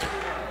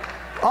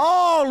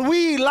 All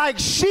we like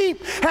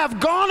sheep have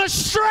gone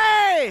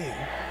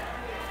astray.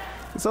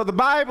 So the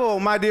Bible,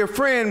 my dear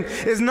friend,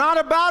 is not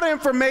about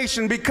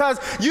information, because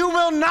you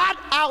will not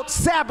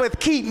out-Sabbath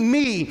keep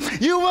me.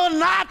 You will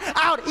not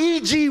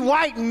out-E.G.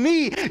 White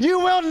me. You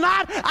will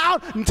not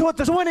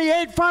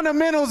out-28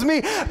 fundamentals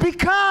me,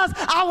 because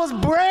I was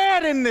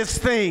bred in this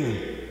thing.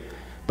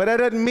 But that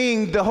doesn't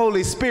mean the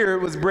Holy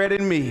Spirit was bred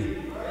in me.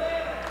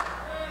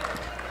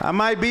 I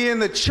might be in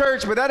the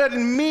church, but that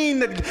doesn't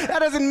mean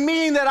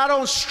that I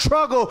don't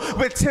struggle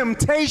with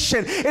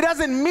temptation. It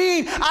doesn't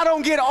mean I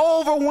don't get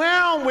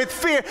overwhelmed with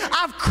fear.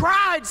 I've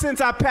cried since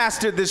I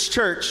pastored this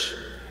church.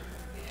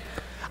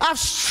 I've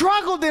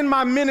struggled in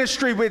my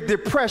ministry with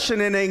depression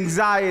and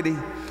anxiety.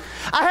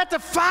 I had to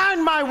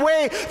find my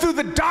way through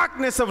the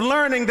darkness of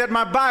learning that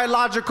my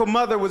biological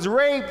mother was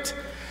raped.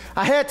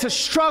 I had to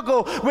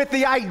struggle with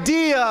the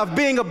idea of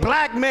being a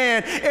black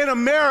man in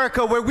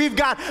America, where we've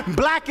got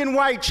black and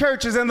white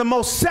churches, and the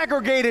most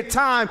segregated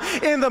time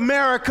in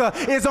America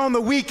is on the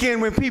weekend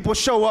when people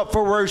show up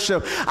for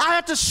worship. I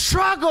had to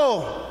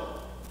struggle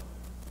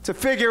to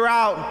figure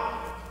out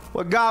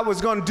what God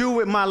was going to do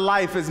with my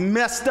life, as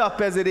messed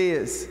up as it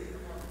is.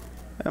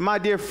 And my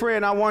dear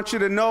friend, I want you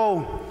to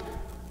know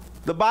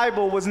the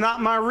Bible was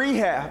not my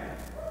rehab.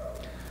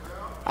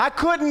 I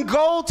couldn't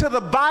go to the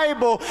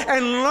Bible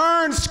and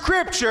learn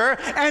scripture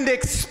and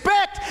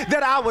expect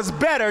that I was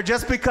better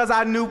just because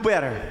I knew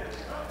better.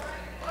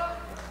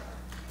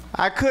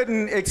 I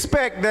couldn't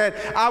expect that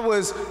I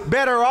was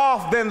better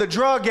off than the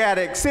drug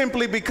addict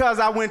simply because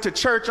I went to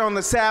church on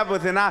the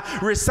Sabbath and I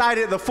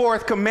recited the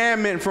 4th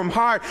commandment from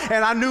heart,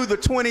 and I knew the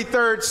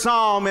 23rd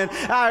Psalm. And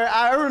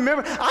I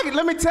remember,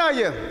 let me tell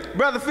you,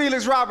 Brother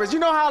Felix Roberts, you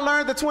know how I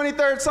learned the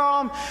 23rd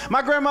Psalm?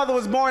 My grandmother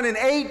was born in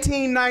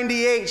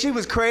 1898. She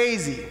was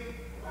crazy.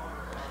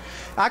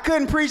 I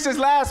couldn't preach this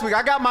last week.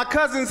 I got my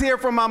cousins here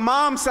from my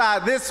mom's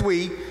side this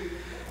week.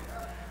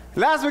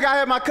 Last week I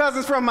had my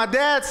cousins from my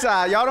dad's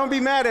side. Y'all don't be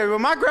mad at me,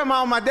 but my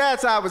grandma on my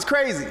dad's side was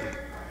crazy.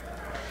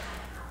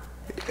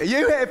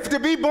 To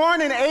be born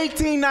in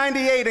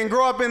 1898 and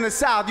grow up in the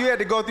South, you had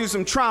to go through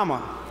some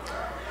trauma.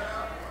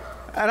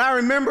 And I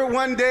remember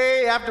one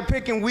day after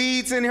picking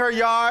weeds in her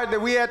yard that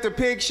we had to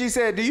pick, she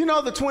said, do you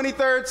know the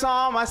 23rd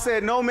Psalm? I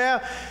said, no, ma'am.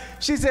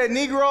 She said,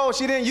 Negro.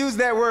 She didn't use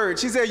that word.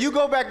 She said, you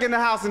go back in the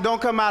house and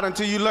don't come out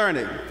until you learn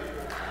it.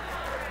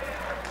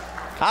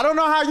 I don't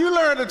know how you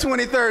learned the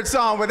 23rd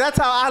Psalm, but that's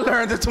how I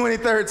learned the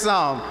 23rd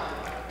Psalm.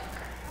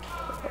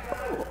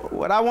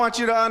 What I want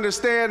you to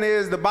understand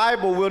is the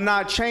Bible will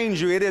not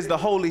change you. It is the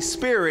Holy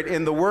Spirit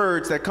in the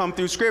words that come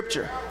through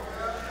Scripture.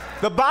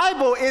 The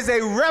Bible is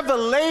a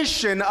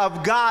revelation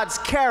of God's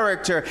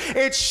character.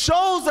 It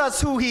shows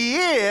us who He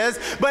is,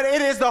 but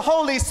it is the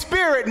Holy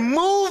Spirit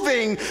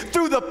moving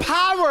through the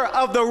power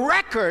of the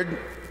record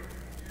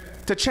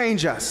to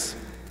change us.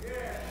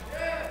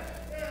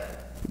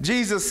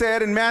 Jesus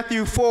said in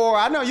Matthew 4,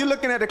 I know you're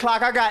looking at the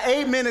clock, I got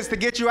 8 minutes to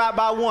get you out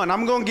by 1.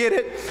 I'm going to get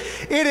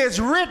it. It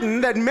is written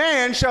that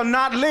man shall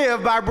not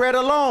live by bread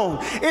alone.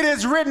 It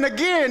is written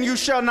again, you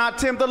shall not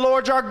tempt the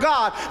Lord your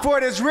God. For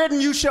it is written,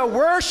 you shall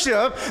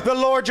worship the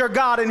Lord your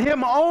God, and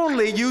him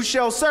only you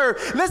shall serve.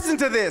 Listen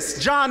to this,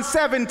 John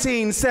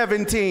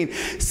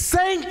 17:17.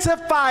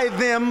 Sanctify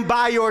them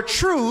by your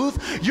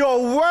truth.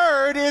 Your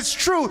word is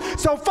truth.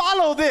 So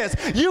follow this.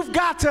 You've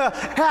got to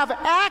have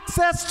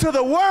access to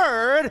the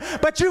word,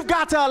 but you've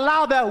got to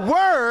allow that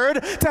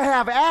word to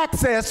have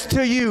access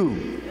to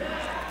you.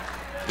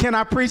 Can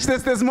I preach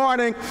this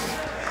morning?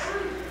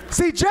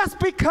 See, just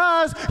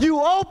because you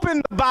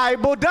open the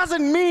Bible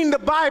doesn't mean the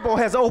Bible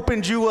has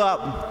opened you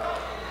up.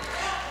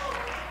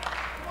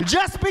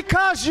 Just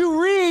because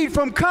you read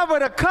from cover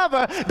to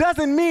cover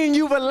doesn't mean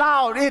you've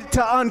allowed it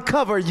to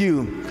uncover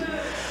you.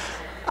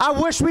 I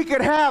wish we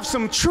could have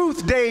some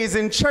truth days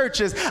in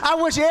churches. I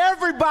wish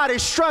everybody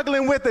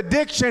struggling with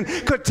addiction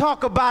could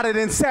talk about it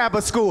in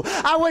Sabbath school.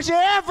 I wish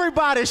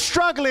everybody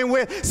struggling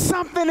with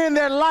something in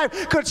their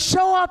life could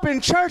show up in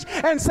church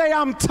and say,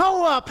 I'm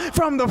toe up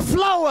from the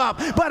flow up,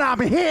 but I'm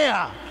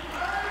here.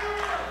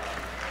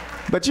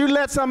 But you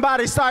let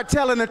somebody start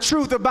telling the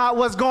truth about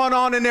what's going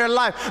on in their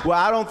life. Well,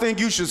 I don't think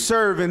you should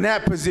serve in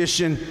that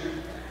position.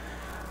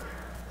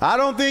 I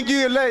don't think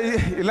you,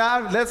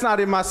 that's not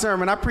in my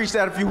sermon. I preached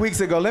that a few weeks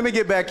ago. Let me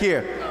get back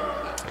here.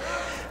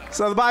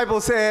 So the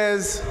Bible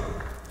says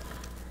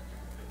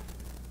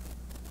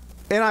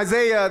in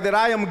Isaiah that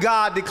I am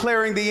God,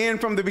 declaring the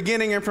end from the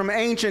beginning and from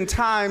ancient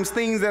times,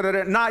 things that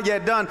are not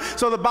yet done.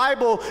 So the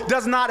Bible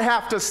does not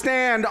have to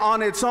stand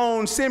on its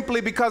own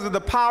simply because of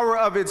the power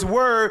of its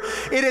word.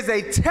 It is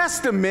a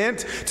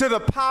testament to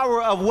the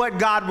power of what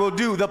God will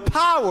do. The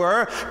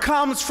power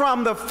comes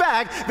from the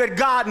fact that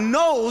God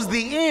knows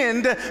the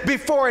end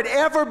before it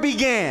ever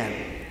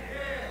began.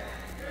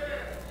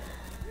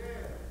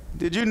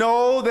 Did you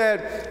know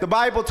that the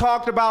Bible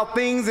talked about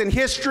things in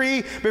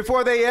history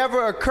before they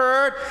ever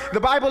occurred?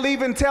 The Bible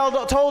even told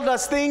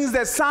us things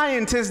that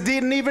scientists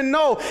didn't even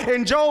know.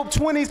 In Job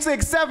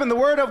 26:7, the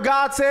Word of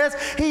God says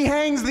he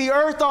hangs the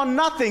earth on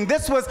nothing.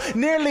 This was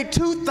nearly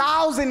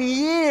 2,000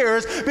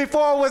 years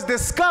before it was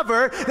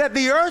discovered that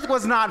the earth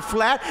was not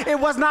flat. It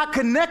was not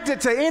connected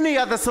to any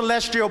other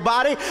celestial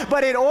body,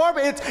 but it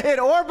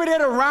orbited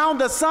around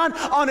the sun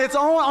on its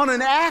own, on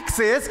an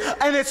axis,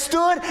 and it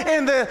stood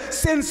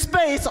in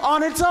space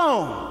on its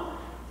own.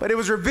 But it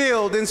was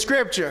revealed in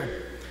Scripture.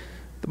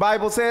 The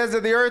Bible says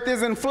that the earth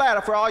isn't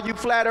flat. For all you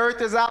flat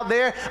earthers out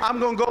there, I'm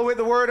going to go with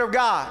the Word of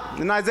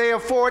God. In Isaiah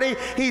 40,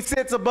 he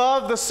sits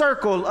above the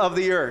circle of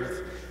the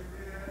earth.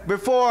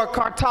 Before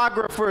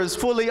cartographers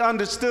fully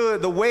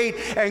understood the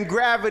weight and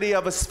gravity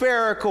of a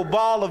spherical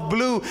ball of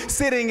blue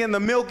sitting in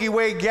the Milky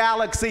Way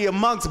galaxy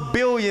amongst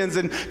billions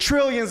and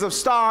trillions of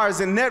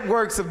stars and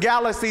networks of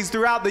galaxies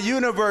throughout the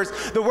universe,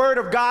 the Word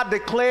of God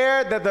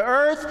declared that the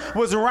earth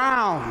was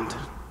round.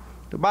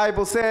 The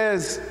Bible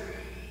says,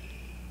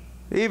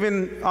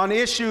 even on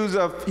issues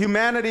of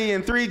humanity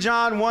in 3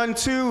 John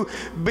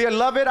 1:2,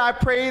 beloved, I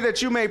pray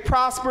that you may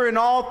prosper in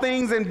all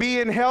things and be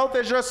in health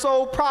as your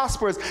soul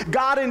prospers.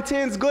 God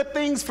intends good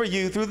things for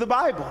you through the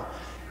Bible,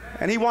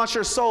 and he wants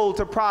your soul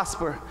to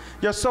prosper.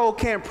 Your soul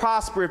can't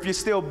prosper if you're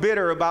still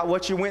bitter about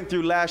what you went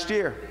through last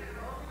year.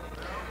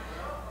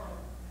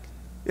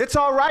 It's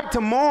all right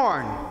to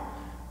mourn,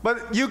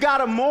 but you got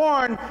to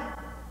mourn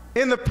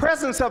in the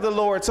presence of the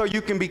Lord so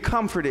you can be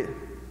comforted.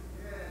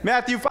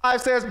 Matthew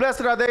 5 says,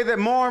 blessed are they that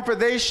mourn, for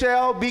they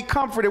shall be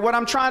comforted. What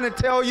I'm trying to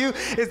tell you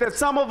is that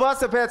some of us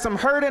have had some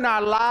hurt in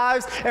our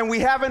lives and we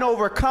haven't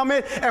overcome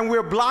it, and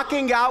we're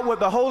blocking out what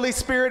the Holy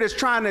Spirit is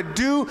trying to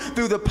do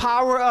through the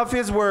power of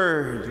his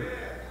word.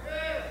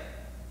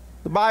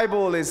 The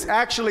Bible is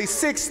actually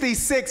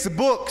 66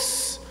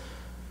 books.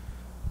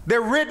 They're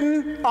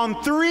written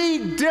on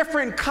 3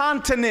 different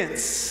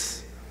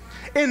continents,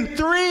 in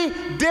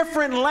 3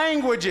 different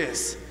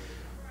languages.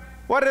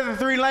 What are the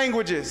 3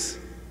 languages?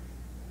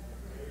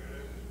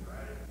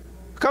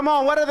 Come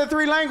on, what are the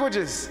 3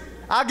 languages?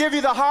 I'll give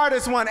you the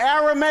hardest one: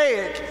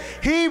 Aramaic,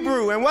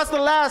 Hebrew, and what's the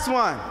last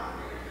one?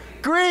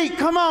 Greek.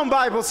 Come on,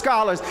 Bible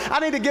scholars. I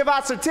need to give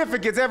out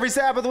certificates every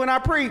Sabbath when I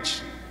preach.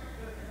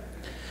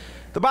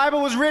 The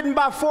Bible was written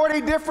by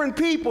 40 different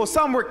people.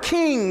 Some were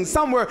kings,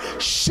 some were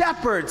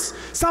shepherds,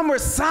 some were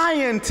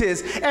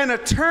scientists and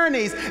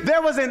attorneys.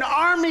 There was an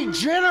army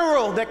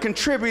general that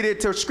contributed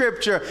to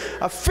Scripture,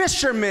 a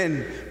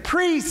fisherman,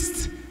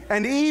 priest,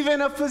 and even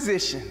a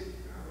physician.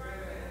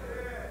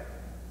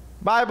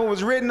 The Bible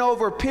was written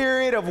over a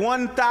period of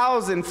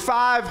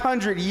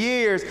 1,500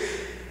 years.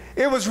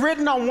 It was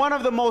written on one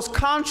of the most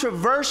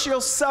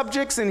controversial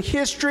subjects in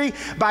history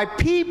by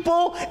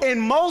people, in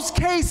most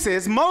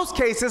cases,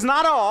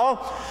 not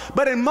all,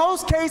 but in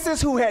most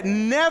cases who had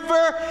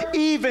never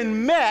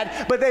even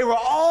met, but they were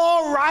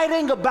all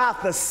writing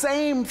about the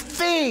same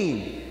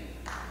thing.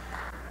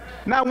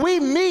 Now we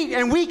meet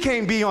and we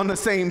can't be on the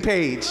same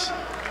page.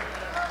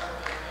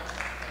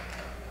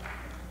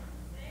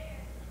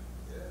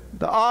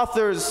 The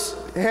authors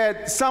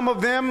had, some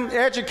of them,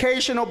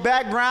 educational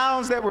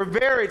backgrounds that were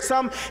varied.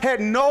 Some had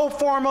no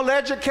formal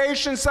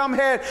education. Some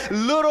had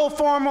little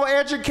formal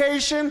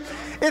education.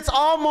 It's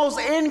almost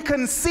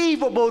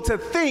inconceivable to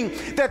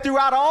think that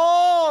throughout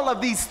all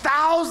of these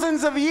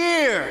thousands of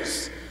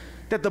years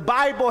that the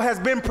Bible has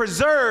been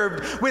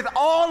preserved with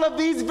all of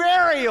these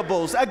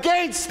variables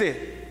against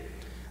it.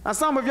 Now,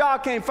 some of y'all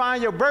can't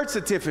find your birth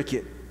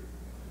certificate.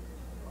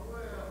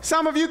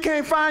 Some of you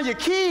can't find your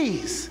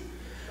keys.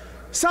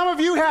 Some of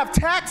you have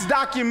tax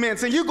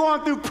documents and you're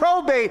going through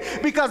probate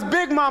because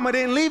Big Mama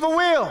didn't leave a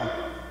will.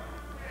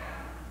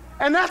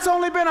 And that's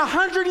only been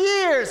 100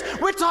 years.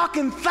 We're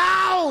talking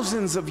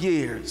thousands of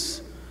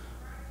years.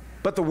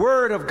 But the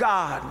Word of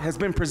God has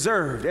been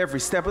preserved every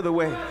step of the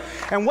way.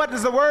 And what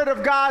does the Word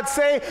of God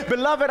say?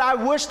 Beloved, I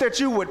wish that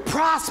you would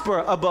prosper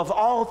above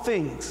all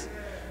things.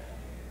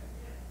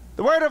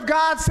 The Word of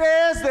God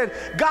says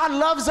that God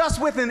loves us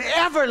with an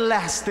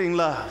everlasting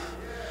love.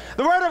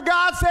 The Word of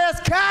God says,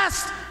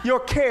 cast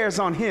your cares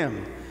on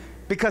Him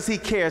because He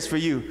cares for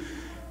you.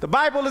 The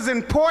Bible is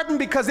important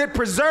because it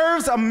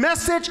preserves a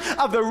message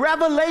of the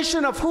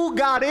revelation of who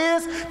God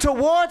is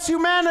towards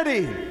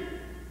humanity.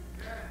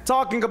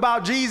 Talking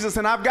about Jesus,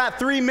 and I've got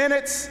 3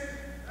 minutes.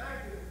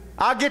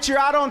 I'll get you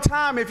out on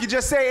time if you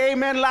just say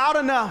amen loud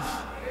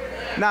enough.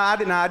 No,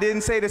 I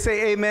didn't say to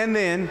say amen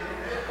then.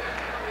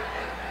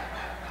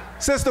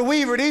 Sister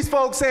Weaver, these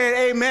folks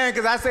saying amen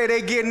because I say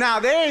they getting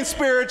out. They ain't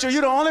spiritual.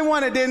 You're the only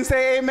one that didn't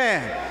say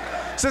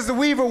amen. Sister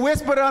Weaver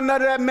whispered under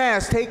that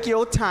mask, take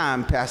your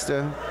time,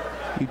 Pastor.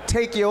 You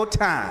take your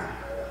time.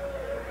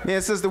 Me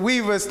and Sister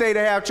Weaver stay to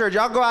have church.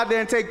 Y'all go out there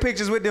and take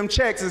pictures with them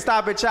checks and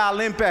stop at Child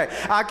Impact.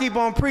 I'll keep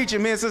on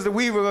preaching. Me and Sister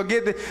Weaver will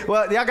get the,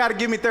 well, y'all got to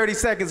give me 30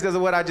 seconds because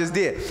of what I just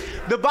did.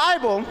 The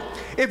Bible,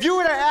 if you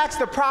were to ask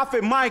the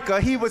prophet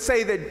Micah, he would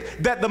say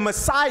that the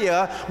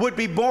Messiah would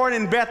be born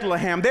in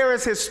Bethlehem. There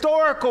is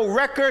historical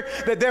record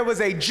that there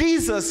was a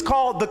Jesus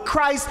called the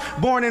Christ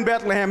born in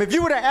Bethlehem. If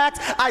you were to ask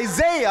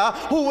Isaiah,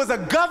 who was a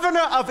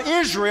governor of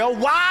Israel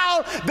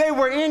while they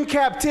were in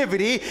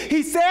captivity,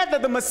 he said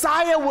that the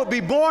Messiah would be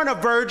born a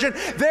virgin.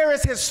 There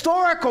is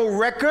historical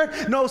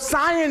record, no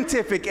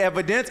scientific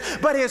evidence,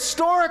 but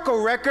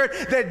historical record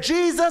that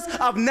Jesus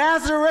of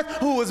Nazareth,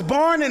 who was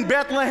born in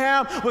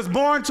Bethlehem, was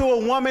born to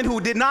a woman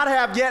who did not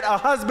have yet a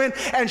husband,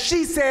 and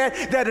she said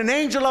that an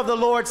angel of the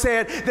Lord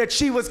said that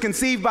she was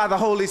conceived by the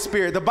Holy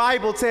Spirit. The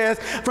Bible says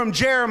from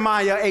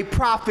Jeremiah, a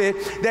prophet,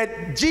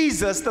 that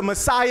Jesus, the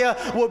Messiah,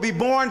 will be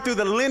born through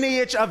the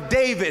lineage of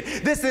David.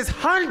 This is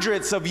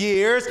hundreds of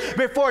years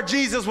before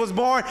Jesus was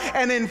born,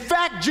 and in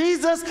fact,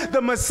 Jesus,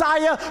 the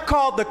Messiah,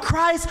 called the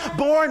Christ,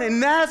 born in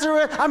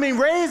Nazareth,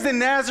 raised in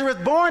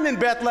Nazareth, born in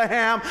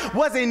Bethlehem,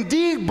 was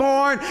indeed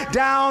born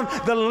down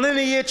the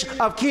lineage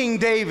of King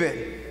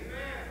David.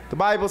 The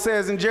Bible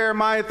says in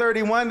Jeremiah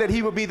 31 that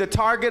he would be the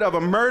target of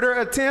a murder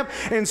attempt.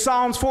 In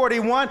Psalms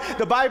 41,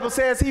 the Bible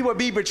says he would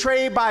be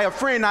betrayed by a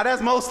friend. Now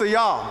that's most of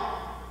y'all.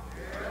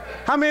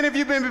 How many of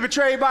you been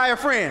betrayed by a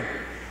friend?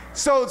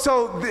 So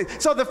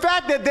the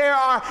fact that there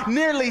are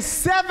nearly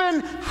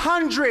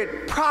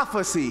 700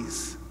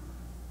 prophecies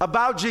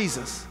about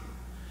Jesus,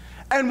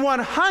 and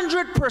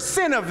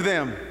 100% of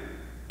them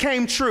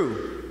came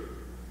true,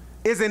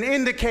 is an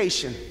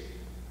indication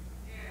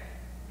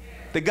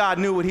that God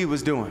knew what he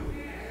was doing.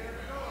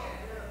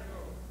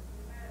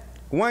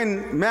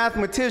 One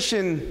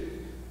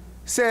mathematician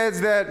says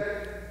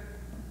that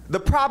the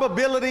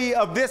probability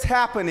of this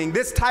happening,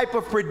 this type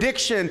of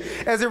prediction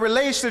as it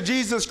relates to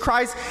Jesus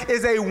Christ,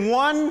 is a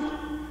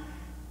 1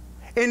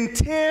 in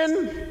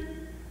 10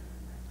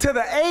 to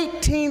the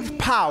 18th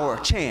power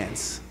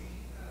chance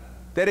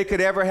that it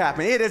could ever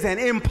happen. It is an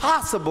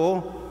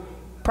impossible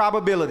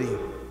probability.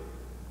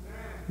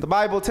 The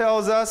Bible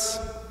tells us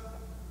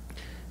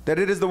that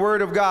it is the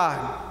Word of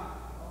God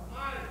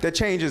that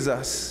changes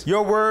us.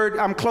 Your word,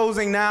 I'm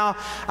closing now.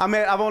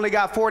 I've only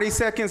got 40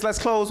 seconds. Let's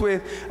close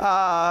with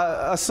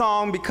a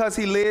song, Because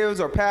He Lives,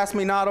 or Pass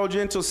Me Not, O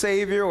Gentle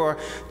Savior, or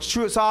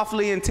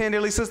Softly and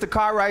Tenderly. Sister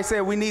Cartwright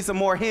said we need some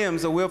more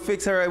hymns, so we'll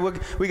fix her.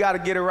 We got to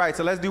get it right.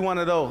 So let's do one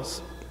of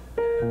those.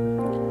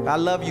 I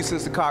love you,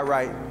 Sister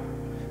Cartwright.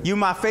 You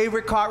my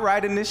favorite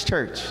Cartwright in this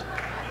church.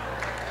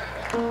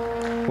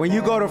 When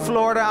you go to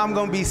Florida, I'm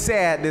going to be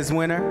sad this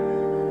winter.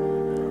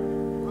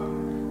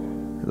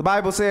 The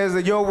Bible says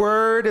that your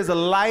word is a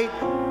light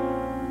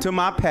to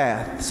my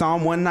path.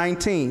 Psalm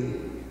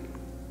 119.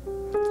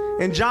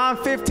 In John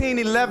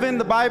 15:11,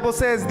 the Bible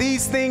says,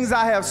 these things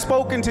I have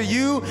spoken to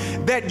you,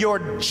 that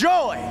your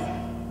joy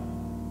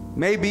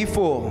may be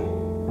full.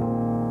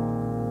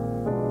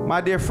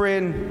 My dear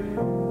friend,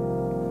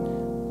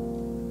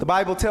 the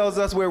Bible tells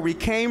us where we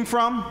came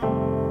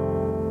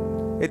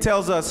from. It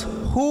tells us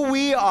who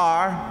we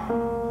are,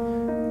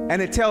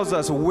 and it tells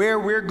us where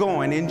we're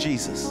going in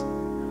Jesus.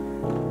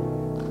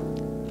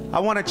 I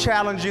want to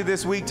challenge you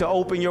this week to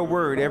open your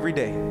word every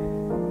day.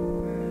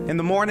 In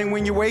the morning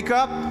when you wake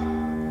up,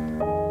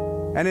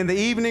 and in the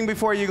evening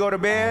before you go to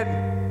bed,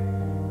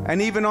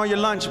 and even on your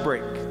lunch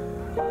break.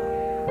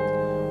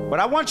 What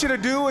I want you to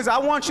do is I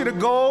want you to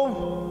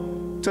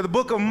go to the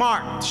book of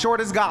Mark,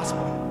 shortest gospel.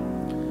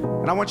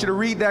 And I want you to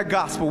read that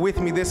gospel with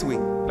me this week.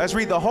 Let's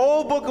read the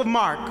whole book of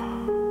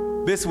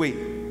Mark this week.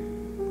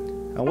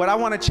 And what I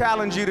want to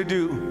challenge you to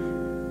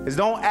do is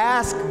don't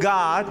ask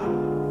God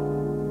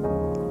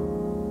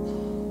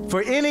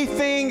for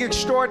anything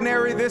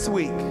extraordinary this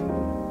week,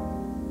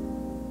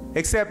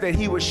 except that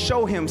he would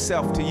show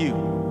himself to you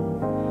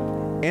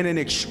in an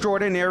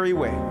extraordinary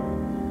way.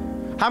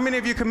 How many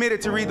of you committed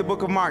to read the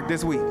book of Mark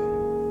this week?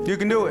 You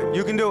can do it.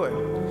 You can do it.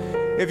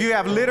 If you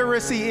have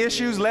literacy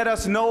issues, let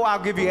us know.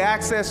 I'll give you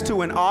access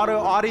to an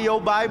audio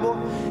Bible.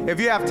 If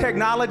you have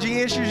technology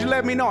issues, you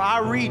let me know.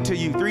 I'll read to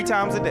you 3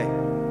 times a day.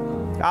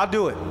 I'll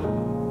do it.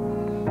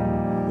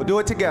 We'll do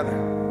it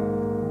together.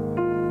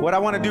 What I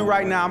want to do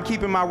right now, I'm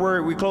keeping my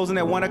word. We're closing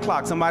at 1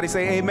 o'clock. Somebody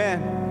say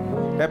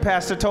amen. That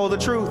pastor told the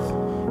truth.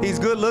 He's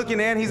good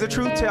looking and he's a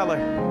truth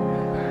teller.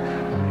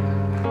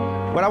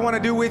 What I want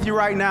to do with you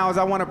right now is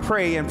I want to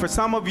pray. And for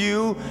some of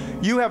you,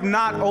 you have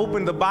not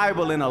opened the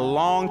Bible in a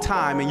long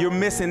time and you're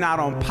missing out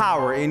on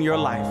power in your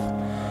life.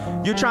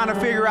 You're trying to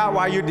figure out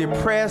why you're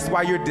depressed,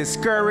 why you're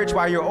discouraged,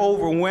 why you're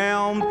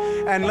overwhelmed.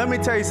 And let me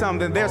tell you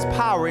something, there's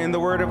power in the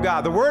Word of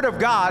God. The Word of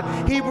God,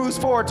 Hebrews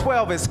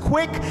 4:12, is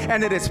quick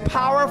and it is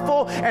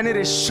powerful and it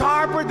is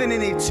sharper than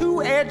any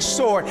two-edged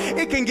sword.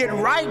 It can get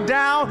right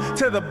down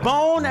to the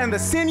bone and the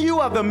sinew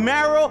of the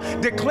marrow,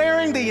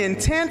 declaring the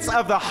intents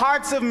of the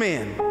hearts of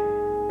men.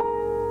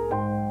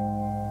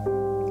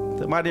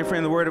 My dear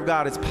friend, the Word of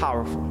God is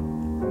powerful.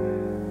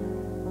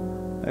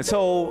 And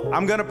so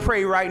I'm going to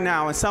pray right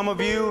now. And some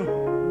of you,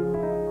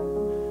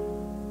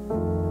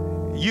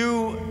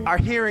 you are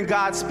hearing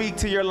God speak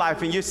to your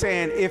life and you're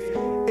saying,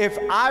 if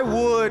I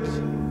would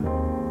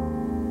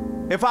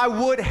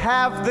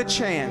have the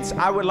chance,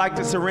 I would like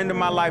to surrender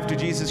my life to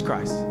Jesus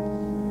Christ.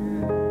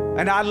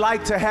 And I'd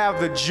like to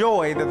have the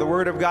joy that the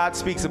Word of God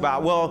speaks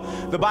about. Well,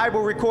 the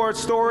Bible records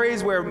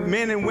stories where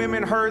men and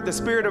women heard the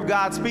Spirit of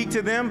God speak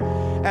to them,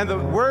 and the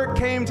word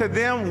came to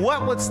them,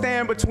 what would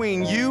stand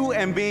between you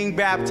and being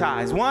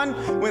baptized? One,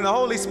 when the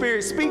Holy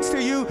Spirit speaks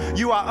to you,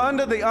 you are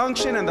under the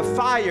unction and the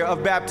fire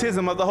of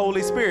baptism of the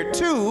Holy Spirit.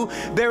 Two,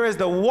 there is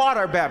the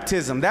water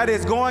baptism. That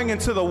is going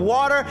into the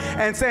water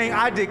and saying,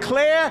 I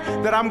declare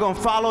that I'm going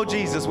to follow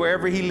Jesus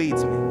wherever he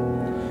leads me.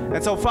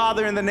 And so,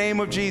 Father, in the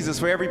name of Jesus,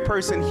 for every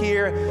person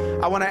here,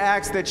 I want to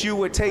ask that you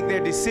would take their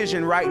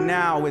decision right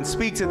now and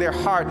speak to their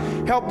heart.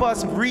 Help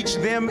us reach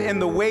them in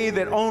the way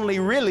that only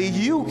really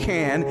you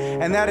can,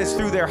 and that is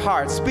through their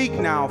heart. Speak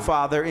now,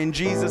 Father, in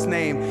Jesus'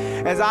 name.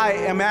 As I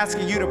am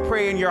asking you to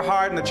pray in your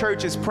heart and the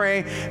church is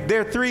praying, there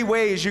are 3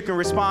 ways you can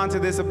respond to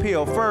this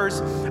appeal.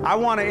 First, I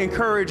want to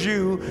encourage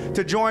you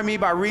to join me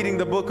by reading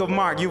the book of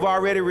Mark. You've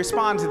already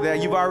responded to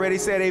that. You've already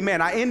said amen.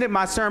 I ended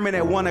my sermon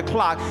at 1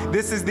 o'clock.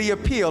 This is the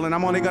appeal, and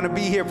I'm only going to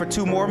be here for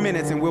 2 more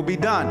minutes and we'll be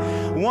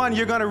done. 1,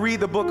 you're going to read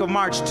the book of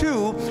Mark.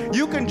 2,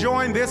 you can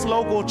join this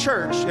local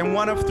church in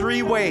one of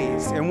 3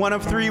 ways. In one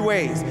of 3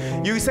 ways.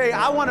 You say,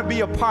 I want to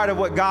be a part of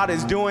what God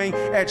is doing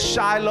at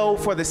Shiloh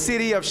for the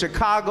city of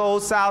Chicago,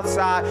 South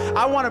Side.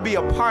 I want to be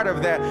a part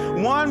of that.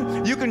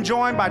 1, you can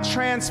join by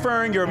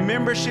transferring your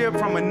membership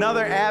from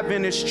another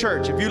Adventist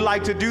church. If you'd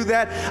like to do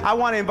that, I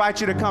want to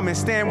invite you to come and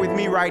stand with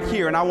me right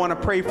here, and I want to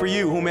pray for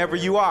you, whomever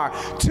you are.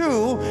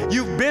 2,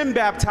 you've been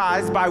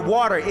baptized by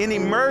water in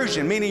immersion,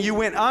 meaning you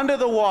went under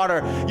the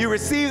water, you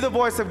received the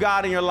voice of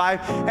God in your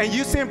life, and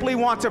you simply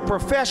want to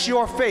profess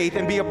your faith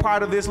and be a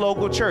part of this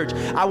local church.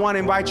 I want to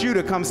invite you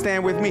to come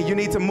stand with me. You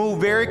need to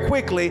move very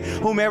quickly,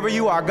 whomever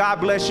you are.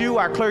 God bless you.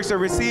 Our clerks are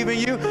receiving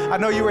you. I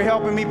know you were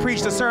helping me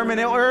preach the sermon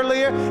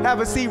earlier. Have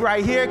a seat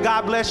right here.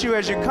 God bless you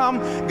as you come.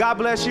 God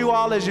bless you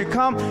all as you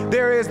come.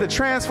 There is the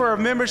transfer of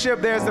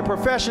membership. There's the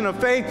profession of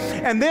faith.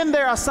 And then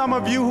there are some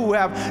of you who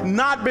have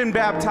not been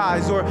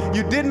baptized, or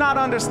you did not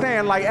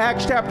understand, like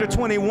Acts chapter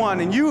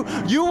 21, and you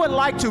would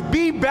like to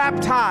be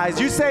baptized.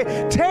 You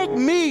say, take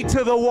me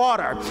to the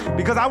water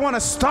because I want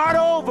to start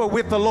over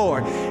with the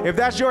Lord. If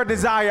that's your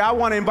desire, I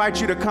want to invite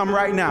you to come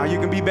right now. You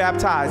can be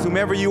baptized,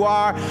 whomever you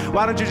are.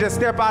 Why don't you just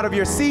step out of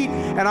your seat,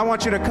 and I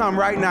want you to come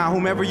right now,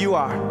 whomever you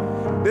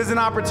are. This is an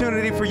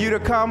opportunity for you to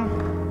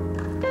come.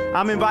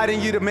 I'm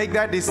inviting you to make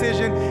that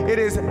decision. It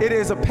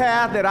is a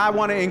path that I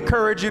want to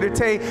encourage you to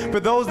take. For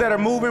those that are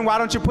moving, why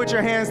don't you put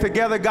your hands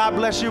together? God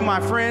bless you, my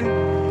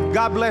friend.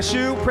 God bless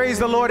you. Praise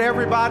the Lord,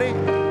 everybody.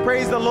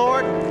 Praise the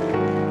Lord.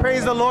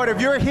 Praise the Lord. If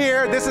you're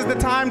here, this is the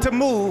time to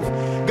move.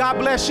 God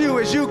bless you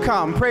as you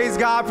come. Praise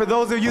God for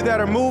those of you that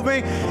are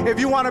moving. If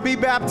you want to be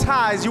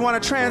baptized, you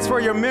want to transfer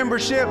your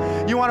membership,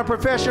 you want to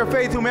profess your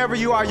faith, whomever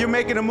you are, you're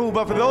making a move.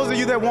 But for those of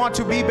you that want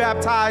to be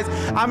baptized,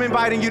 I'm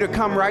inviting you to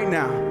come right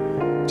now.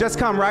 Just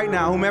come right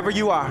now, whomever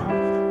you are.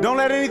 Don't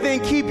let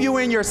anything keep you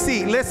in your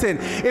seat. Listen,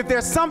 if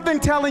there's something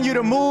telling you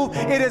to move,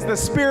 it is the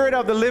Spirit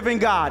of the living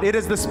God. It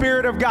is the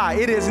Spirit of God.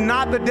 It is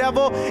not the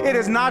devil. It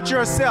is not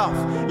yourself.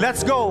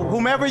 Let's go.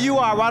 Whomever you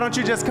are, why don't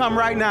you just come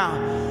right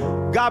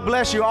now? God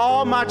bless you.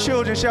 All my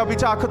children shall be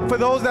taught. For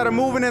those that are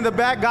moving in the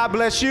back, God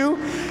bless you.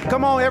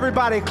 Come on,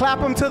 everybody. Clap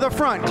them to the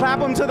front. Clap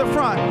them to the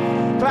front.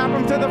 Clap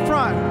them to the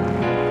front.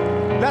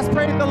 Let's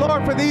praise the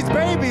Lord for these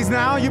babies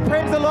now. You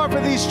praise the Lord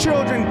for these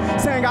children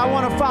saying, I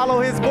want to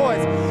follow his voice.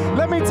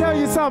 Let me tell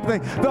you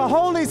something. The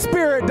Holy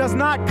Spirit does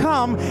not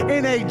come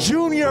in a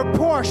junior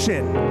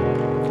portion.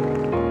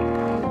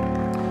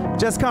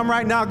 Just come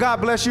right now.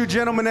 God bless you,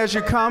 gentlemen, as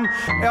you come.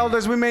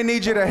 Elders, we may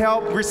need you to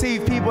help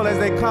receive people as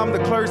they come.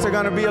 The clerks are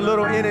going to be a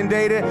little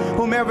inundated.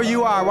 Whomever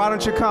you are, why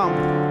don't you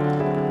come?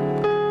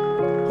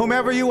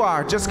 Whomever you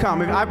are, just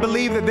come. If I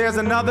believe that there's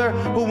another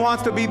who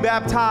wants to be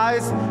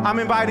baptized, I'm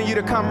inviting you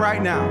to come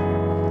right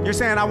now. You're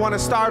saying, I want to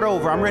start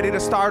over. I'm ready to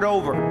start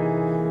over.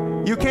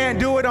 You can't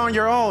do it on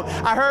your own.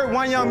 I heard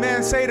one young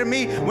man say to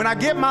me, when I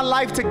get my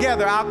life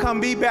together, I'll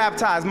come be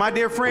baptized. My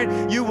dear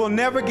friend, you will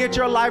never get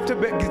your life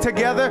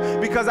together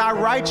because our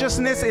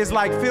righteousness is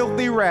like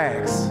filthy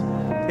rags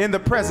in the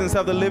presence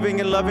of the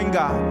living and loving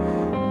God.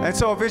 And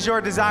so if it's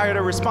your desire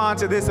to respond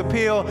to this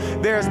appeal,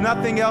 there's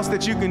nothing else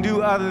that you can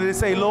do other than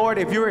say, Lord,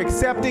 if you're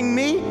accepting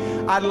me,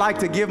 I'd like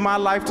to give my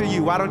life to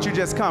you. Why don't you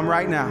just come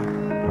right now?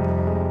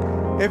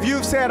 If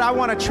you've said, I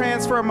want to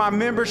transfer my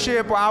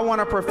membership or I want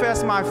to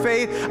profess my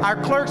faith, our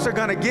clerks are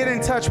going to get in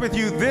touch with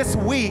you this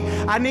week.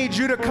 I need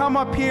you to come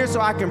up here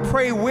so I can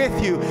pray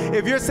with you.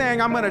 If you're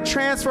saying, I'm going to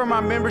transfer my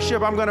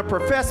membership, I'm going to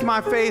profess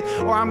my faith,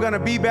 or I'm going to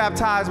be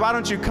baptized, why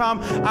don't you come?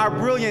 Our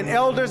brilliant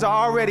elders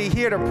are already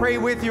here to pray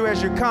with you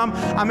as you come.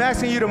 I'm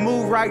asking you to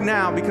move right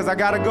now because I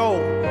got to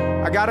go.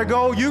 I gotta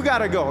go, you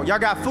gotta go. Y'all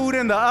got food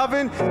in the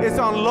oven. It's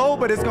on low,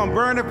 but it's gonna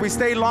burn if we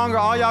stay longer.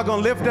 All y'all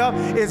gonna lift up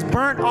is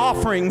burnt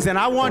offerings, and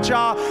I want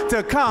y'all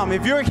to come.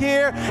 If you're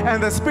here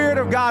and the Spirit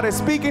of God is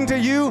speaking to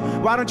you,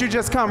 why don't you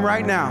just come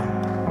right now?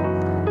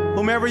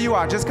 Whomever you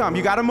are, just come.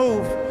 You gotta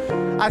move.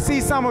 I see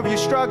some of you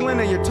struggling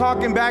and you're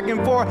talking back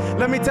and forth.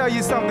 Let me tell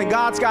you something.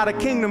 God's got a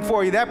kingdom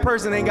for you. That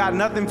person ain't got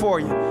nothing for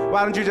you.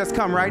 Why don't you just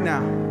come right now?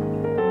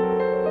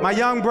 My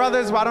young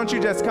brothers, why don't you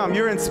just come?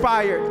 You're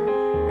inspired.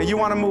 And you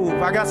want to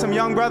move. I got some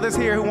young brothers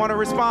here who want to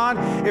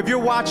respond. If you're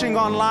watching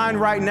online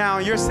right now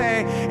and you're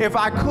saying, if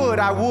I could,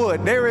 I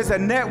would. There is a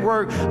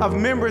network of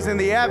members in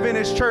the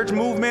Adventist church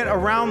movement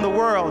around the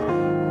world.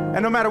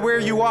 And no matter where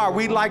you are,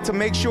 we'd like to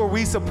make sure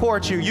we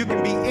support you. You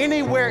can be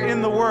anywhere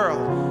in the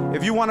world.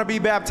 If you want to be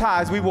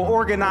baptized, we will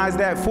organize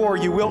that for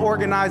you. We'll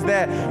organize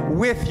that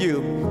with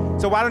you.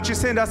 So why don't you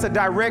send us a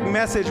direct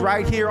message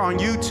right here on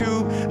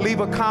YouTube,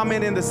 leave a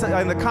comment in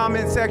the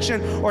comment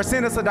section, or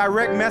send us a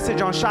direct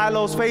message on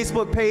Shiloh's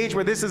Facebook page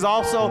where this is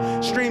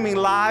also streaming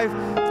live,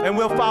 and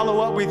we'll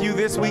follow up with you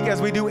this week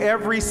as we do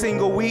every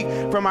single week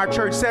from our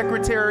church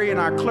secretary and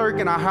our clerk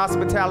and our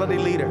hospitality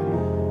leader.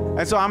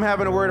 And so I'm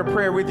having a word of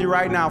prayer with you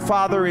right now.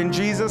 Father, in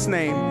Jesus'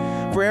 name,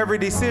 for every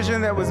decision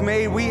that was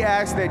made, we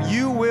ask that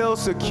you will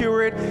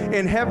secure it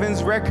in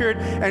heaven's record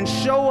and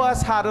show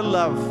us how to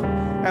love.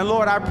 And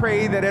Lord, I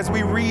pray that as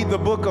we read the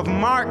book of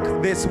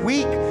Mark this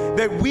week,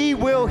 that we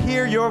will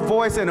hear your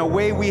voice in a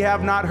way we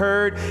have not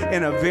heard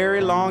in a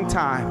very long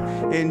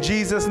time. In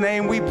Jesus'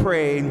 name we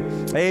pray.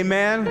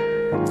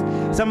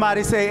 Amen.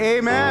 Somebody say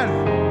amen.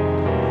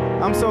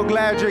 I'm so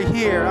glad you're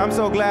here. I'm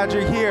so glad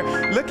you're here.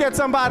 Look at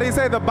somebody and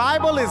say, the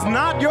Bible is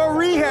not your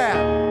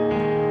rehab.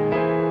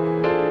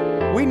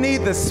 We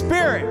need the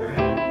Spirit.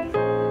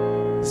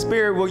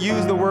 Spirit will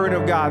use the word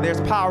of God.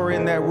 There's power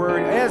in that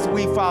word as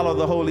we follow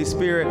the Holy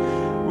Spirit.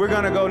 We're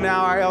going to go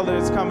now. Our elder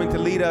is coming to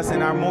lead us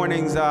in our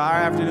mornings, our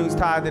afternoons,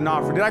 tithe and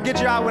offering. Did I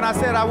get you out when I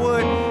said I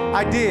would?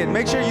 I did.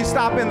 Make sure you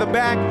stop in the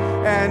back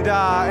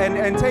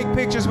and take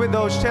pictures with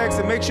those checks,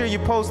 and make sure you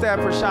post that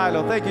for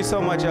Shiloh. Thank you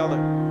so much, elder.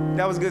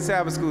 That was good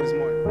Sabbath school this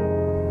morning.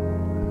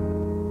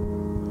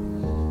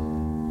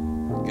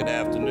 Good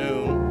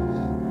afternoon.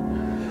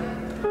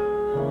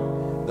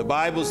 The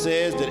Bible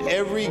says that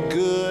every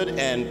good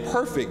and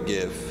perfect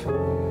gift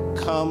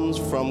comes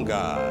from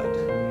God,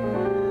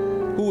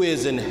 who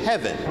is in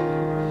heaven.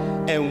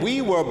 And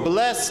we were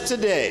blessed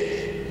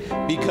today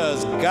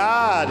because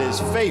God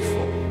is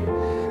faithful.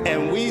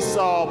 And we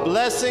saw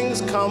blessings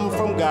come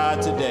from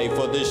God today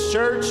for this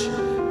church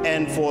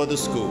and for the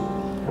school.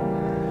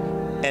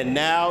 And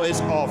now is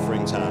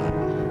offering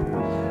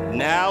time.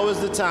 Now is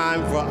the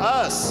time for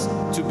us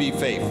to be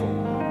faithful,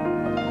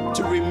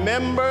 to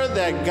remember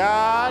that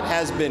God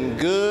has been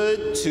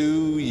good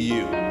to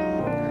you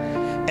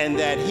and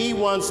that he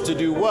wants to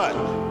do what?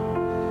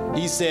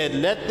 He said,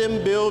 let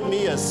them build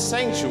me a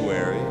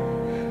sanctuary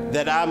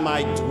that I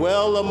might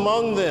dwell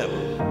among them.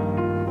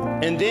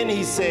 And then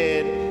he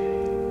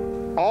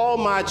said, all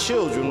my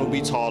children will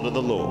be taught of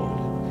the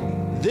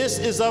Lord. This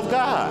is of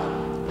God.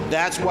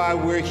 That's why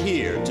we're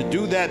here, to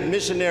do that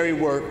missionary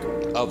work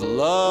of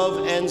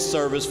love and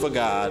service for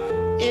God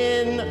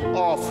in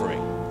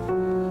offering.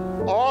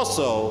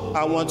 Also,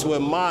 I want to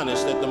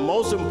admonish that the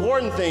most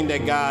important thing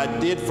that God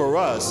did for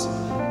us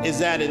is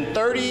that in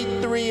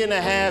 33 and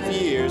a half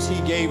years, he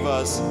gave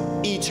us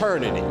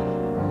eternity.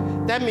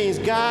 That means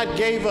God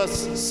gave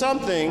us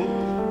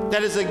something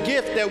that is a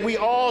gift that we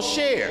all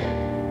share.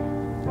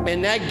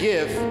 And that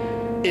gift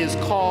is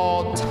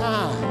called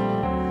time.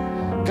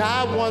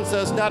 God wants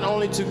us not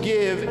only to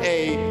give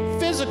a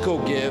physical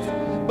gift,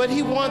 but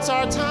he wants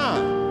our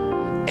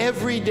time.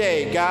 Every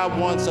day, God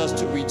wants us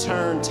to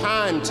return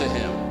time to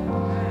him.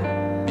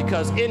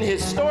 Because in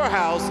his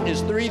storehouse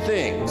is three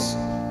things: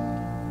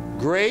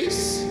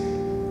 grace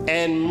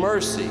and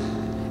mercy.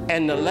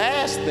 And the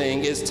last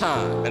thing is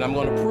time. And I'm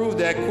going to prove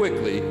that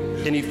quickly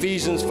in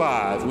Ephesians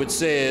 5, which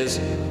says,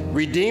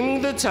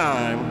 redeeming the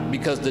time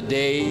because the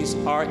days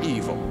are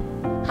evil.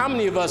 How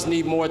many of us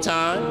need more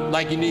time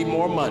like you need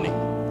more money?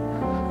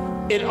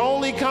 It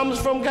only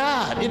comes from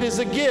God. It is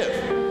a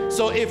gift.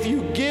 So if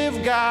you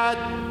give God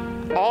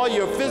all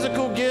your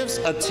physical gifts,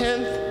 a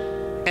tenth,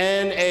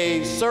 and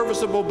a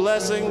serviceable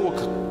blessing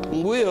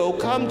will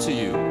come to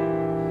you.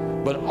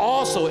 But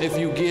also if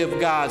you give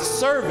God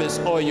service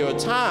or your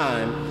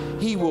time,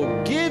 he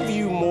will give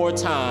you more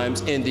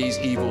times in these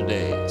evil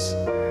days.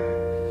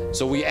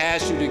 So we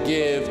ask you to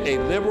give a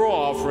liberal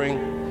offering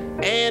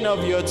and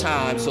of your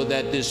time so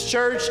that this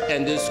church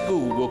and this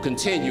school will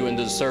continue in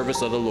the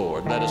service of the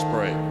Lord. Let us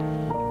pray.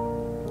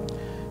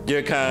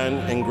 Dear kind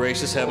and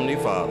gracious Heavenly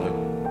Father,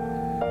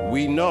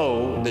 we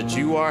know that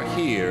you are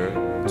here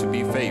to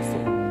be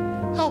faithful.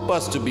 Help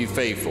us to be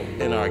faithful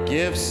in our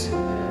gifts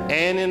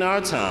and in our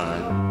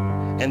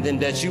time, and then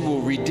that you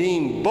will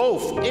redeem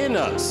both in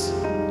us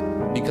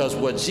because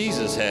what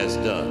Jesus has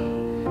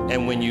done.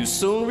 And when you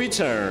soon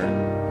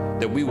return,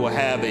 that we will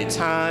have a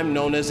time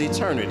known as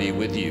eternity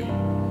with you.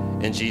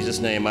 In Jesus'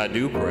 name I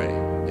do pray.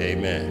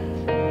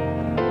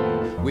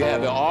 Amen. We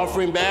have an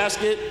offering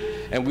basket,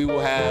 and we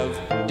will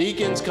have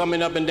deacons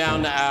coming up and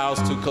down the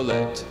aisles to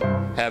collect.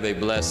 Have a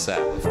blessed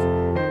Sabbath.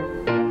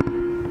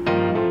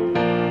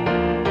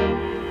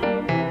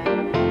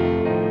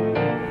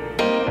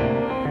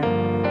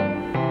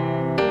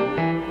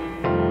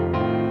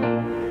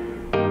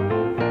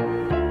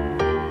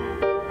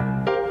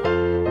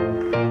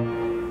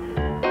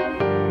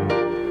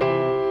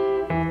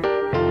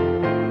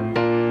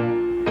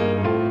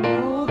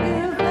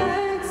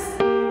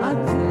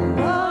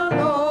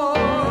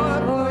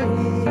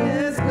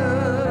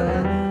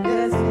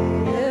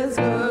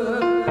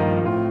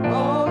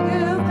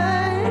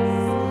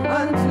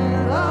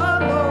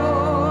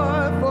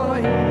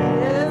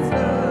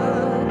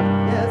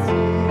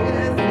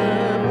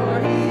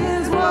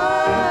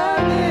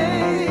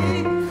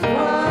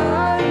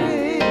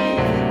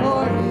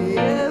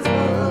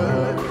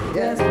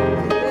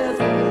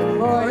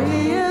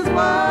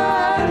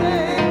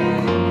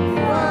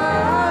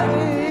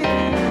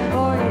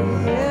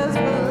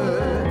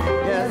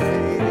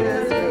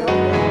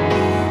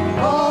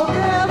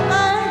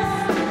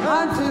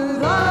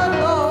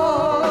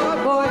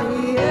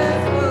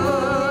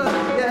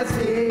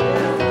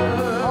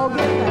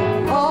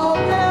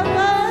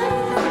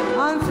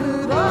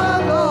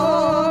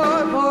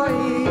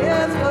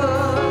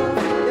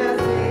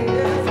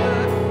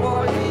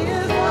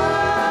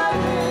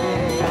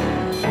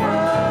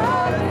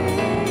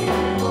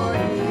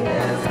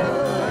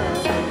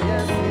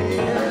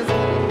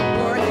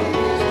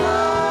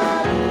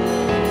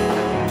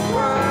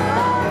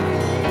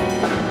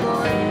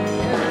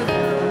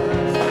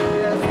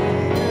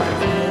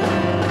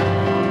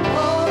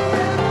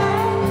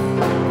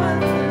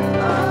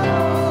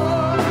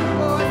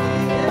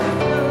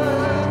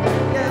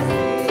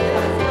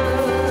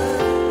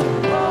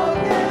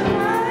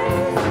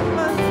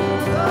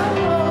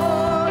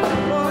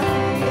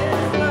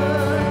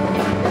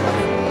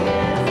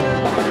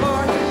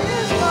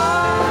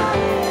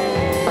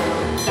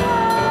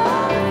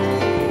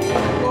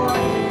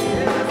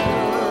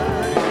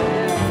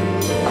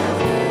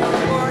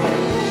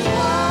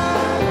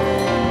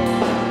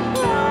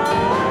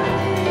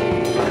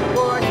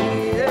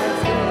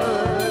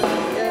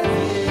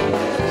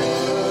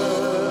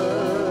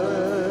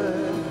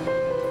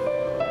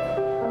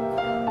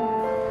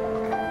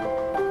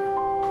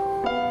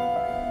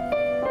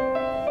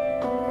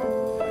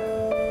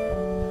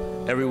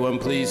 Everyone,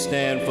 please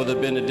stand for the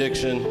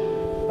benediction.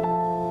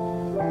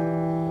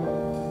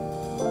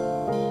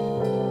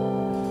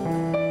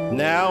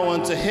 Now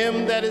unto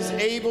him that is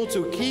able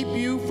to keep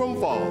you from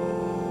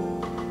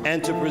falling,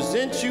 and to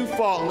present you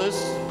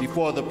faultless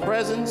before the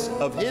presence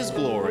of his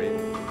glory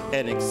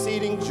and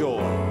exceeding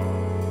joy.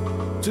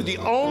 To the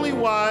only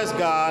wise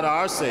God,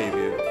 our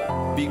Savior,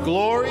 be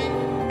glory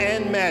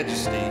and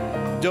majesty,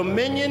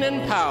 dominion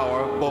and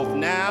power, both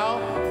now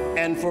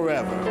and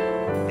forever.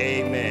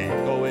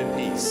 Amen. Go in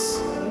peace.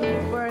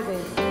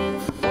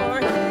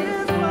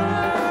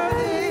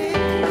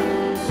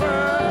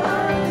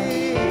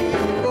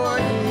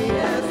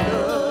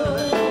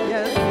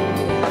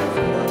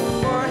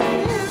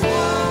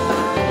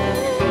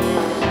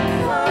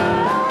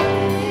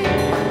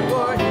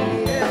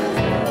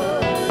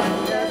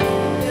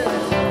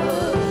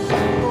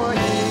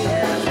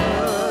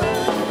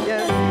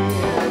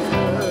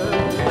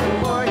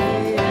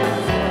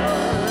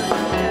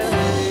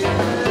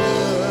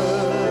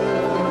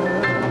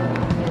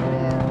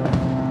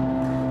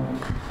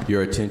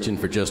 Your attention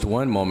for just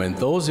one moment.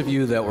 Those of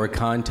you that were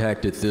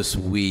contacted this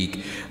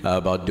week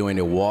about doing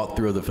a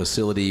walkthrough of the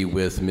facility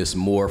with Ms.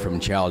 Moore from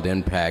Child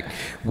Impact,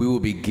 we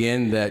will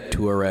begin that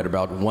tour at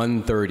about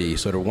 1:30.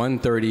 So at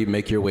 1:30,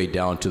 make your way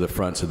down to the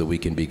front so that we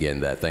can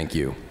begin that. Thank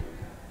you.